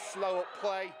to slow up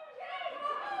play.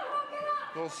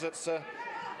 Of course, it's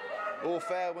all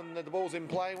fair when the ball's in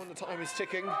play, when the time is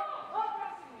ticking.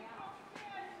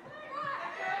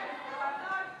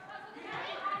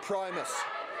 Primus.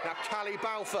 Now Callie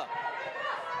Balfour.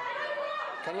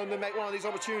 Can London make one of these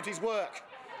opportunities work?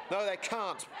 No, they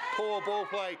can't. Poor ball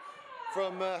play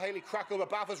from Hayley Crackle, but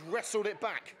Balfour's wrestled it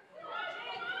back.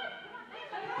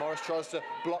 Morris tries to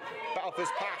block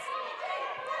Balfour's path.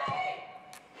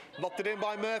 Knocked it in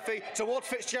by Murphy towards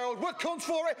Fitzgerald. Wood comes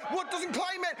for it. Wood doesn't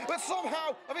claim it, but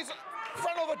somehow, I mean, it's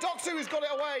front over Doxu who's got it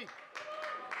away.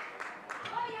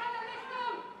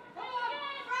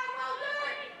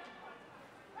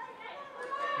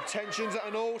 Tensions at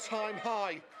an all-time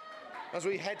high as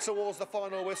we head towards the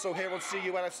final whistle here on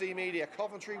CULFC Media.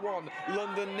 Coventry 1,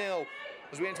 London 0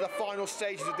 as we enter the final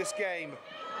stages of this game.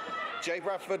 Jay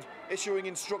Bradford issuing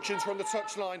instructions from the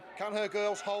touchline. Can her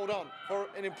girls hold on for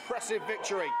an impressive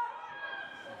victory?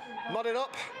 Mudded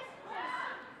up.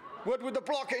 Wood with the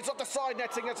block. It's up the side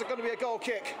netting. It's going to be a goal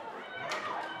kick.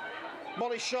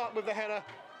 Molly Sharp with the header.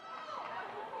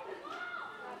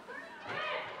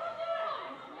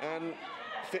 And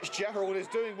Fitzgerald is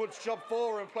doing Wood's job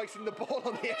for her and placing the ball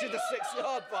on the edge of the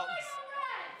 6-yard box.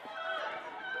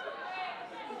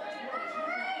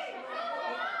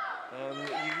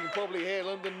 You can probably hear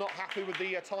London not happy with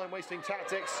the time-wasting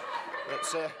tactics.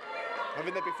 I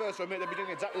think they'd be first to admit they'd be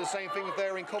doing exactly the same thing if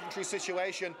they're in Coventry's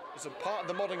situation. It's a part of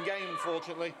the modern game,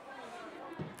 unfortunately.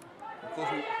 Of course,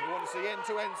 we want to see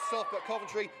end-to-end stuff, but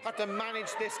Coventry had to manage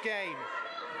this game.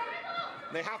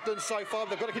 They have done so far,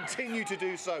 but they've got to continue to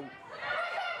do so.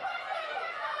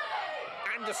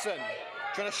 Anderson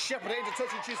trying to shepherd it into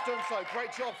touch, and she's done so.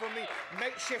 Great job from the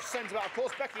makeshift centre-back. Of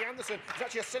course, Becky Anderson is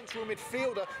actually a central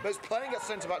midfielder, but is playing at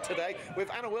centre-back today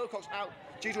with Anna Wilcox out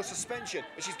due to a suspension.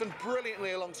 But she's done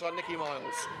brilliantly alongside Nikki Miles.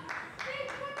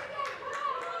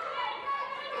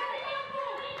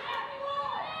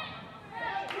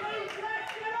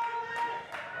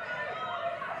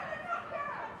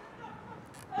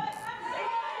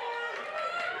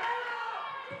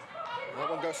 That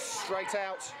one goes straight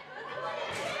out.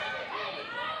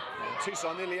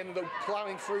 Toussaint nearly ended up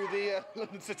ploughing through the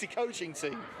London City coaching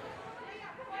team.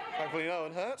 Hopefully no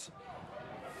one hurt.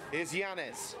 Here's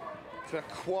Yanes. It's been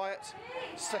a quiet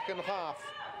second half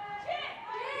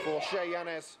for Shea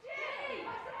Yanes.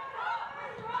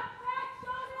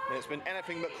 And it's been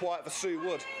anything but quiet for Sue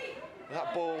Wood.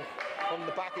 That ball from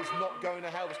the back is not going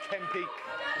to help as Kempe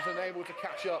is unable to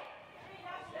catch up.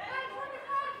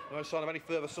 No sign of any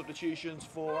further substitutions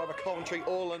for either Coventry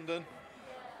or London.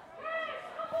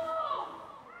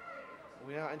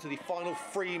 We are into the final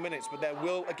 3 minutes, but there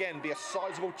will again be a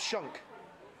sizable chunk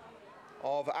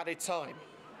of added time.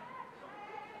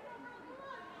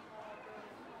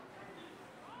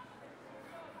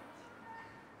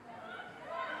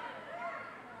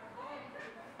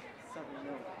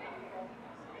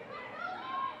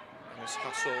 Miss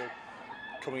Hassel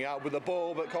coming out with the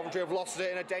ball, but Coventry have lost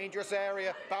it in a dangerous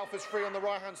area. Balfour's free on the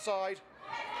right-hand side.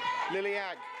 Lily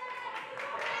Agg.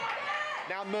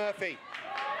 Now Murphy.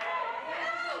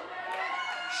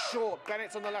 Short,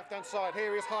 Bennett's on the left-hand side.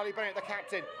 Here is Harley Bennett, the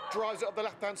captain. Drives it up the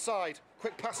left-hand side.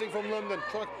 Quick passing from London,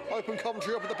 trying to open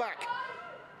Coventry up at the back.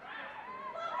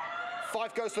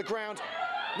 Fife goes to the ground.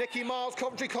 Nikki Miles,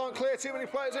 Coventry can't clear, too many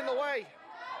players in the way.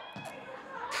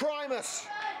 Primus.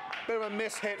 Bit of a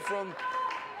miss-hit from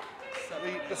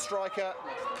the striker.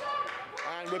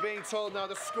 And we're being told now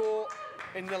the score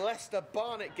in the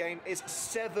Leicester-Barnet game is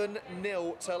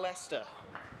 7-0 to Leicester.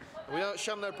 We know that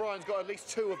Shannon O'Brien's got at least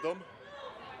 2 of them.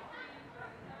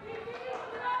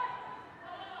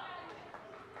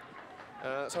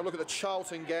 Let's have a look at the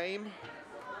Charlton game.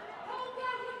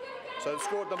 So the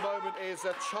score at the moment is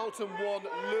Charlton 1,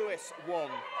 Lewis 1.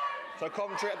 So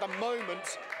Coventry at the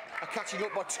moment are catching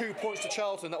up by 2 points to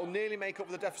Charlton. That will nearly make up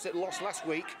for the deficit lost last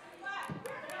week.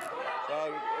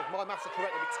 So if my maths are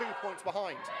correct, they'll be 2 points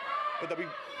behind. But they'll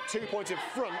be 2 points in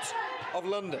front of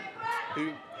London,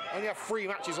 who only have 3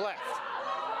 matches left.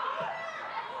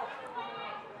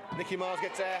 Nikki Miles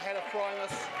gets ahead of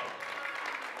Primus.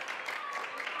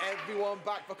 Everyone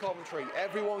back for Coventry.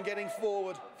 Everyone getting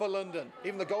forward for London.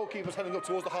 Even the goalkeeper's heading up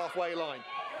towards the halfway line.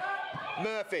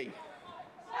 Murphy.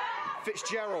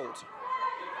 Fitzgerald.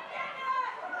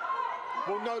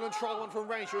 Will Nolan try one from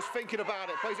range? She was thinking about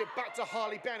it. Plays it back to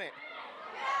Harley Bennett.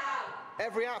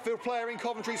 Every outfield player in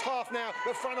Coventry's half now.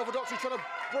 But Fran Orthodoxy trying to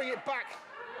bring it back.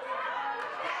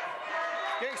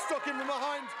 Getting stuck in from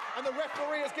behind. And the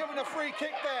referee has given a free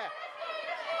kick there.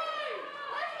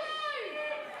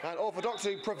 And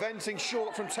Orthodoxy preventing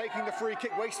Short from taking the free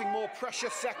kick, wasting more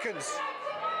precious seconds.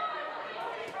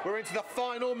 We're into the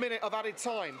final minute of added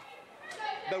time.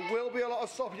 There will be a lot of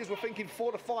stoppages. We're thinking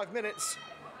 4 to 5 minutes.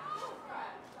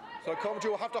 So Coventry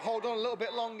will have to hold on a little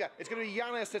bit longer. It's going to be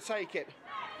Yanis to take it.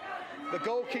 The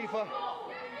goalkeeper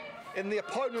in the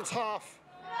opponent's half.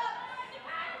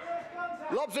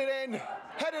 Lobs it in,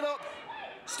 headed up.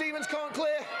 Stevens can't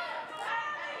clear.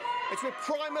 It's with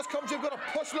Primus. Coventry have got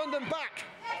to push London back.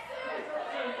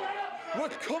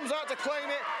 Wood comes out to claim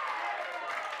it.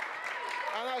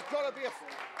 And there's got to be a...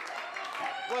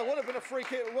 Well, it would have been a free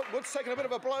kick. Wood's taken a bit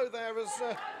of a blow there as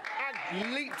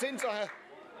Agg leaped into her.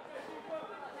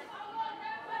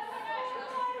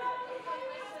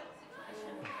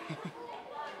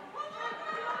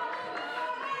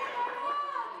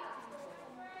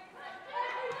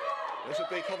 This would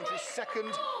be Coventry's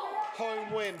second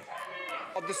home win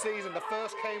of the season. The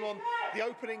first came on the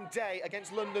opening day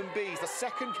against London Bees. The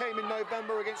second came in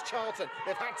November against Charlton.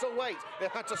 They've had to wait. They've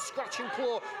had to scratch and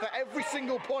claw for every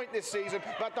single point this season.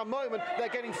 But at the moment, they're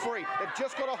getting free. They've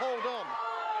just got to hold on.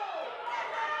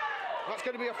 That's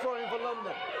going to be a throw-in for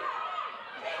London.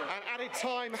 And added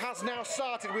time has now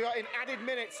started. We are in added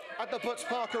minutes at the Butts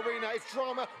Park Arena. It's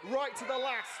drama right to the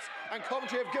last. And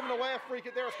Coventry have given away a free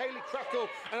kick there as Hayley Crackle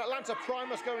and Atlanta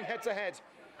Primus going head-to-head.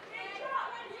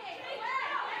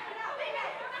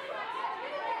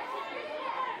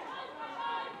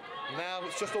 Now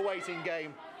it's just a waiting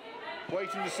game.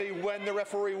 Waiting to see when the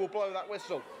referee will blow that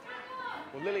whistle.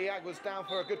 Well, Lily Agg was down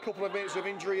for a good couple of minutes of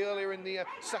injury earlier in the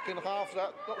second half,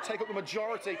 so that'll take up the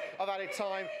majority of added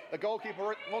time. The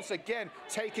goalkeeper once again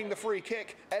taking the free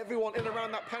kick. Everyone in and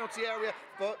around that penalty area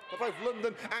for both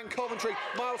London and Coventry.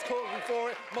 Miles calling for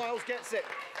it. Miles gets it.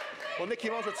 Well, Nikki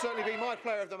Miles would certainly be my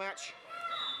player of the match.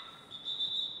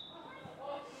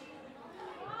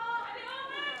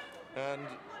 And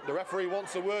the referee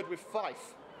wants a word with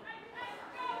Fife.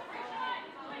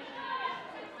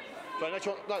 So no,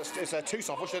 it's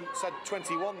Toussaint, which said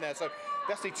 21 there, so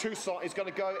Destiny Toussaint is going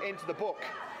to go into the book.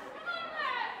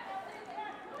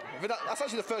 But that's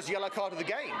actually the first yellow card of the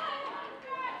game.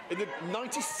 In the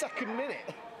 92nd minute.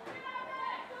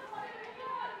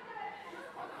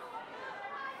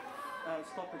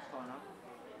 Stoppage time now.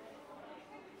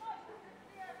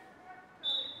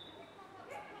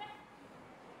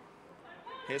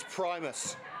 Here's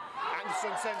Primus.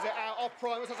 Anderson sends it out off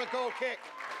Primus, that's a goal kick.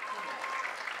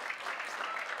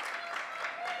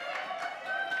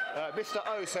 Mr.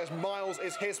 O says Miles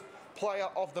is his player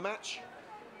of the match.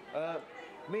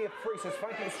 Mia Free says,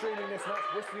 thank you for streaming this match.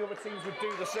 Wish the other teams would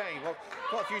do the same. Well,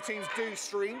 quite a few teams do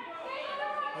stream.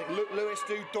 I think Lewis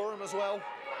do, Durham as well.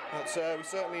 But we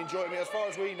certainly enjoy it. As far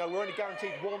as we know, we're only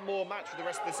guaranteed one more match for the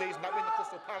rest of the season. That being the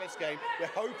Crystal Palace game. We're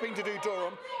hoping to do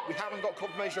Durham. We haven't got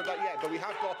confirmation of that yet, but we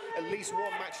have got at least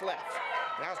one match left.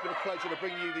 It has been a pleasure to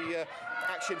bring you the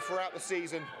action throughout the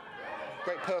season.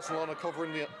 Great personal honour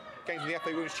covering the games in the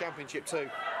FA Women's Championship too.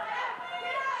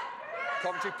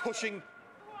 Coventry pushing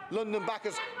London back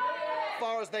as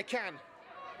far as they can.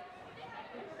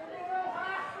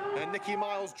 And Nikki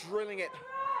Miles drilling it.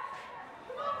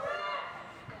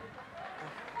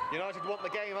 United want the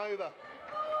game over.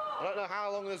 I don't know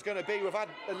how long there's going to be. We've had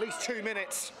at least 2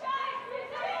 minutes.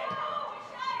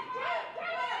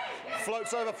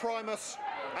 Floats over Primus,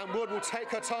 and Wood will take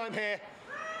her time here.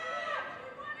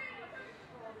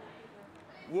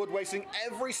 Wood wasting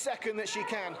every second that she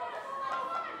can.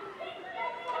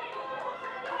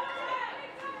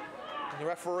 And the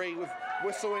referee with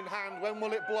whistle in hand. When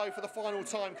will it blow for the final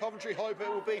time? Coventry hope it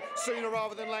will be sooner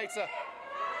rather than later.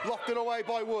 Locked it away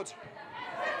by Wood.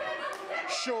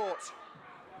 Short.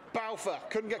 Balfour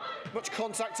couldn't get much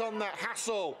contact on that.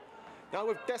 Hassel. Now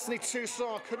with Destiny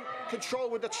Toussaint, couldn't control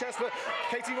with the chest, but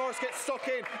Katie Morris gets stuck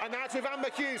in, and now it's with Amber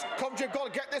Hughes. Coventry have got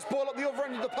to get this ball up the other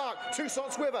end of the park.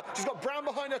 Toussaint's with her. She's got Brown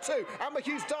behind her too. Amber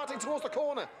Hughes darting towards the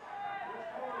corner.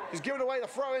 He's given away the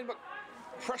throw in, but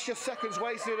precious seconds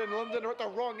wasted, and London are at the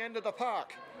wrong end of the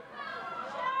park.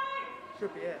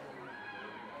 Should be it.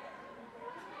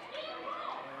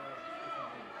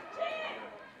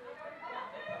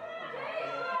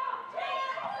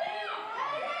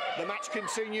 The match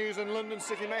continues, and London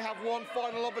City may have one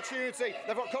final opportunity.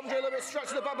 They've got Coventry a little bit stretched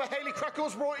to the back, but Hayley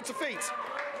Crackle's brought it to feet.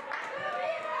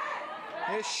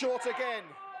 Here's Short again.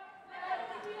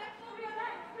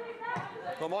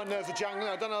 Well, my nerves are jangling.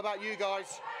 I don't know about you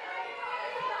guys.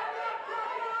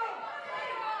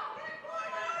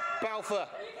 Balfour.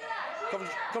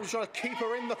 Coventry trying to keep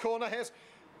her in the corner. Here's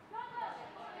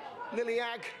Lily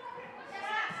Agg.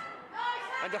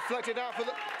 And deflected out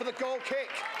for the goal kick.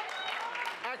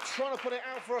 Agg trying to put it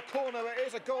out for a corner. It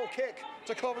is a goal kick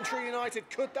to Coventry United.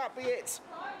 Could that be it?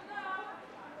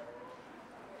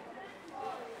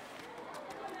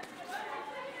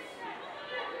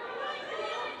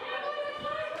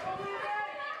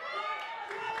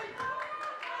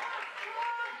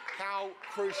 How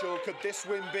crucial could this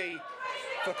win be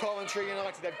for Coventry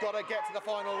United? They've got to get to the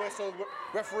final whistle.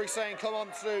 Referee saying, come on,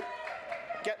 Sue,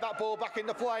 get that ball back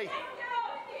into play.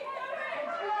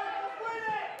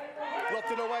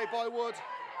 Locked it away by Wood.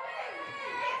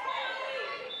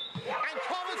 And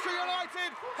Coventry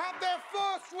United have their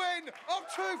first win of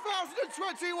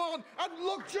 2021. And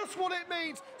look just what it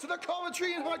means to the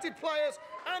Coventry United players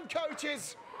and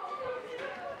coaches.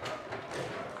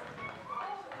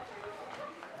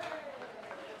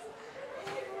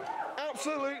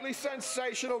 Absolutely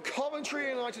sensational. Coventry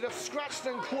United have scratched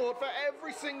and clawed for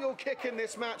every single kick in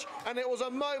this match, and it was a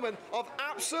moment of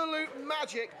absolute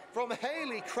magic from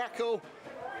Hayley Crackle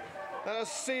that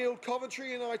has sealed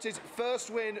Coventry United's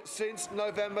first win since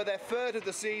November, their third of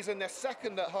the season, their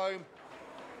second at home,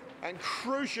 and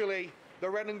crucially, the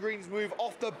Red and Greens move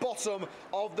off the bottom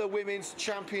of the Women's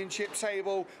Championship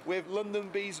table, with London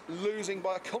Bees losing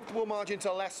by a comfortable margin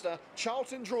to Leicester,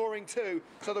 Charlton drawing too,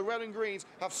 so the Red and Greens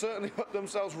have certainly put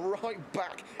themselves right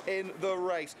back in the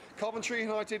race. Coventry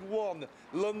United 1,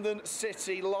 London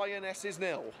City Lionesses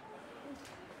 0.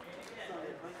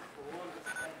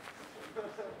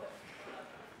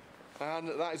 And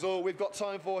that is all we've got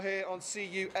time for here on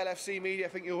CULFC Media. I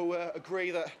think you'll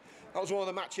agree that was one of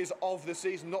the matches of the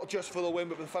season, not just for the win,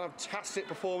 but for the fantastic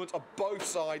performance of both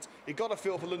sides. You got to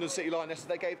feel for London City Lionesses.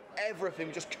 They gave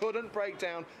everything, just couldn't break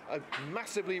down a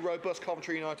massively robust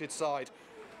Coventry United side.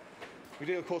 We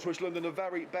do, of course, wish London the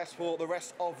very best for the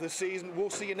rest of the season.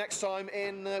 We'll see you next time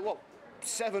in,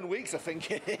 7 weeks, I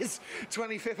think it is.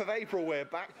 25th of April we're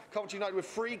back. Coventry United with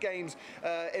 3 games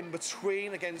in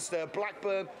between against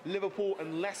Blackburn, Liverpool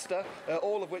and Leicester,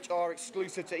 all of which are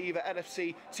exclusive to either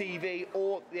LFC TV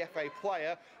or the FA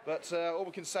Player. But all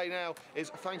we can say now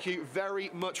is thank you very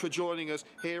much for joining us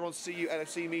here on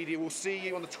CULFC Media. We'll see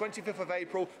you on the 25th of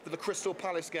April for the Crystal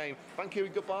Palace game. Thank you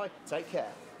and goodbye. Take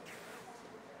care.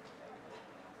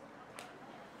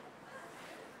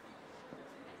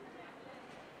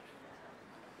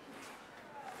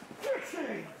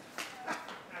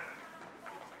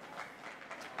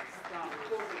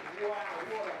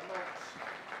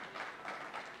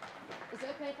 Is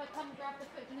it okay if I come and grab the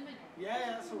footage in a minute?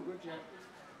 Yeah, that's all good, yeah.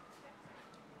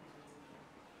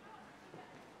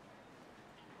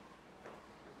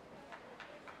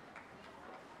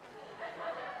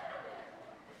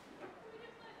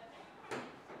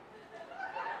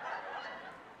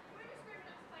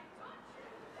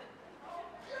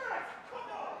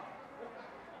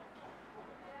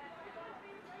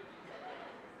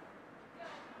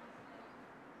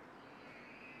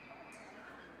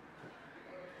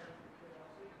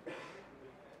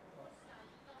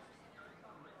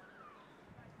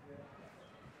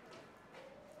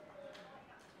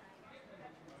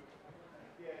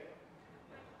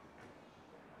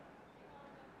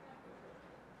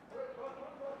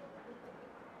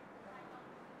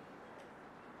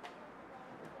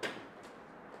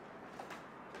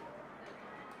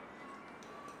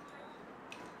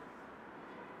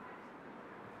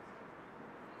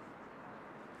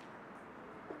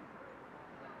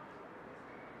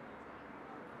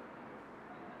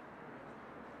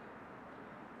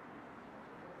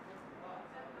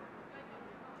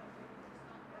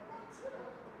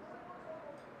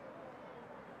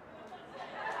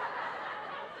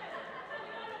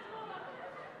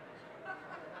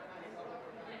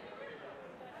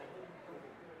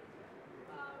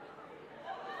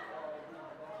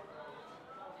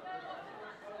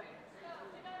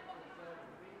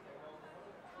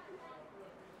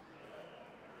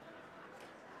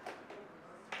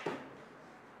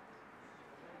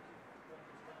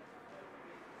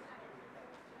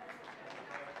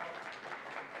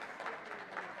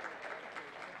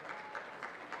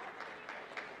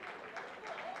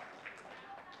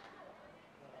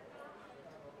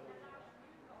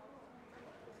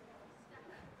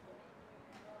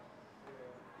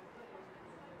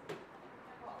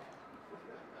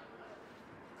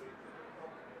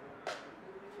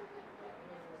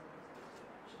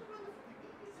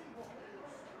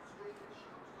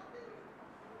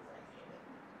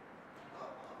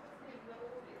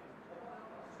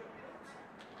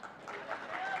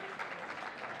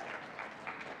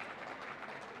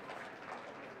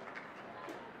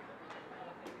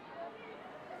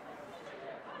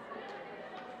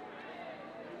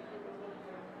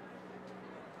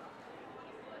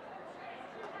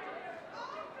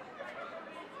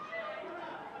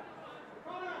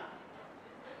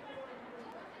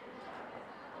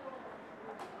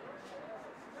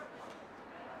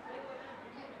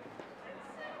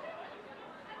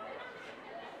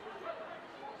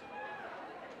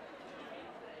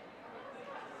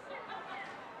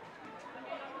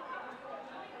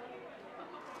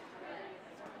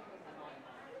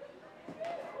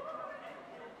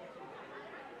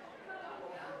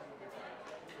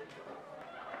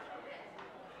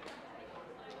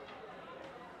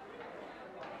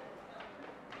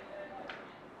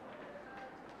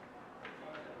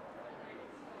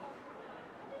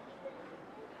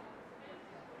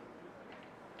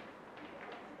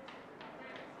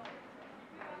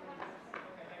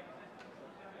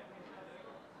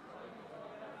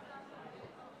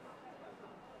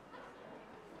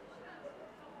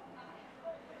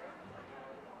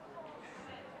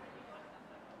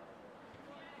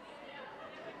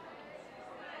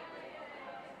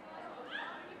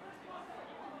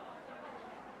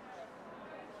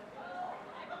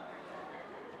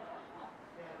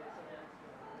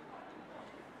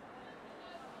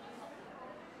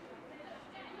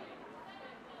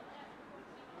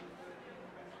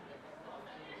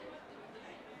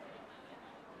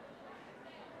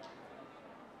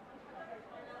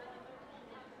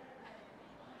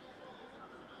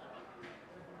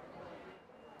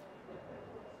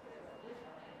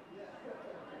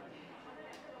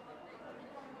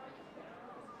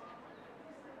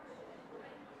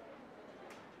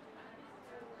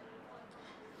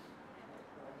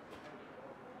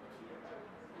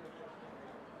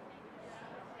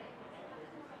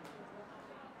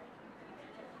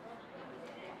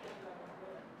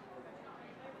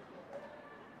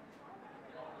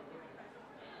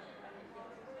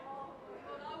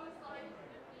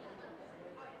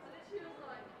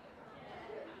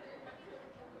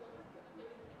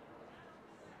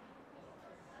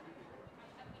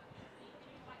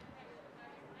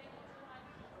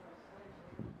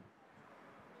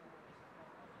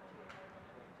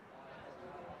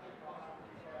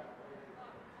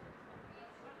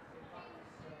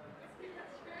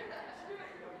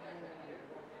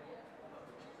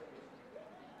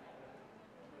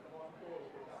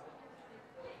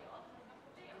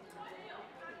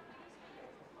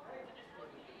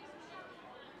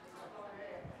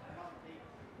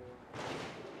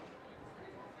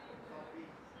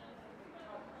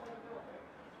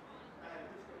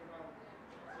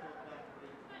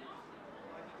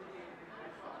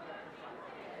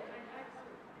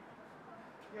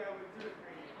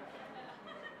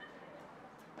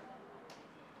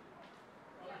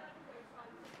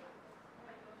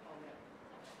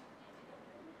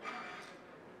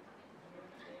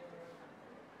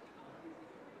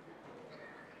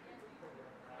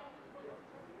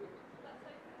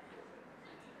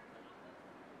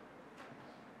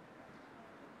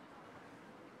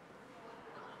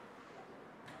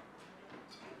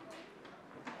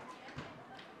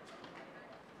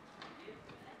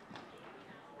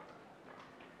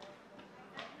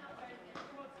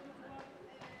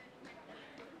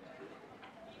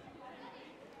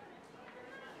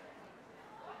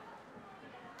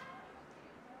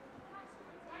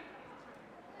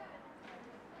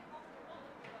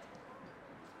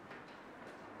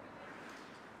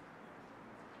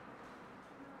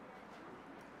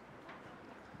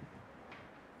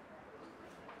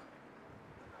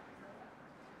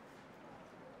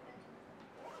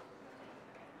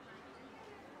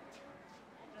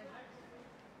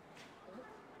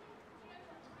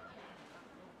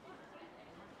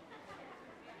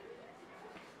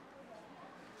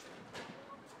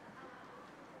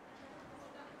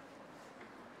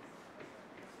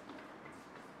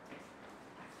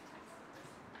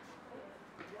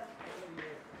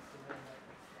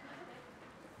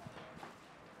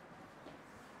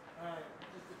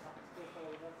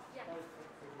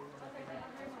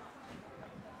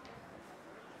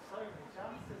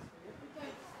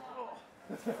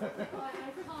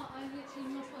 I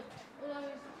literally must watch. All I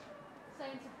was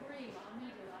saying to Bree, like,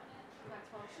 immediately, like, we had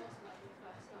 12 shots when we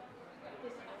first started.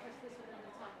 This, I pressed this within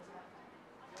the time,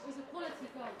 it was a quality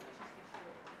goal, which is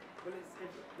Well,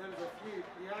 there was a few,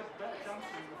 you had better chances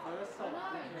in the first I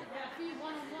half. know, a few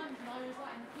one-on-ones, and I was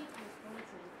like, in the keeper was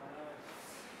quality.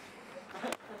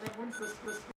 And then once the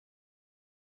score